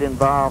there, was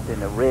involved in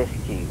the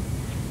rescue.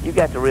 You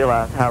got to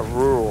realize how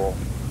rural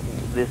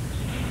this.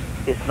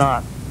 It's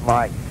not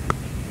like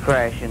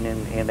crashing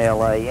in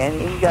L.A.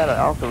 And you got to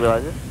also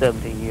realize this is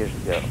 17 years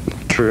ago.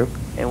 True.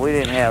 And we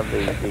didn't have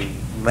the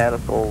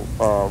medical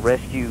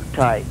rescue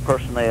type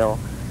personnel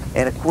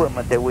and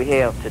equipment that we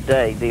have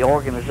today, the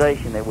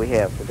organization that we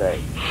have today.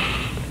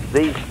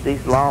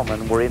 These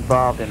lawmen were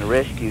involved in the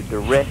rescue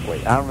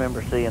directly. I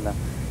remember seeing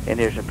and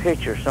there's a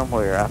picture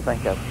somewhere I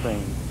think I've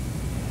seen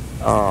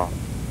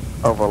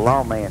of a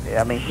lawman.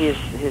 I mean,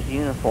 his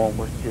uniform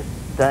was just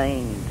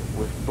stained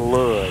with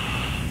blood,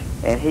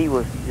 and he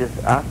was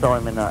just. I saw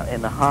him in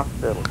the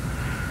hospital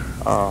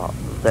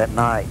that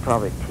night,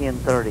 probably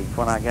 10:30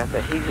 when I got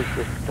there. He was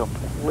just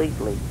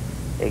completely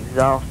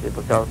exhausted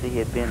because he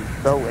had been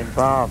so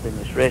involved in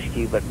this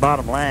rescue. But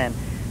bottom line,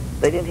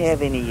 they didn't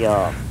have any,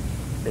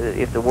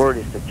 if the word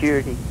is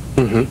security,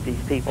 to keep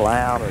these people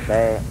out or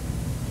back.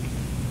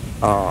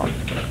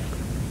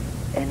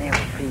 And there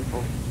were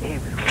people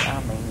everywhere.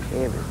 I mean,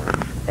 everywhere.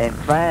 And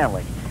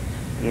finally,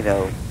 you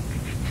know,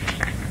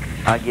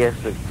 I guess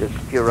the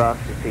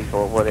curiosity people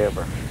or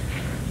whatever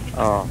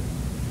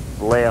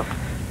left.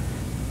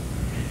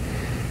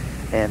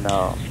 And,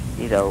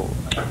 you know,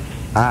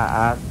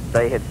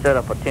 they had set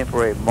up a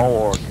temporary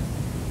morgue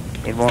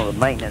in one of the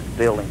maintenance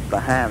buildings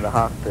behind the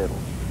hospital.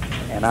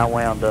 And I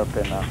wound up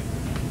and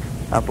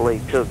I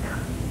believe took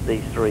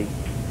these 3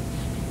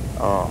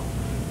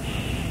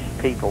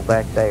 people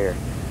back there.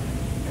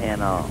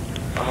 And,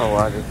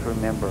 I just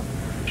remember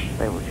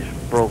they were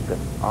just broken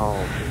all,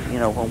 you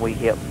know, when we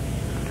helped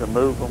to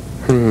move them,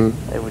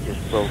 they were just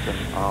broken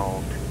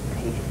all to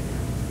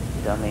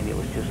pieces. I mean, it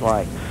was just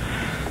like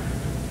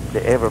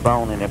every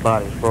bone in their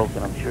body was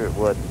broken. I'm sure it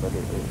wasn't, but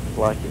it was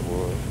like it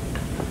was.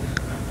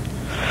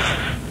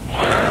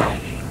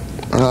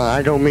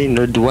 I don't mean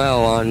to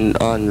dwell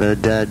on the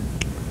dead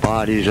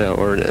bodies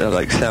or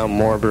like sound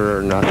morbid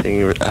or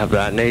nothing of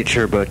that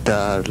nature, but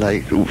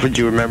like, would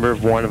you remember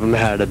if one of them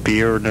had a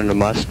beard and a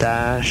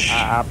mustache?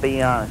 I'll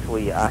be honest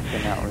with you, I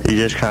cannot remember. You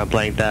just kind of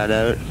blanked that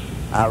out?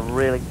 I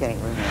really can't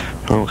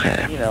remember.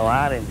 Okay. You know,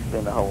 I didn't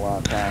spend a whole lot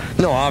of time.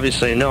 No,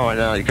 obviously, no. And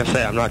like I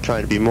say, I'm not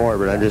trying to be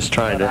morbid. I'm just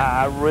trying to.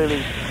 I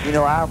really, you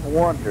know, I've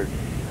wondered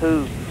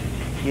who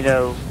did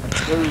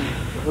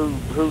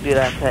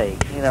I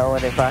take? You know,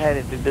 and if I had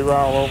it to do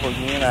all over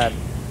again,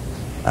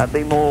 I'd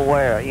be more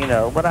aware. You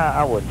know, but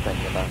I wouldn't think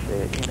about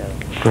that. You know.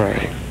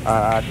 Right.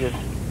 I just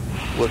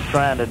was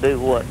trying to do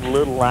what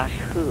little I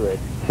could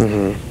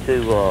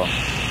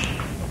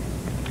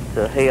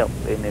to help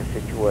in this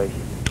situation.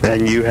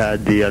 And you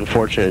had the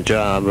unfortunate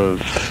job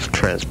of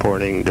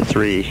transporting the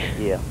 3.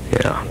 Yeah.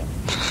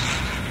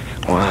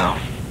 Wow.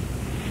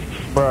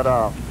 But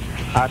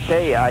I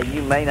tell you,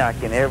 you may not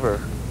can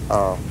ever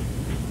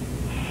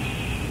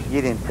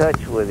get in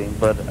touch with him,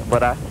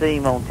 but I see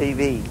him on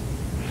TV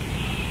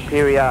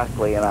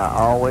periodically, and I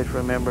always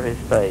remember his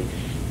face.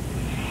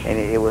 And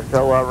it was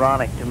so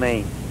ironic to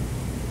me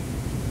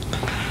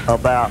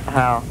about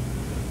how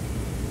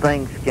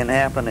things can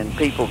happen and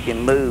people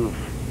can move.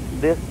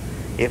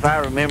 If I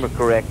remember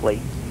correctly,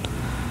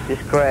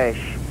 this crash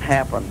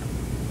happened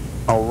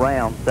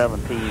around 7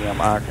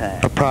 p.m. our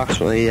time.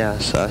 Approximately,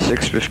 yes,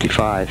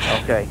 6:55.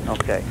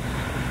 Okay.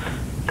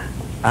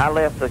 I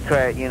left the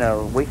crash. You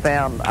know,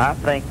 I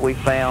think we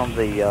found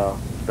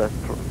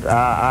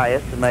I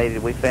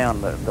estimated we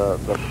found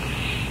the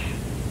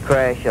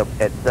crash up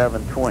at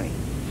 7:20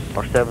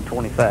 or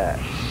 7:25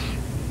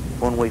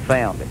 when we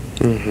found it.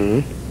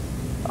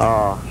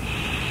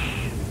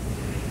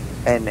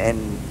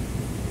 And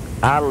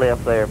I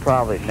left there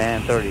probably at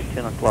 9:30,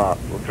 10 o'clock.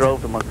 We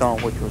drove to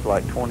Macomb, which was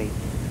like 20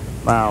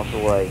 miles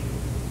away.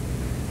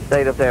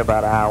 Stayed up there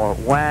about an hour.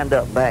 Wind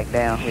up back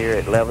down here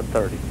at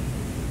 11:30.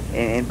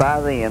 And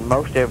by then,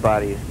 most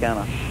everybody is kind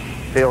of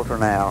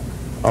filtering out.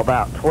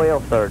 About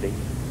 12:30,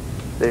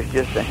 there's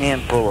just a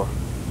handful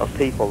of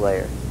people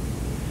there.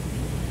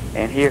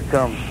 And here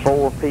comes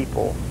 4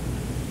 people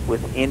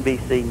with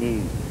NBC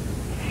News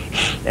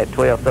at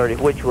 12:30,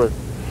 which was,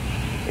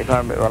 if I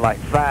remember, like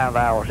 5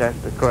 hours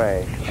after the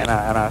crash. And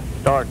I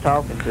started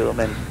talking to them,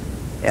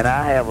 and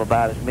I have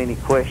about as many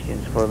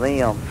questions for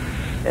them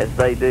as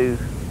they do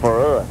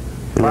for us.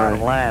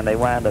 Bottom line, they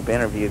wind up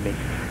interviewing me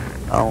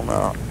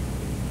on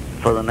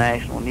for the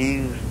national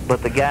news,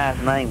 but the guy's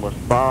name was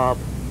Bob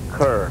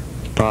Kerr.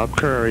 Bob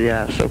Kerr,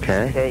 yes,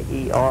 okay.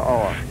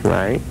 Kerr.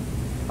 Right.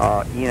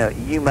 You know,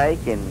 you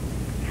make and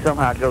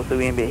somehow go through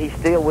NBC. He's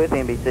still with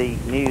NBC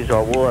News,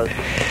 or was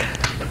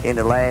in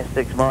the last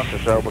 6 months or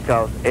so,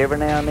 because every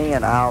now and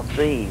then I'll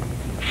see him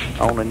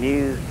on the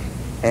news,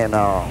 and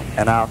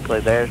I'll say,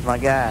 "There's my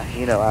guy."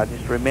 You know, I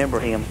just remember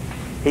him.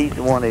 He's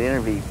the one that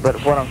interviewed.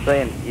 But what I'm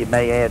saying, it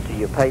may add to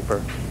your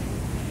paper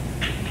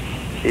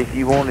if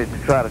you wanted to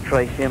try to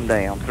trace him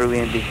down through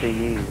NBC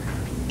News.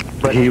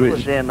 But he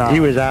was in. He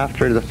was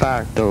after the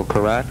fact, though,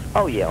 correct?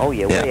 Oh yeah,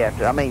 way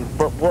after. I mean,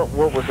 but what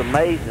was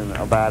amazing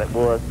about it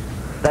was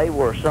they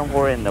were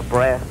somewhere in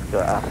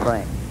Nebraska, I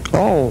think.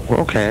 Oh,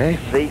 okay.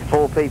 These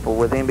 4 people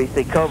with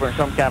NBC covering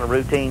some kind of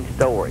routine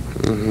story.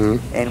 Mm-hmm.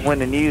 And when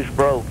the news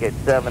broke at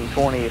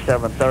 7:20 or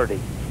 7:30,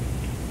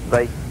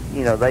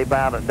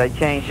 they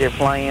changed their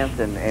plans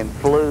and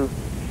flew.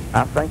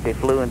 I think they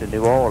flew into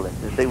New Orleans.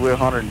 You see, we're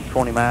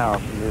 110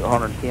 miles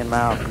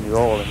from New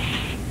Orleans.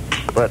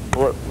 But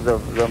what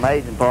the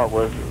amazing part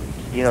was,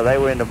 you know, they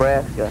were in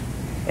Nebraska,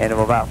 and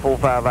about 4 or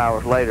 5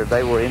 hours later,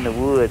 they were in the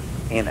woods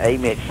in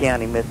Amite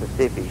County,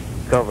 Mississippi,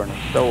 covering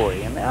a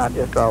story. And I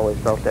just always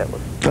thought that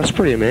was... That's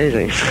pretty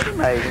amazing. Pretty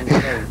amazing to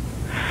me.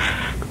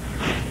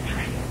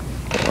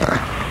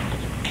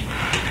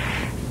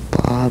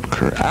 Bob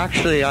Kerr.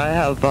 Actually, I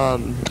have,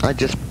 I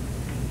just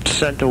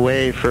sent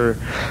away for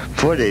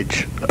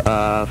footage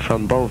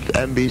from both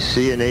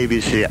NBC and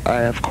ABC.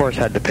 I, of course,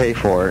 had to pay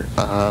for it.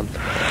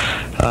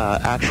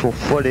 Actual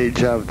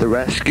footage of the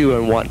rescue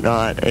and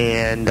whatnot,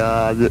 and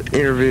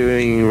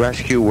interviewing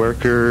rescue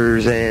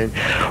workers, and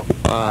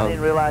I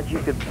didn't realize you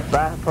could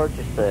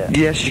purchase that.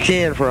 Yes, you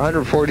can for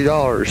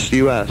 $140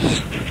 US.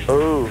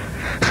 Ooh.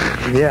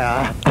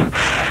 Yeah.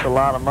 That's a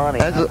lot of money.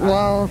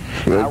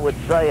 I would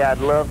say I'd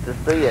love to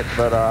see it,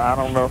 but I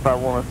don't know if I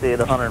want to see it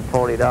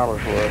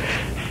 $140 worth.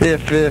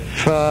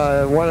 If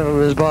one of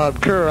them is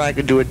Bob Kerr, I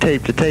could do a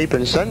tape-to-tape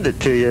and send it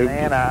to you.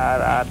 Man,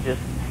 I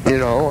just... You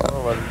know.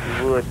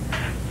 If you would.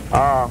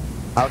 I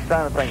was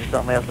trying to think of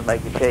something else to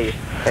make me tell you.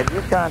 Have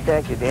you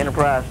contacted the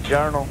Enterprise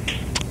Journal?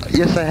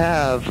 Yes, I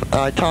have.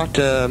 I talked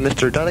to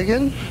Mr.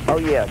 Dunnigan. Oh,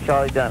 yeah,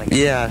 Charlie Dunnigan.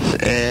 Yes,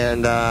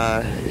 and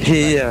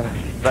he...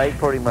 They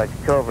pretty much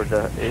covered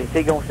the... Is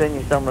he going to send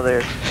you some of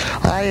their...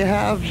 I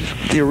have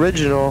the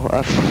original...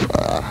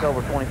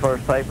 October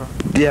 21st paper?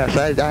 Yes,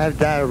 I have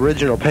that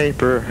original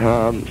paper.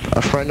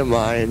 A friend of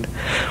mine,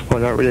 well,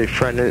 not really a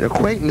friend, an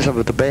acquaintance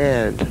of the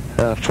band,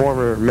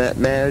 former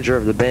manager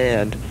of the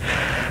band,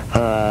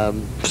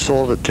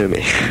 sold it to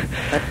me.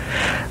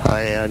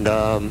 And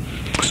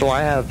so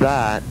I have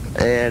that,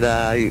 and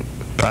I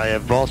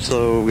have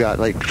also got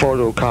like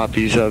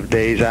photocopies of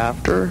days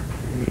after,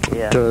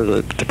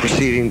 the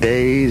preceding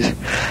days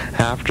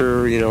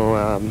after, you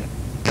know.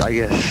 I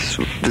guess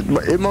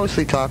it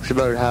mostly talks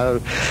about how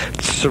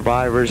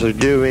survivors are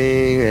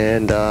doing,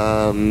 and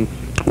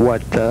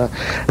what the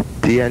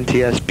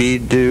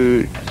NTSB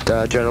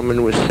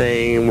gentleman was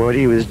saying, what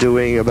he was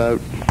doing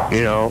about,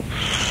 you know,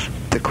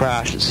 the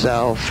crash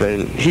itself.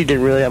 And he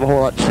didn't really have a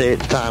whole lot to say at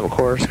the time, of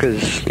course,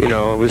 because, you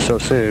know, it was so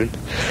soon.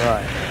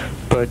 Right.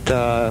 But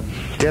the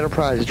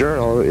Enterprise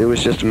Journal, it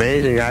was just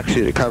amazing,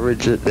 actually, the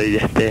coverage that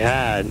they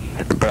had.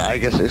 But I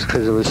guess it's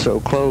because it was so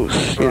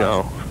close, you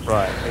know.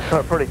 Right. It's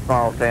a pretty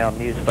small town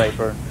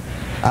newspaper.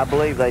 I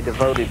believe they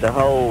devoted the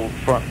whole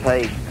front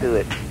page to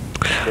it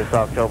this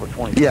October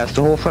 20th. Yes,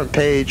 the whole front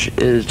page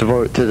is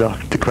devoted to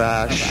the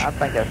crash. I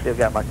think I still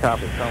got my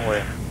copy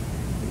somewhere.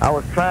 I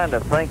was trying to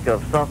think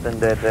of something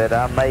that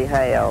I may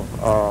have.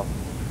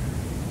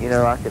 You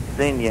know, I could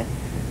send you.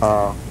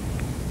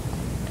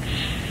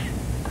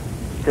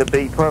 To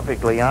be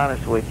perfectly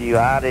honest with you,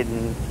 I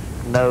didn't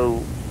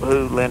know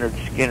who Lynyrd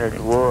Skynyrd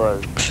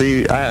was. So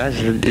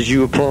as you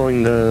were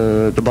pulling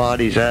the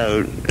bodies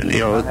out, you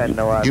know, I had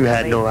no idea. You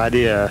had no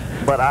idea.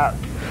 But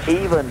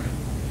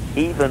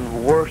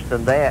even worse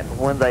than that,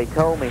 when they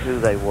told me who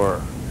they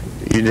were,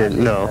 you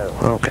didn't know.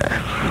 Okay.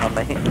 I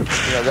mean, you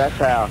know, that's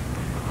how,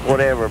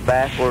 whatever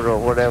backward or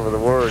whatever the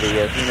word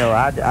is. You know,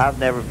 I've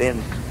never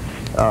been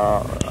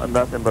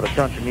nothing but a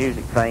country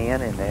music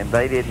fan, and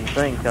they didn't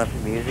sing country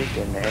music,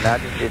 and I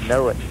just didn't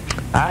know it.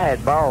 I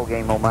had ball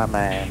game on my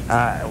mind.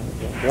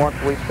 Once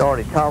we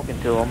started talking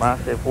to them, I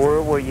said,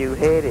 "Where were you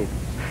headed?"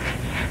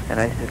 And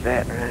they said,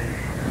 "Baton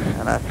Rouge."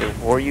 And I said,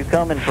 "Where are you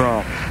coming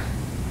from?"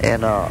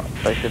 And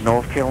they said,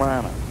 "North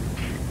Carolina."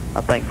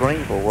 I think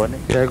Greenville,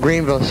 wasn't it? Yeah,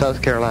 Greenville, South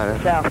Carolina.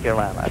 South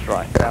Carolina, that's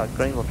right.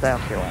 Greenville,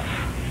 South Carolina.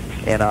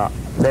 And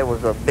there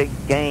was a big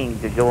game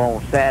to go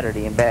on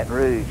Saturday in Baton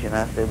Rouge, and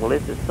I said, "Well,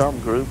 this is some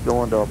group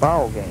going to a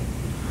ball game."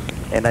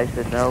 And they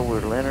said, "No, we're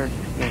Lynyrd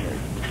Skynyrd."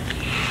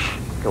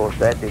 Of course,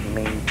 that didn't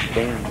mean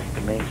beans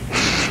to me.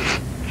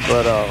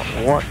 But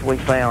once we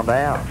found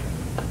out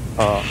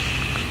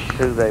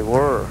who they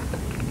were,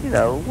 you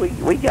know,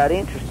 we got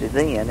interested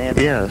then. And,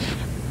 Yes.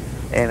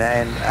 And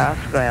I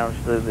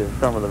scrounged through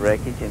some of the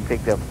wreckage and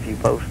picked up a few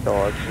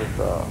postcards with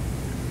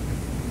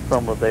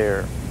some of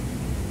their,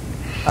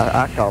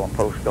 I call them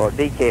postcard,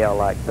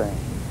 decal-like things.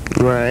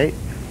 Right.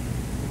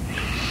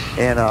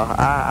 And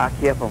I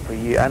kept them for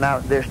you. And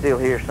they're still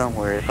here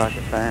somewhere if I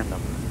can find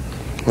them.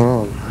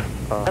 Oh.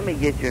 Let me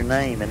get your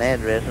name and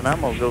address, and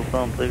I'm going to go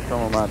thumb through some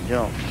of my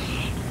junk.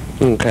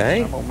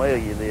 Okay. I'm going to mail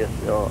you this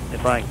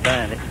if I can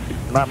find it.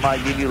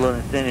 Might give you a little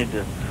incentive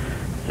to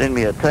send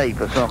me a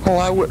tape or something. Oh,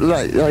 I would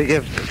like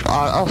if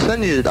I'll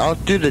send you. I'll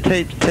do the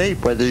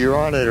tape whether you're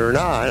on it or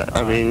not.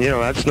 I mean, you know,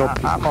 that's no.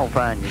 I'm gonna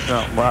find you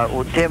something.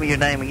 Well, tell me your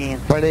name again.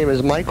 My name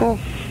is Michael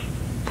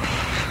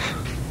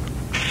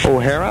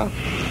O'Hara.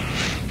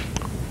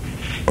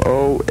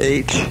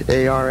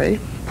 Ohara.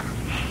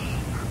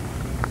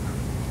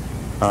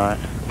 All right.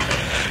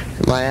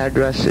 My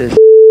address is.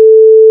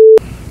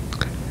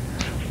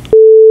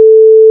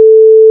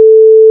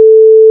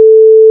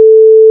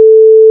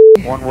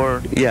 One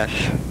word. Yes.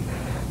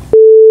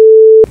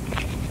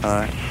 All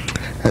right.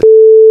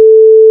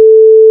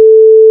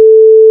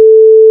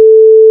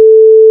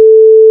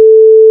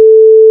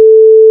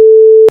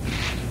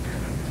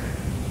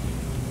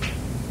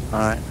 All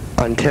right.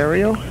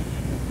 Ontario.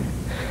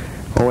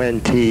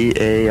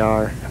 Ontario.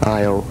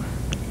 All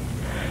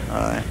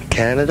right.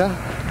 Canada.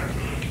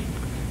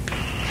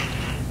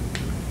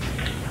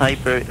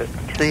 Hyper.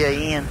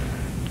 C-A-N.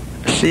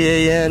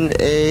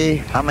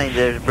 C-A-N-A. I mean,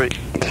 there's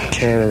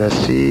Canada.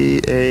 C-A-N-A-D-A.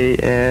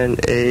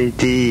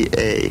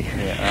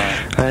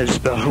 Yeah. I had to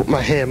spell it with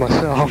my hand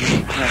myself.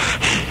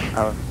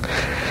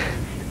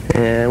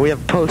 And we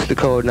have postal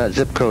code, not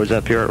zip codes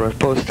up here. Our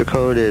postal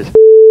code is.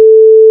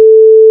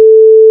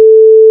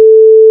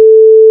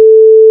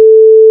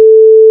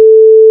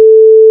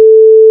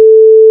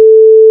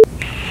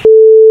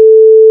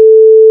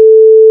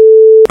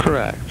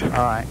 Correct. All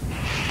right.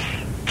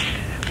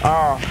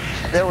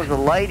 There was a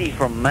lady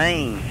from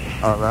Maine.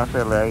 I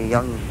said a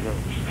young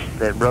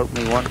that wrote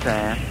me one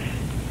time.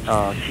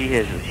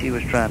 She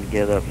was trying to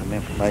get up some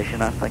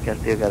information. I think I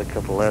still got a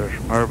couple letters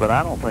from her, but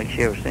I don't think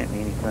she ever sent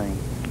me anything.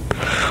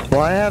 Well,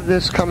 I have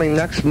this coming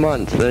next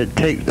month.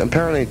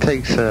 Apparently it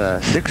takes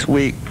 6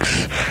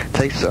 weeks.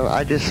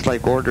 I just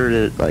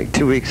ordered it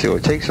 2 weeks ago.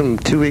 It takes them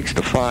 2 weeks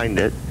to find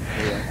it,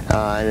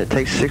 and it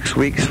takes 6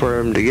 weeks for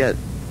them to get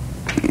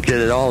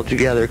it all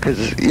together because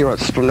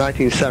it's from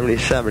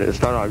 1977.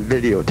 It's not on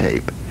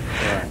videotape.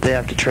 Right. They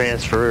have to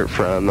transfer it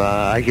from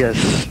I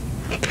guess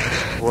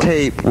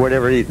tape,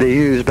 whatever they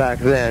used back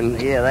then.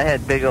 Yeah, they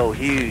had big old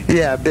huge.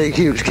 Yeah, big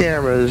huge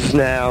cameras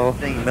now.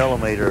 15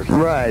 millimeters.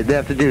 Right, they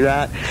have to do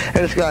that, and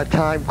it's got a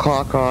time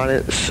clock on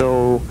it,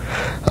 so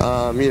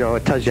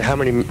it tells you how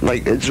many.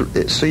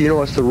 So you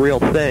know it's the real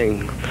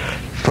thing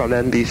from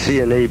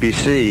NBC and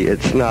ABC.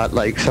 It's not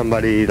like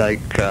somebody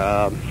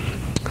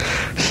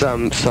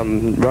some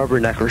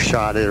rubbernecker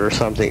shot it or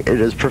something.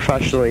 It is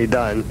professionally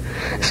done.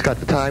 It's got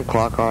the time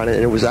clock on it,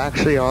 and it was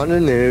actually on the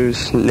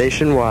news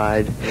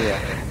nationwide. Yeah.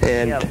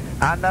 And yeah,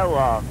 I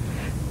know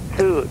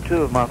two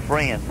of my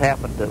friends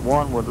happened to.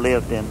 One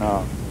lived in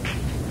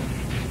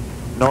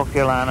North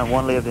Carolina, and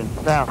one lived in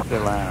South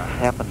Carolina.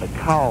 Happened to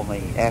call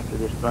me after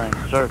this thing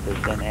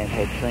surfaced and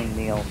had seen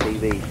me on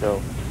TV.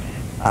 So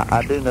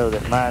I do know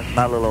that my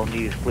little old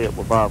news clip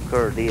with Bob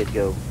Kerr did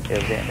go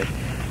evidently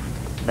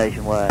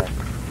nationwide.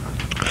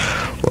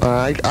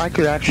 I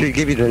could actually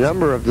give you the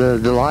number of the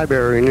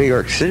library in New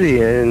York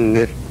City, and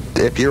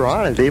if you're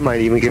on it, they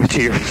might even give it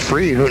to you for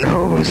free. Who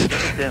knows?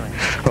 Tell me.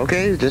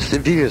 Okay, just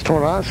if you just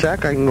hold on a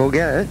sec, I can go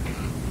get it.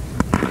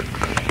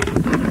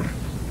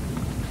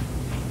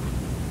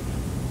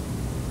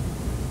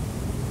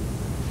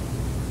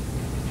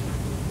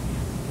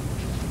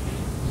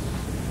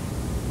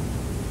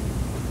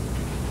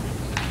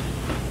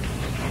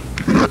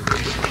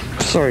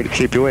 Sorry to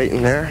keep you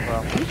waiting there.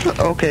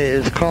 Okay,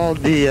 it's called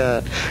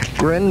the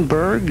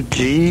Grinberg,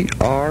 Grinberg.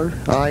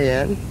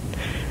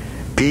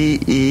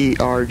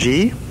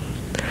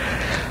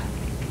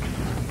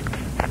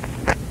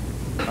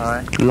 All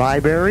right.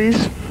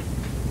 Libraries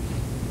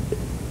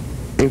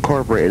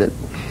Incorporated.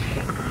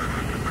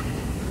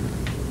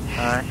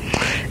 All right.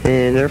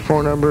 And their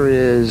phone number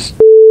is.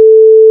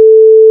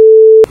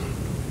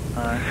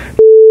 All right.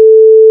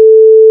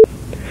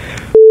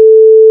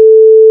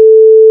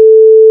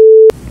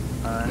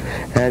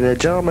 And the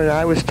gentleman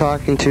I was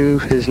talking to,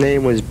 his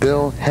name was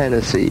Bill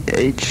Hennessy,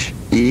 Hennessy.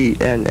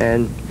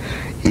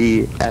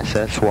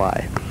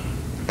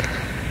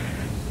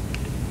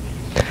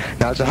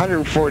 Now it's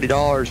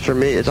 $140 for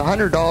me. It's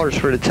 $100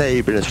 for the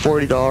tape, and it's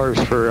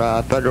 $40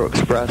 for Federal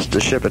Express to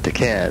ship it to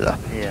Canada.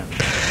 Yeah.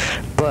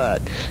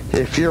 But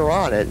if you're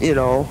on it,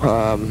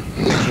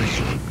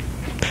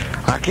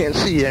 I can't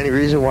see any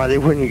reason why they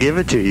wouldn't give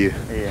it to you.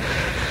 Yeah.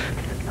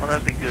 Well,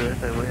 that'd be good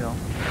if they will.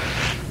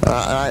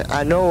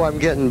 I know I'm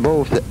getting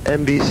both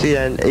NBC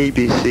and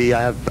ABC.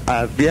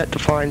 I've yet to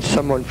find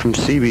someone from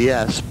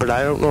CBS, but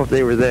I don't know if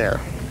they were there.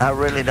 I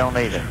really don't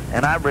either.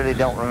 And I really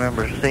don't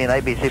remember seeing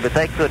ABC, but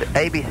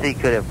ABC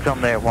could have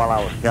come there while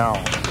I was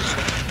gone.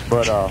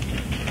 But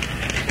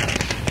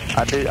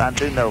I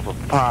do know for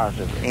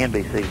positive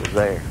NBC was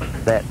there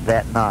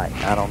that night.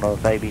 I don't know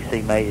if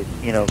ABC made it,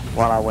 you know,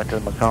 while I went to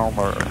Macomb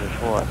or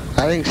just what.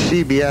 I think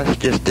CBS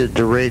just did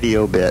the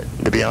radio bit,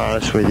 to be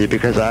honest with you,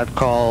 because I've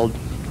called,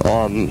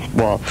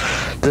 well,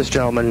 this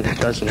gentleman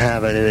doesn't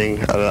have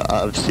anything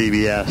of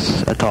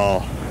CBS at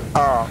all.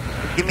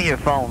 Give me your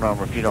phone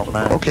number if you don't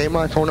mind. Okay,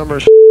 my phone number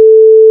is...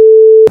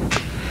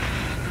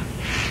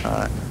 All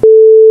right.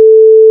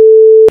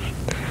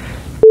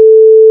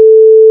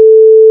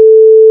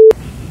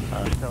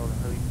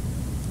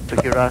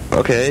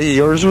 Okay,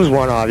 yours was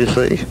one,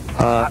 obviously.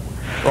 Well,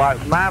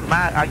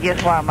 I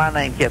guess why my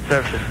name kept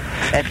surfacing.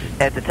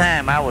 At the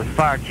time, I was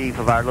fire chief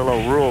of our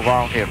little rural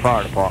volunteer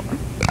fire department.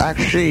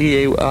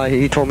 Actually,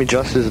 he told me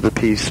justice of the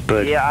peace,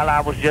 but... Yeah,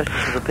 I was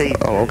justice of the peace.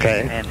 Oh,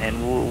 okay.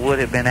 And would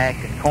have been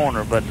acting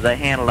corner, but they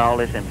handled all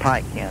this in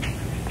Pike County.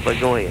 But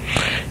go ahead.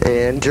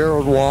 And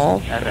Gerald Wall,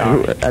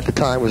 who at the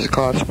time was a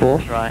constable.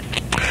 That's right.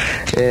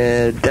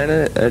 And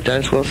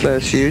Dennis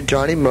Wilson SU,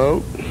 Johnny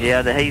Moat.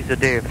 Yeah, he's the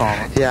dairy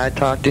farmer. Yeah, I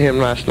talked to him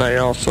last night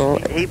also.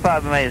 He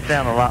probably made it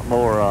sound a lot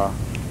more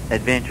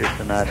adventurous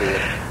than I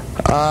did.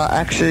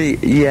 Actually,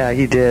 yeah,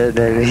 he did,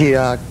 and he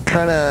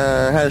kind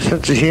of had a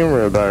sense of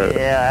humor about it.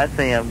 Yeah, that's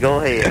him. Go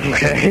ahead.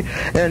 Okay.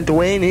 And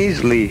Dwayne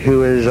Easley,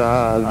 who is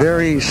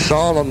very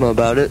solemn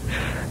about it,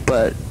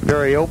 but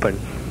very open.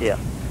 Yeah.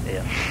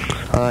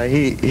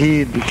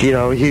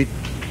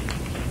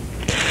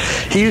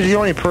 He was the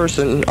only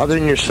person, other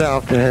than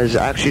yourself, that has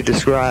actually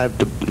described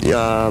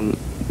the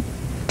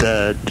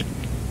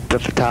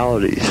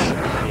fatalities.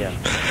 Yeah.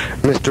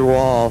 Mr.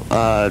 Wall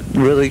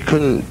really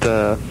couldn't,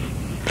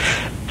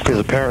 because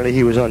apparently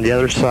he was on the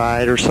other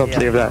side or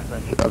something of that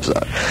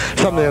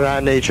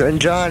nature.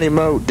 And Johnny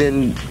Moat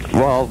didn't.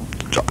 Well,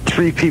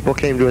 3 people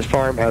came to his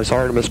farmhouse.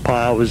 Artimus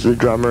Pyle was the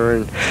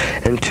drummer,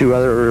 and 2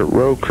 other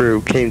road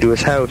crew came to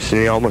his house,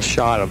 and he almost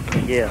shot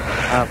him. Yeah,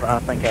 I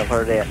think I've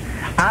heard that.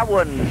 I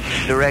wasn't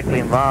directly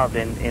involved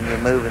in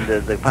removing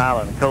the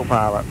pilot and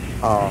co-pilot,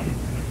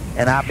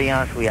 and I'll be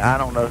honest with you, I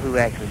don't know who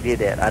actually did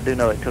that. I do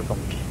know it took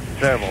them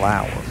several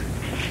hours.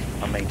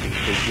 I mean, to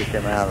get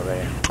them out of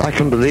there. I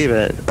can believe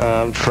it.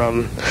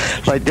 From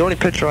like the only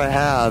picture I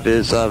have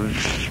is of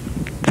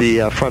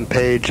the front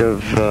page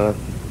of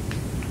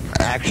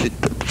actually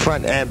the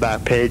front and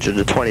back page of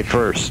the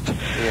 21st.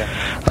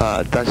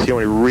 Yeah. That's the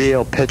only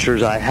real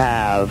pictures I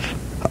have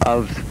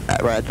of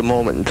right at the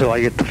moment until I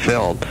get the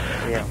film.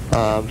 Yeah.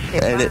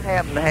 If I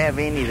happen to have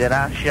any that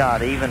I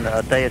shot even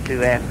a day or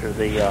 2 after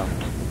the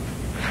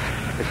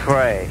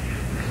crash,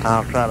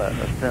 I'll try to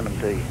send them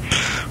to you.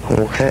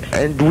 Okay.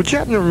 And would you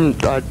happen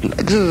to,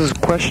 this is a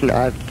question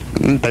I've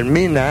been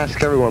meaning to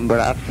ask everyone, but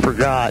I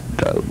forgot.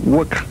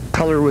 What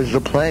color was the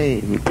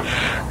plane?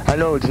 I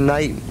know it's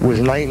night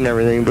and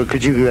everything, but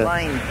could you... The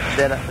plane,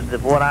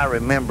 what I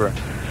remember,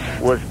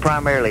 was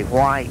primarily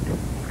white,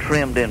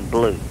 trimmed in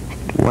blue.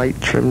 White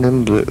trimmed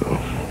in blue.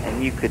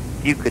 And you could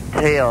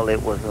tell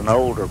it was an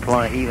older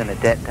plane, even at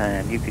that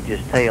time. You could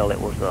just tell it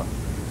was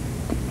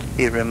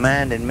it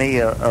reminded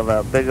me of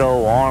a big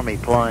old Army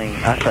plane.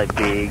 I say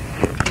big.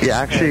 Yeah,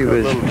 actually it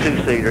was... a little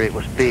 2-seater, it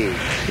was big.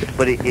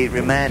 But it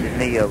reminded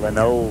me of an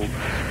old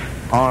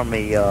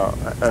Army,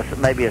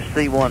 maybe a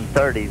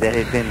C-130 that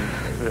had been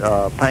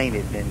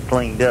painted and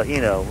cleaned up,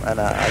 you know,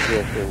 and I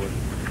guess it was...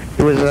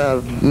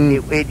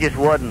 It just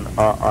wasn't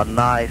a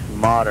nice,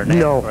 modern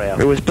aircraft.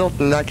 No, it was built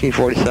in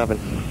 1947.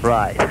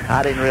 Right.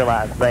 I didn't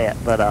realize that,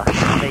 but I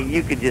mean,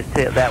 you could just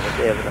tell that was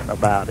evident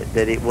about it,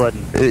 that it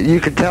wasn't... You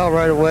could tell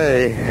right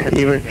away,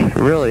 even,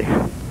 really.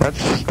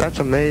 That's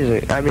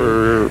amazing. I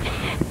mean,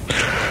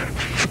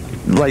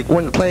 like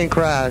when the plane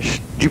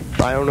crashed,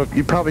 I don't know,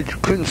 you probably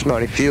couldn't smell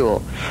any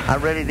fuel. I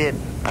really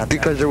didn't.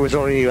 Because there was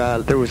only,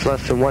 there was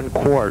less than 1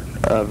 quart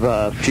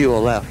of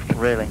fuel left.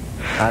 Really?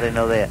 I didn't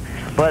know that.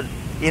 But...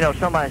 You know,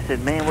 somebody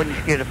said, man, wasn't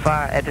you scared of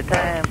fire? At the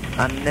time,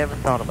 I never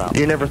thought about it.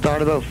 You never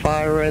thought about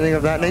fire or anything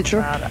of that nature?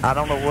 I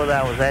don't know whether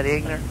I was that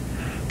ignorant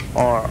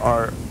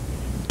or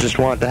just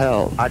wanted to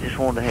help. I just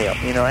wanted to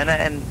help, you know, and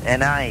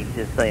I ain't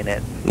just saying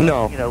that.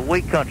 No. You know,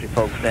 we country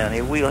folks down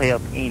here, we'll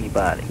help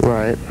anybody.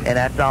 Right. And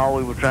that's all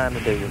we were trying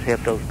to do was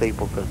help those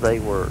people because they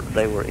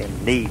were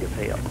in need of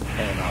help.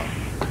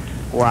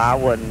 And well,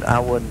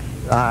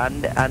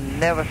 I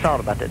never thought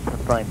about that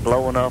thing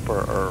blowing up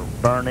or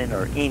burning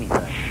or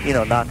anything. You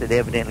know, not that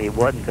evidently it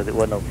wasn't because there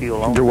wasn't no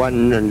fuel on it. There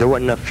wasn't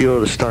enough fuel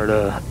to start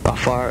a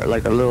fire,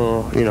 like a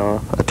little, you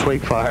know, a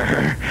twig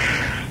fire.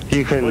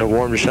 You couldn't have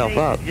warmed yourself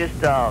up. Just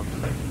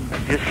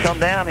come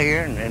down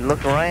here and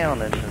look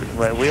around, and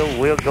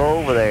we'll go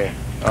over there.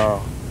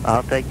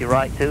 I'll take you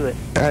right to it.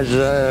 As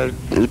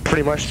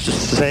pretty much the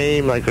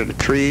same, like the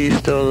trees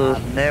still.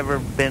 I've never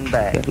been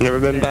back.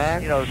 Never been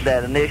back? You know,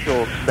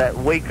 that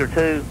week or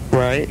 2.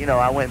 Right. You know,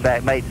 I went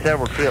back, made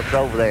several trips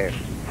over there.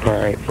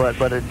 Right. But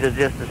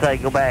just to say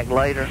go back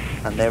later,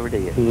 I never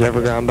did.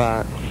 Never gone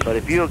back. But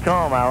if you'll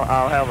come,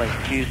 I'll have an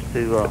excuse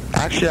to...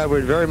 Actually, I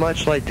would very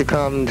much like to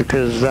come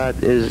because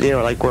that is,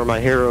 like where my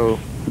hero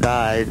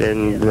died.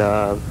 And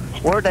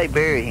where'd they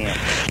bury him?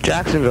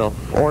 Jacksonville,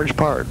 Orange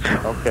Park.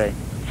 Okay.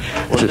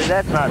 Well, see,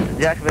 that's not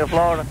Jacksonville,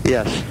 Florida?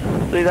 Yes.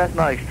 See, that's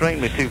not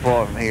extremely too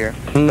far from here.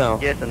 No. I'm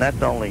guessing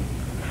that's only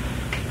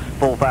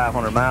 400 or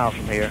 500 miles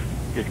from here.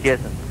 Just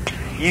guessing.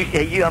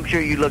 I'm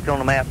sure you looked on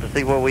the map to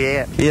see where we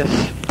at. Yes.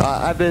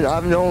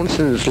 I've known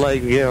since,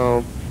 like,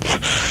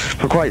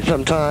 for quite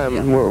some time.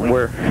 Yeah.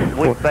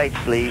 We're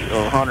basically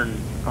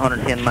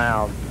 110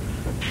 miles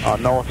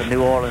north of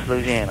New Orleans,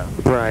 Louisiana.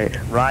 Right.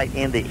 Right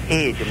in the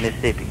edge of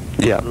Mississippi.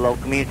 Yeah. A little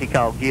community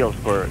called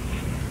Gillsburg.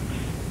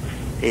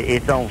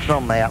 It's on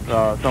some maps,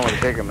 some of the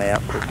bigger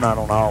maps. It's not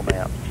on all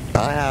maps.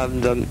 I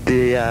have the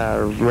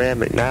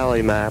Rand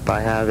McNally map.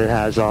 It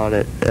has on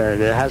it,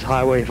 and it has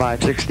Highway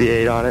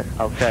 568 on it.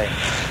 Okay.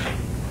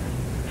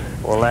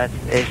 Well,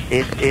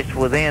 it's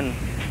within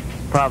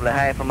probably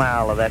half a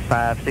mile of that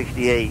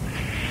 568,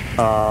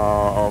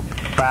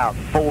 about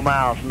 4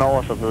 miles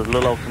north of the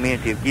little old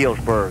community of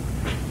Gillsburg,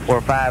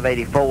 where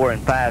 584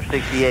 and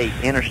 568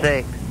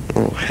 intersect.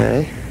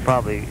 Okay.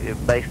 Probably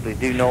basically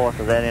due north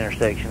of that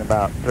intersection,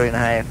 about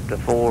 3.5 to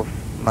 4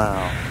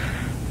 miles.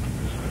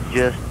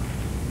 Just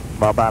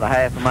about a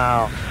half a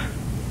mile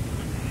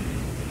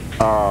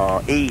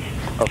east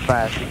of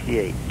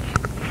 568.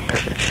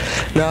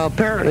 Now,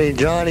 apparently,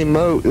 Johnny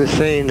Moat is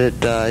saying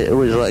that it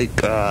was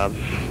like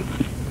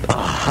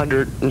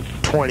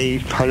 120,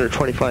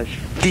 125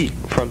 feet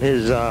from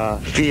his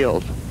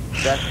field.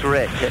 That's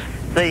correct.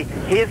 See,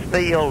 his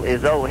field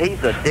is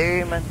he's a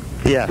dairyman.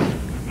 Yes.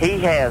 He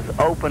has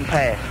open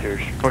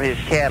pastures for his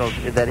cattle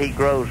that he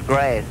grows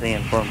grass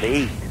in from the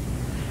east.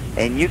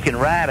 And you can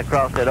ride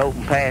across that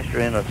open pasture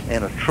in a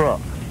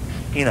truck,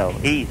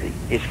 easy.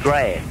 It's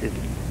grass.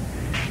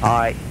 All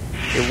right.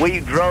 We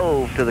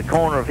drove to the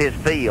corner of his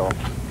field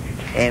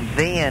and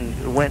then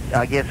went,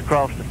 I guess,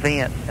 across the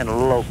fence and a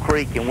little old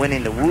creek and went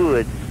in the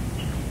woods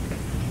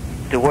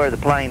to where the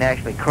plane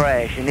actually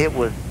crashed. And it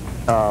was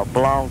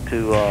belonged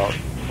to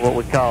what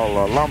we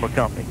call a lumber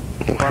company.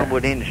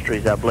 Fernwood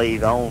Industries, I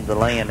believe, owned the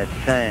land at the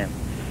time.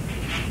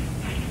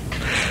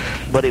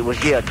 But it was,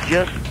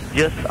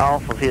 just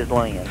off of his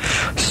land.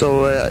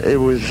 So it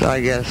was,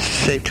 I guess,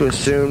 safe to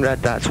assume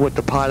that that's what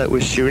the pilot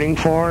was shooting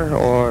for,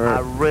 or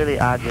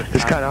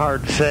it's kind of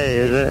hard to say,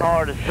 is it? It's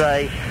hard to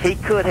say. He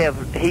could have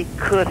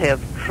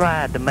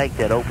tried to make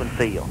that open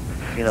field.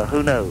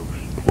 Who knows?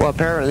 Well,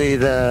 apparently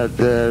the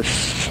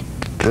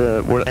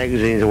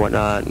magazines and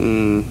whatnot,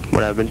 and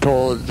what I've been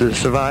told, the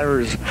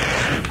survivors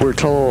were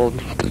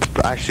told,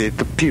 actually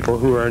the people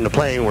who were in the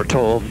plane were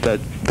told that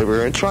they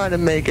were trying to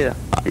make it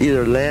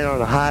either land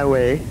on a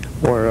highway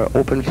or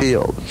open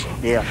fields.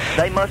 Yeah,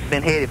 they must have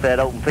been headed for that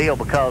open field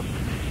because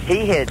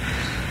he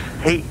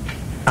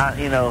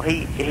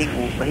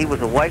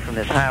was away from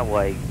this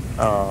highway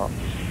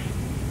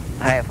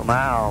half a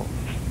mile,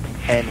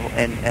 and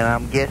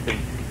I'm guessing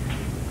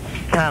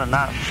kind of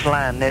not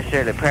flying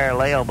necessarily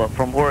parallel, but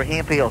from where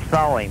Hemphill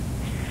saw him.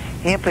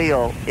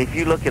 Hemphill, if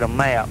you look at a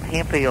map,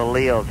 Hemphill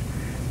lived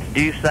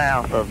due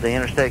south of the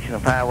intersection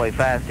of Highway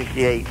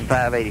 568 and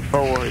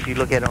 584, if you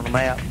look at it on the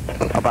map,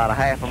 about a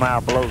half a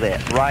mile below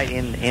that, right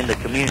in the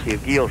community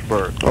of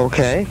Gillsburg.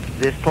 Okay.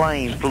 This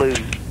plane flew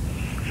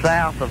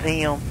south of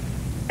him,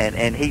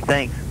 and he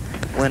thinks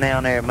went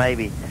down there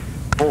maybe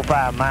 4 or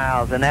 5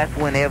 miles, and that's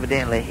when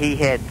evidently he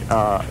had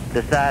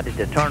decided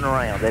to turn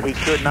around, that he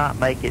could not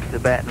make it to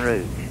Baton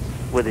Rouge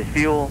with his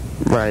fuel.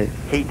 Right.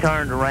 He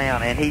turned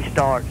around and he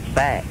starts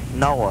back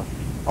north,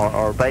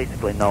 or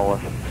basically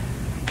north,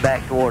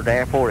 back toward the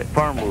airport at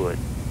Fernwood.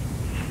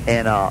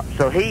 And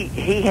so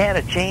he had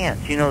a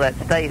chance, that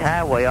state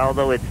highway,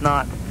 although it's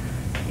not,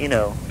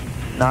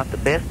 not the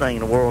best thing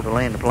in the world to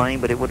land a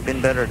plane, but it would have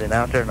been better than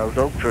out there in those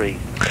oak trees.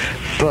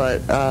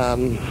 But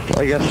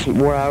I guess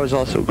where I was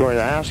also going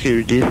to ask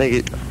you, do you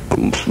think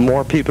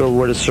more people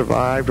would have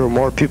survived or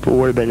more people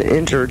would have been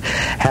injured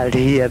had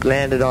he had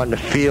landed on the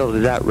field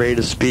at that rate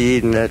of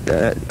speed? And that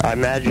I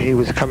imagine he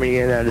was coming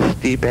in at a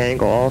steep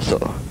angle also.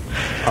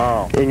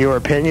 Oh. In your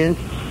opinion?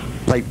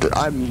 Do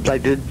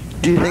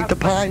you think the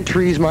pine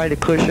trees might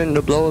have cushioned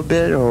the blow a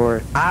bit,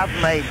 or? I've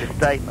made the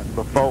statement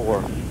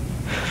before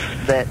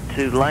that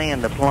to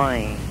land the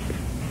plane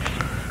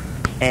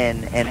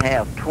and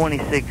have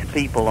 26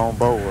 people on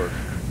board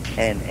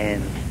and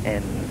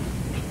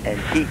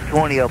keep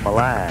 20 of them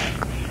alive.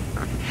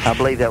 I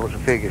believe that was the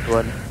figures,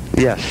 wasn't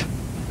it? Yes.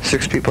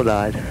 6 people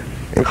died,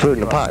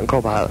 including the pilot and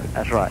co-pilot.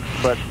 That's right.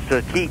 But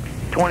to keep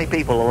 20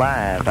 people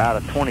alive out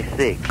of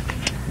 26,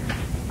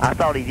 I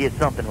thought he did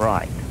something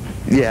right.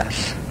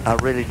 Yes. I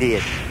really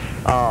did.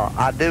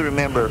 I do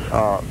remember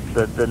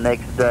the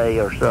next day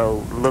or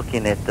so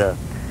looking at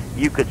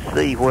you could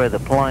see where the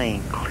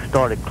plane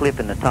started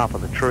clipping the top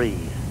of the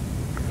trees.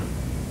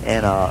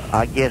 And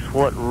I guess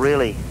what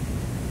really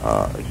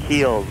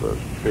killed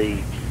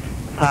the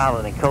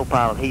pilot and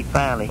co-pilot, he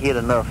finally hit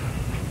enough,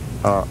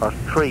 a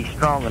tree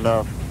strong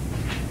enough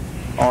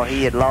or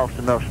he had lost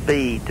enough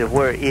speed to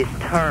where it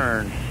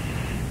turned.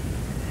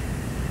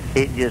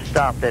 It just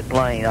stopped that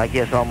plane, I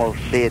guess, almost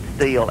dead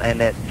still, and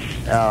that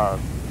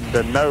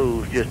the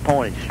nose just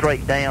pointed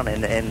straight down,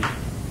 and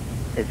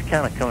it's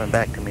kind of coming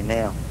back to me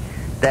now.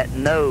 That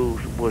nose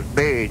was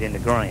buried in the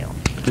ground.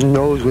 The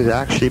nose was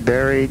actually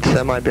buried,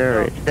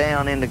 semi-buried.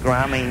 Down in the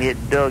ground. I mean,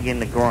 it dug in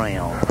the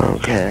ground.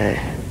 Okay.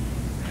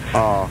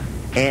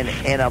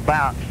 And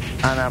about,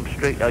 and I'm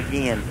strict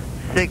again,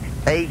 6,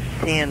 8,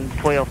 10,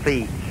 12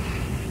 feet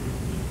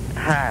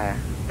high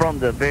from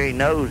the very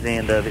nose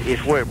end of it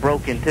is where it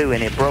broke into,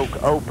 and it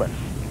broke open.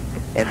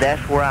 And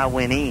that's where I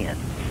went in.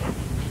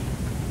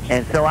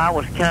 And so I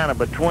was kind of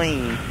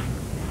between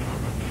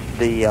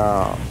the,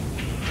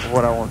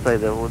 what I want to say,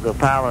 the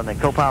pilot and the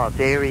co-pilot's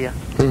area.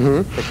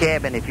 Mm-hmm. The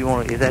cabin, if you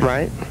want to, is that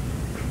right?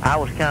 I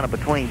was kind of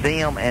between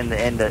them and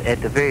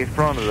at the very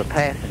front of the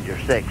passenger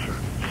section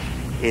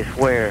is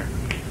where,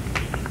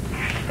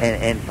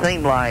 and it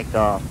seemed like,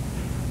 I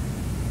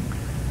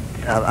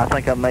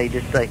think I made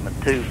this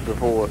statement too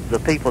before, the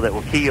people that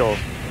were killed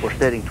were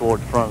sitting toward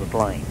the front of the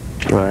plane.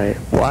 Right.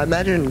 Well, I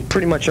imagine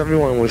pretty much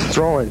everyone was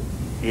throwing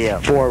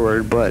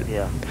forward, but...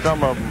 Yeah.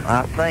 Some of them,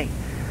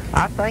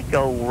 I think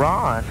old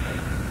Ron,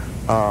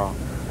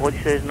 what did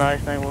you say his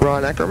nice name was?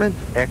 Ron Eckerman?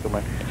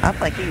 Eckerman. I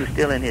think he was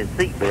still in his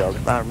seatbelt,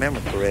 if I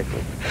remember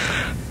correctly.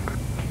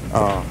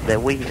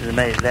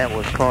 That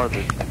was part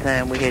of the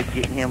time we had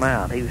getting him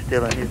out. He was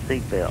still in his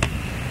seatbelt.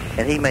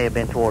 And he may have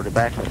been toward the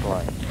back of the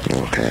plane.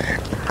 Okay.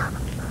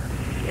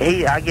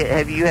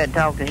 Have you had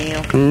talked to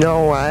him?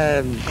 No, I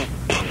haven't.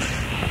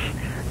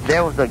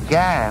 There was a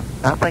guy,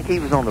 I think he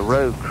was on the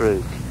road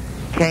crew,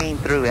 came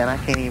through, and I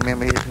can't even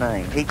remember his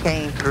name. He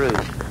came through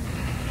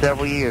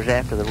several years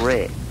after the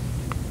wreck,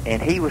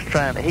 and he was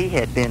trying to, he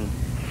had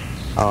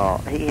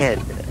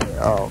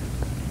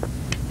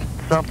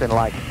something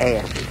like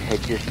acid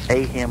had just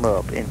ate him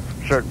up in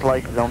certain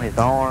places on his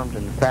arms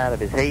and the side of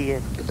his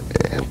head.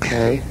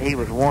 Okay. He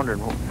was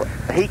wondering,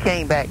 he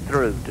came back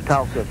through to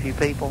talk to a few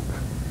people,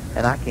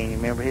 and I can't even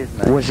remember his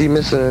name. Was he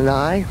missing an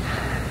eye?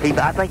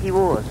 I think he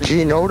was.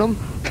 Gene Odom?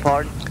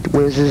 Pardon?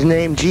 Was his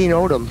name Gene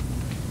Odom?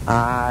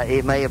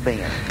 It may have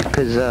been.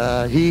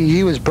 Because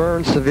he was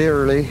burned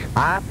severely.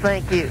 I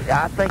think he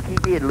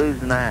did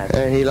lose an eye.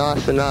 And he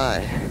lost an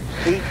eye.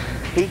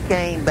 He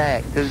came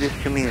back through this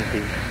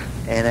community,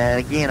 and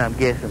again, I'm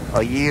guessing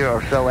a year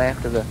or so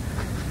after the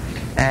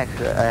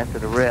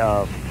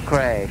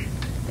crash,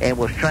 and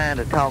was trying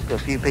to talk to a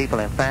few people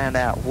and find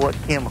out what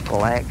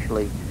chemical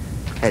actually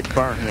had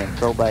burnt him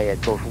so bad.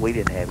 Of course, we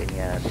didn't have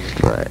any idea.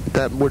 Right.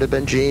 That would have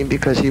been Gene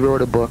because he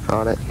wrote a book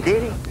on it.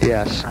 Did he?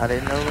 Yes. I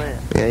didn't know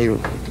that.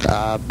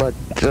 Yeah, but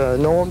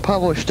no one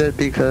published it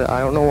because I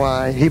don't know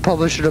why. He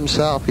published it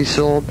himself. He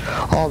sold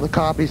all the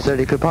copies that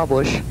he could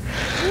publish.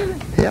 Really?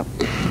 Yep.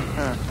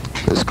 Huh.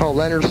 It's called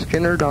Lynyrd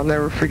Skynyrd, I'll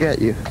Never Forget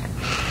You.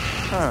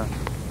 Huh.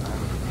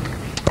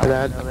 And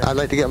I'd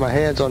like to get my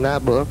hands on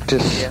that book.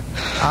 Yeah.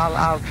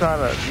 I'll try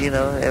to,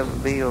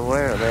 be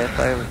aware of that if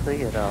I ever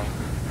see it all.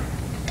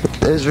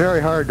 It's very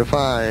hard to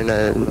find.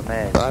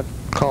 I've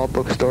called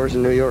bookstores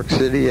in New York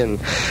City and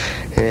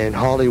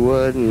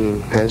Hollywood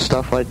and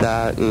stuff like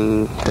that,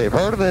 and they've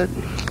heard of it,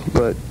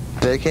 but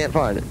they can't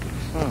find it.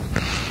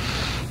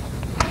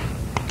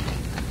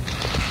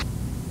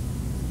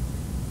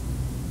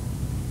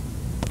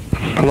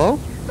 Hello?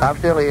 I'm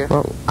still here.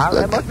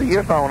 That must be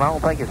your phone. I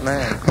don't think it's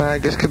mine. I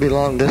guess it could be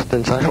long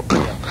distance. I don't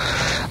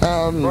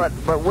know.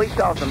 But we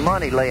saw some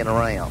money laying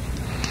around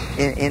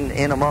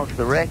in amongst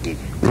the wreckage.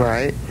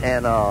 Right.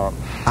 And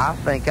I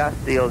think I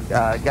still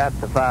got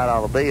the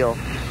 $5 bill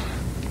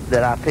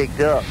that I picked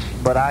up,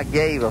 but I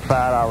gave a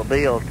 $5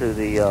 bill to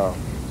the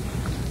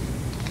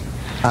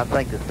I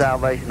think the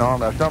Salvation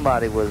Army or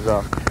somebody was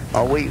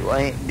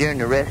during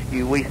the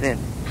rescue we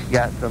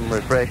got some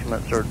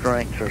refreshments or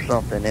drinks or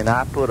something, and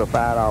I put a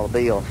 $5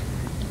 bill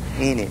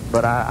in it,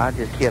 but I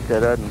just kept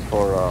that other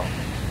for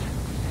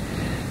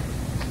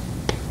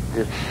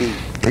just to keep.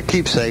 The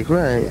keepsake,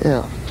 right?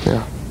 Yeah.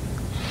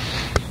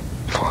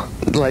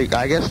 Like,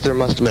 I guess there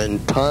must have been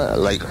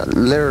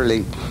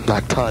literally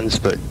not tons,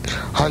 but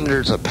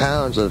hundreds of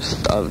pounds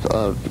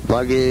of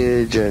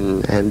luggage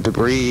and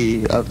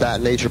debris of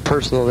that nature,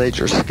 personal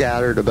nature,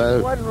 scattered about.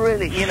 It wasn't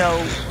really,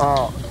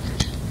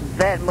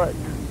 that much.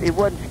 It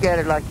wasn't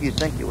scattered like you'd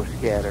think it was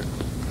scattered.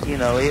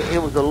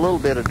 It was a little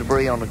bit of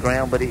debris on the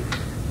ground, but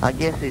I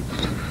guess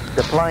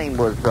the plane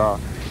was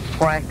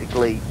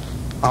practically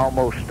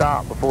almost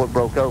stopped before it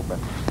broke open.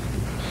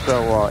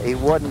 So it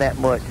wasn't that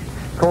much.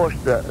 Of course,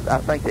 I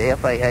think the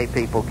FAA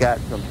people got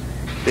some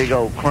big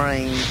old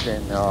cranes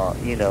and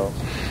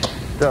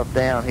stuff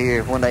down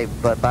here.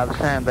 But by the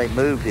time they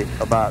moved it,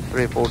 about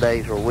 3 or 4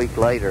 days or a week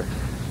later,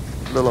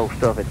 little old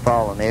stuff had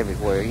fallen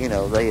everywhere.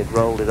 They had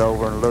rolled it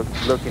over and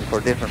looking for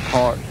different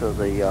parts of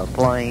the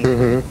plane,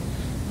 and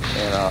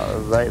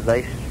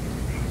they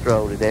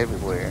strode it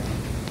everywhere.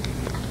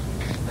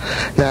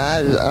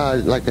 Now,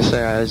 like I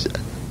say,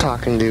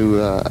 talking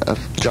to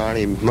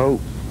Johnny Moat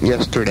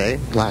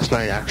last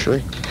night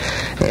actually,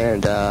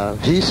 and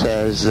he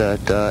says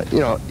that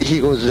he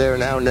goes there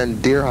now and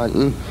then deer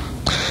hunting,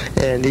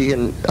 and he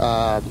can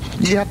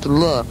you have to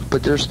look,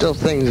 but there's still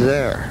things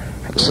there.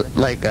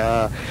 Like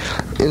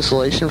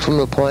insulation from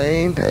the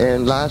plane,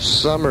 and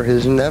last summer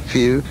his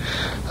nephew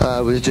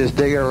was just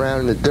digging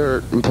around in the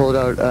dirt and pulled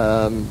out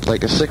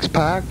like a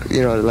six-pack,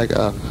 like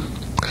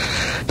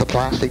the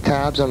plastic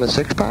tabs on the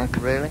six-pack.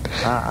 Really?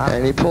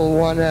 And he pulled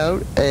one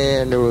out,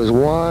 and there was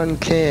one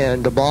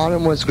can. The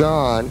bottom was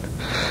gone,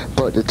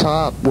 but the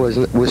top was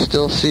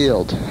still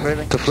sealed.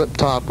 Really? The flip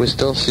top was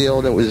still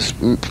sealed. It was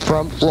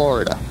from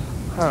Florida.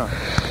 Huh.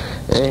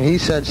 And he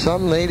said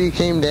some lady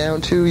came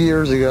down 2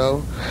 years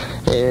ago,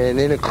 and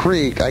in a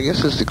creek, I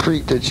guess it's the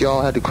creek that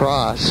y'all had to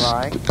cross,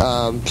 right.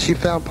 She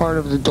found part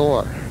of the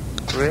door.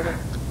 Really?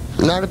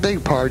 Not a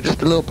big part,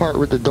 just a little part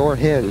with the door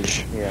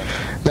hinge. Yeah.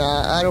 Now,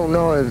 I don't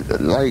know if,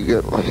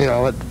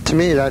 to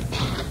me that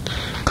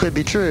could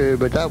be true,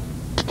 but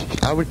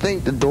I would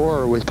think the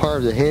door with part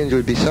of the hinge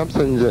would be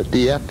something that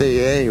the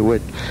FAA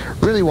would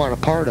really want a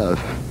part of.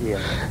 Yeah.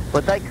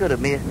 But they could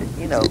have missed it,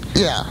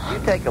 Yeah.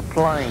 You take a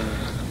plane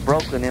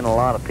broken in a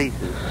lot of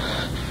pieces,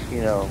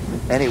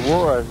 and it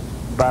was,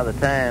 by the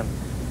time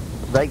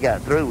they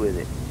got through with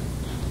it,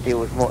 it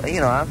was more,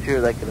 I'm sure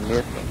they could have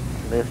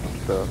missed some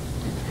stuff.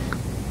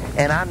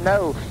 And I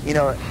know,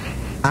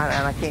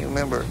 I can't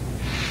remember,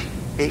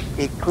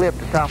 it clipped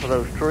the top of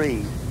those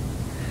trees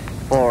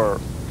for,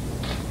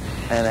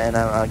 and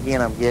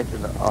again, I'm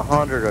guessing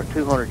 100 or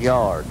 200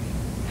 yards.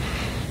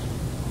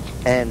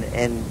 And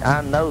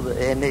I know that,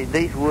 and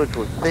these woods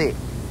were thick.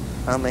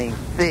 I mean,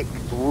 thick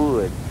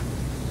wood.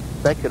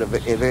 They could have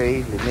very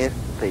easily missed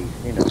the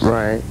piece,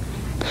 Right.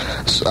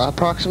 So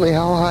approximately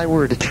how high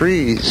were the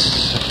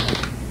trees?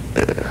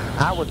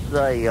 I would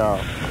say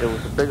it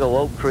was the big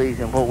old oak trees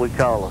in what we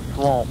call a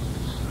swamp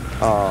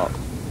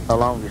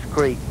along this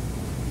creek.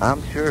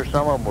 I'm sure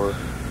some of them were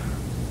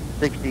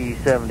 60,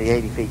 70,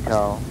 80 feet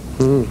tall.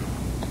 Mm.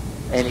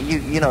 And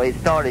it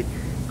started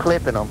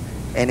clipping them,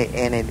 and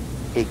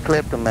it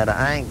clipped them at an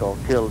angle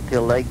till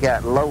they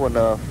got low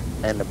enough,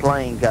 and the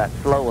plane got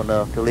slow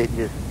enough till it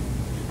just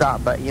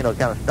stopped, kind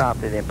of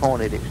stopped it and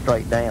pointed it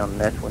straight down,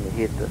 and that's when it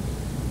hit the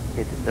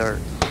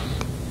dirt.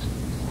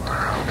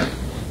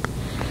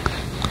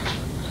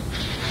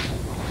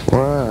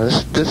 Wow,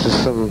 this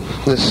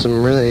is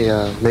some really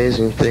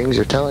amazing things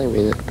you're telling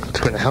me. It's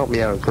going to help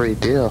me out a great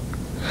deal.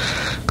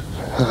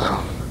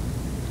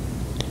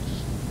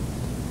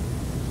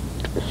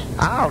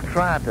 I'll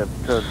try to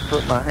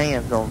put my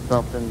hands on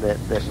something that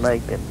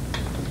make it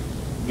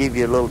give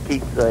you a little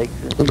keepsake.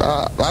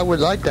 I would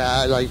like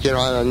that,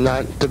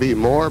 not to be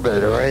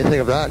morbid or anything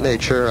of that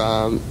nature.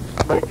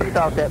 But if you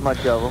thought that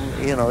much of them,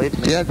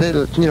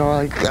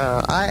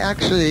 I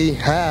actually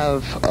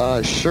have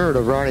a shirt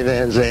of Ronnie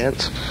Van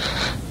Zant's.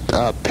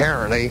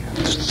 Apparently,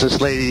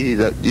 this lady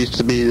that used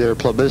to be their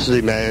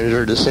publicity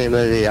manager, the same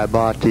lady I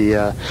bought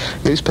the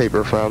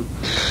newspaper from,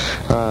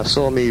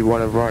 sold me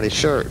one of Ronnie's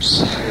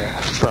shirts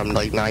from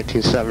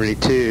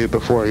 1972,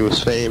 before he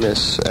was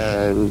famous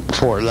and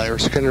before Lynyrd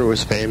Skynyrd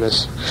was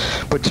famous.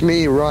 But to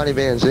me, Ronnie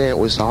Van Zant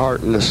was the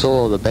heart and the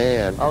soul of the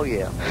band. Oh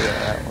yeah.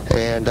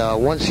 And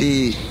once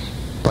he,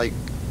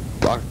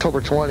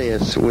 October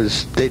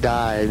 20th they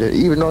died.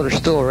 Even though they're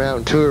still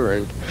around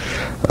touring,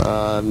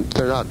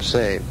 they're not the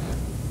same.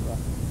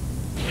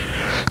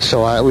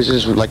 So I was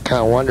just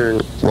kind of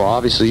wondering, well,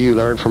 obviously you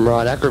learned from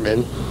Rod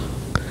Eckerman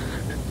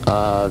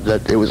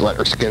that it was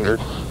Lynyrd Skynyrd.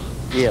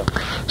 Yeah.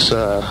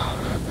 So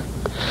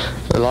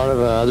a lot of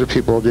other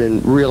people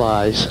didn't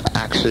realize,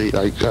 actually,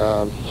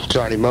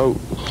 Johnny Moat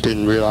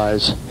didn't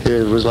realize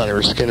it was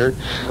Lynyrd Skynyrd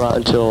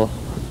until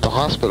the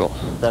hospital.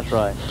 That's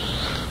right.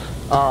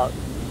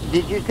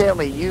 Did you tell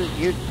me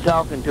you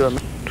talking to a?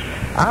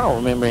 I don't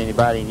remember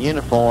anybody in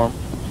uniform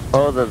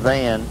other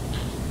than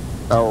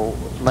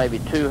maybe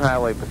two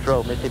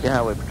Mississippi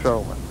Highway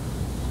patrolmen.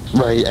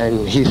 Right,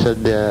 and he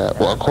said,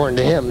 according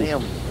to him,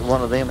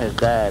 one of them has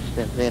died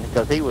since then,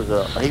 because he was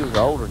an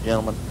older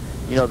gentleman.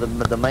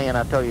 The man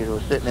I told you who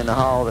was sitting in the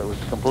hall that was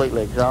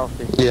completely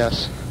exhausted.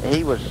 Yes.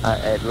 He was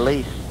at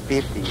least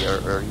 50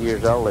 or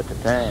years old at the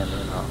time.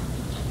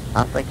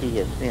 I think he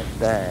has since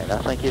died.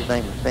 I think his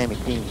name was Sammy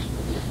King.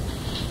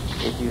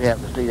 If you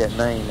happen to see that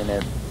name in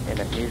that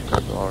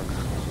newspaper article.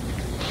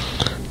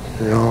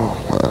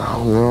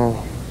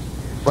 No.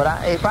 But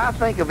if I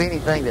think of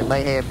anything that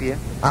may help you,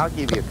 I'll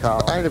give you a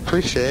call. I'd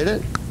appreciate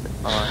it.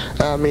 All right.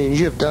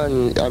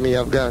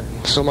 I've got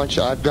so much.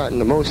 I've gotten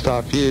the most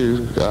off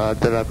you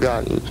that I've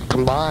gotten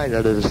combined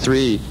out of the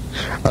three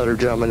other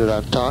gentlemen that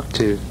I've talked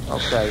to.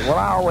 Okay. Well,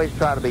 I always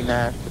try to be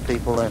nice to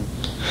people, and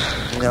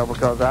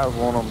because I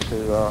want them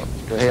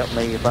to help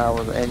me if I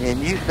was. And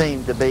you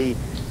seem to be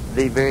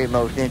the very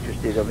most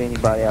interested of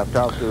anybody I've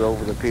talked to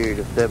over the period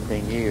of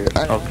 17 years.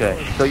 Okay.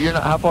 So you're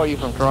not. How far are you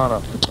from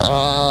Toronto?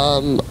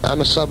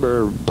 I'm a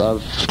suburb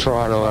of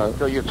Toronto.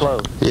 So you're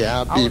close.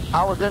 Yeah.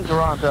 I was in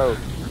Toronto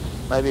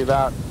maybe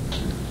about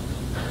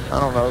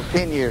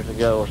 10 years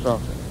ago or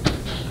something.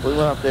 We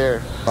went up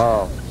there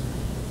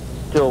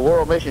to a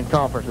World Mission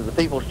Conference at the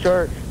People's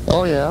Church?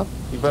 Oh, yeah.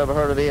 You've ever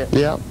heard of it?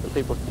 Yeah.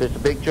 It's a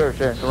big church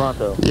there in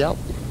Toronto. Yep.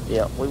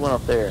 Yeah, we went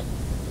up there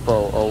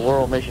for a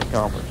World Mission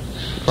Conference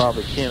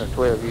probably 10 or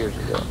 12 years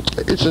ago.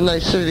 It's a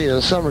nice city in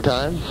the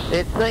summertime.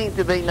 It seemed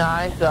to be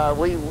nice. I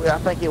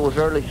think it was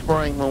early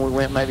spring when we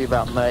went, maybe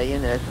about May,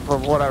 and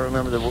from what I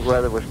remember, the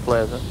weather was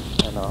pleasant.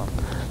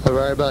 And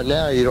right about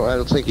now, I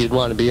don't think you'd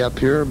want to be up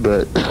here,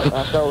 but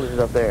how cold is it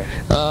up there?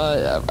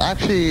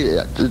 Actually,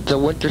 the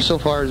winter so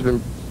far has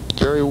been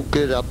very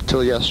good up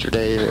till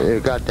yesterday.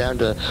 It got down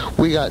to,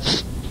 we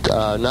got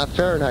not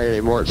Fahrenheit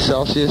anymore, it's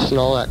Celsius and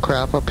all that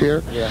crap up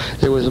here. Yeah.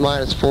 It was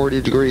minus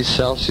 40 degrees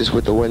Celsius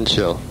with the wind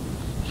chill.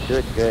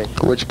 Good.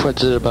 Which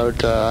puts it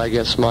about, I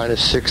guess,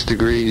 minus 6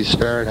 degrees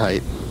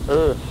Fahrenheit.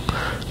 Ugh.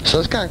 So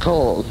it's kind of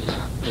cold.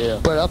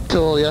 Yeah. But up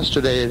till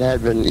yesterday, it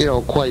had been,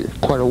 quite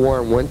a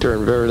warm winter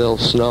and very little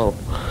snow.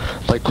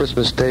 Like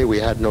Christmas Day, we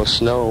had no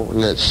snow,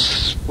 and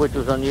which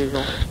was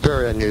unusual.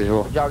 Very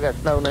unusual. Y'all got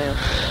snow now?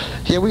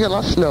 Yeah, we got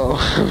lots of snow.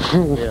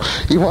 Yeah.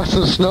 You want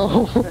some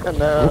snow?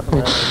 No.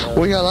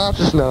 We got lots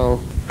of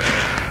snow.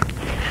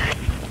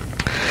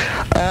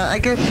 I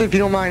guess if you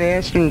don't mind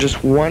answering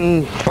just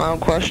one final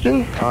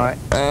question. All right.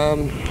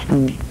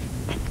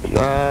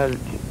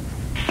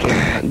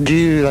 Do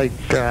you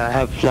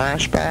have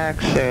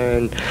flashbacks,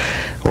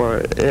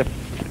 or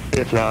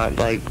if not,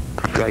 like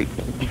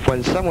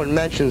when someone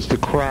mentions the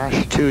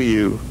crash to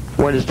you,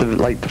 what is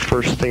the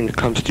first thing that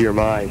comes to your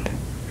mind?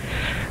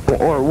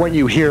 Or when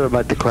you hear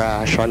about the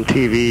crash on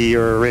TV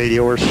or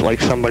radio, or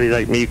like somebody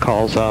like me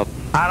calls up?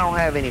 I don't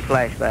have any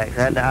flashbacks.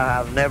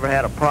 I've never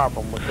had a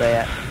problem with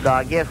that. So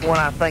I guess when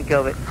I think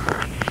of it,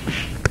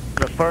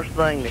 the first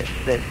thing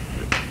that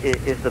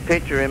is the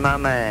picture in my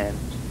mind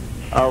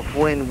of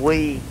when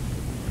we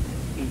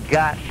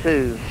got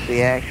to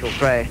the actual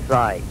crash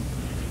site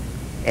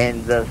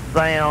and the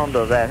sound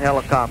of that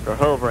helicopter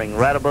hovering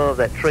right above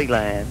that tree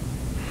line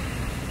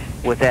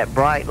with that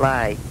bright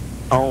light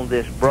on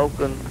this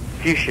broken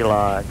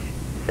fuselage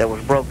that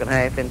was broken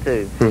half in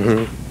two.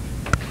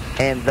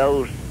 Mm-hmm. And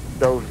those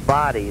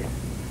bodies,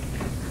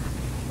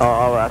 or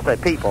I say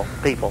people,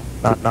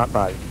 not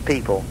bodies,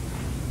 people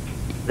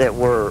that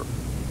were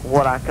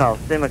what I call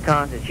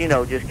semi-conscious,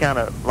 just kind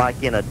of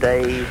like in a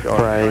daze or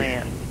a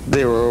trance.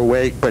 They were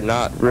awake, but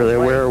not really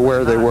aware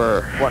where they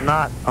were. Well,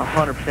 not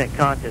 100%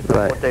 conscious of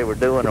what they were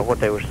doing or what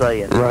they were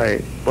saying.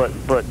 Right. But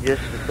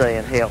just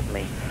saying, help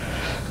me,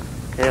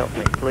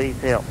 please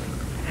help me.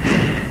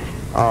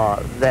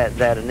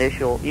 That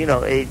initial,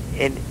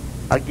 and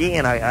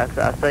again,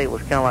 I say it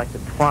was kind of like the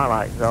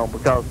Twilight Zone,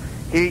 because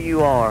here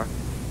you are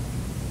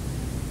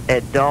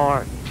at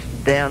dark,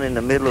 down in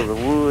the middle of the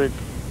woods,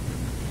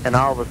 and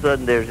all of a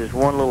sudden there's this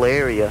one little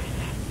area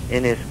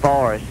in this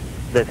forest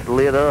that's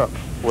lit up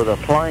with a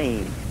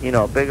plane,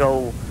 a big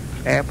old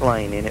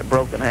airplane in it,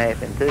 broken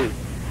half in two.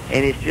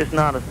 And it's just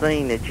not a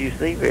scene that you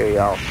see very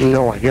often.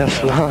 No, I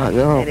guess not,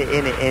 no.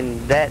 And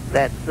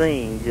that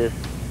scene just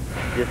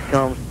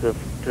comes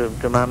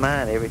to my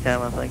mind every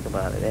time I think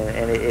about it.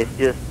 And it's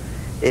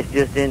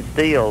just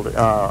instilled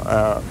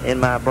in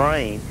my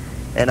brain.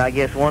 And I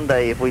guess one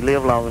day, if we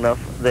live long enough,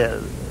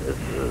 the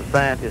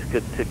scientists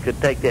could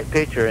take that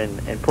picture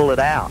and pull it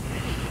out,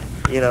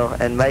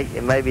 and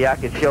maybe I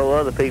could show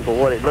other people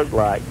what it looked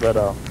like. But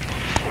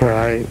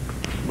right.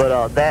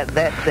 But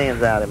that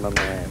stands out in my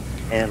mind.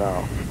 And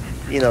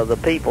the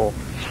people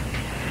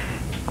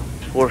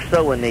were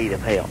so in need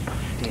of help.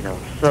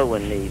 So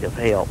in need of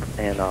help,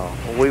 and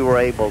we were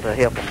able to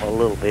help them a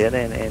little bit.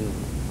 And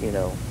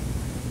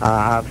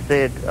I've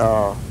said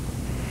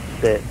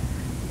that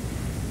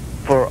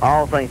for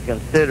all things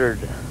considered,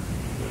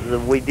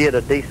 we did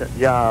a decent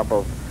job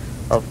of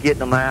getting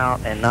them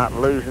out and not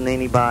losing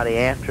anybody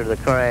after the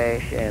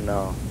crash, and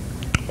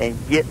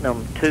getting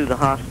them to the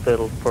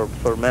hospital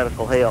for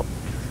medical help.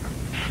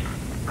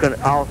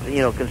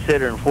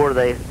 Considering where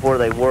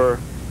they were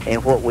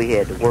and what we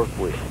had to work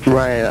with.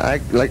 Right.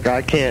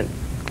 I can't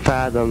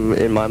fathom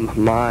in my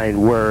mind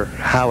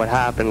how it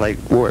happened, like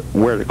where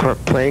the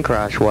plane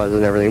crash was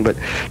and everything, but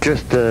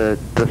just the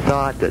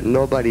thought that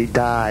nobody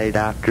died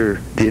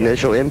after the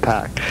initial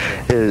impact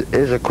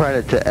is a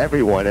credit to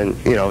everyone, and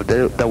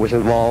that was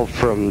involved,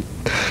 from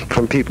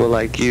people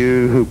like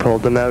you who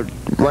pulled them out,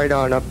 right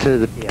on up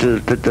to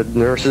the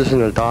nurses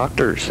and the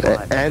doctors,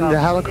 right, and the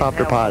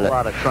helicopter pilot. A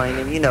lot of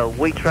training.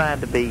 We tried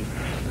to be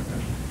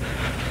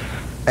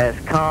as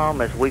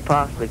calm as we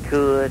possibly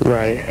could,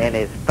 right, and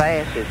as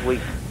fast as we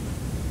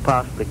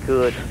possibly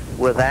could,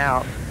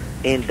 without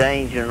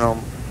endangering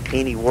them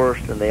any worse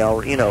than they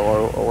already,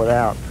 or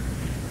without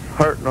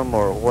hurting them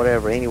or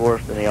whatever any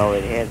worse than they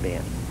already had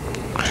been.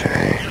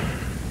 Okay.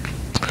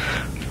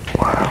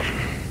 Wow.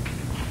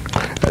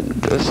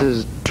 This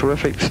is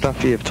terrific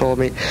stuff you've told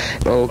me.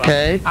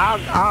 Okay.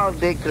 I'll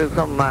dig through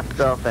some of my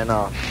stuff and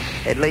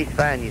at least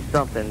find you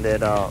something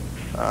that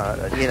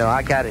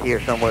I got it here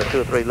somewhere,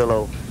 2 or 3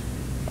 little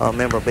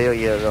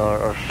memorabilia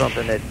or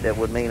something that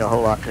would mean a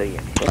whole lot to you.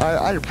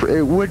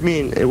 It would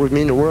mean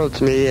the world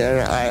to me,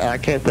 and I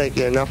can't thank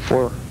you enough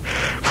for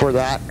for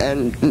that,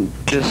 and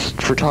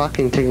just for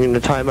taking the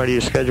time out of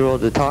your schedule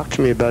to talk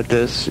to me about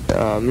this.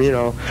 You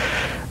know,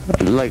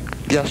 like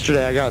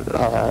yesterday I got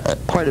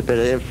quite a bit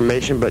of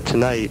information, but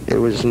tonight it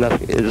was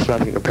nothing. It was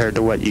nothing compared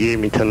to what you gave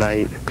me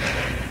tonight,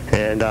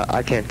 and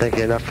I can't thank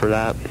you enough for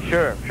that.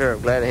 Sure.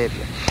 Glad to help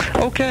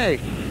you. Okay.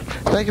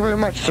 Thank you very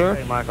much, sir.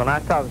 Hey, Michael.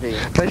 Nice talking to you.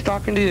 Nice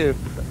talking to you.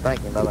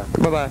 Thank you. Bye-bye.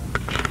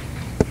 Bye-bye.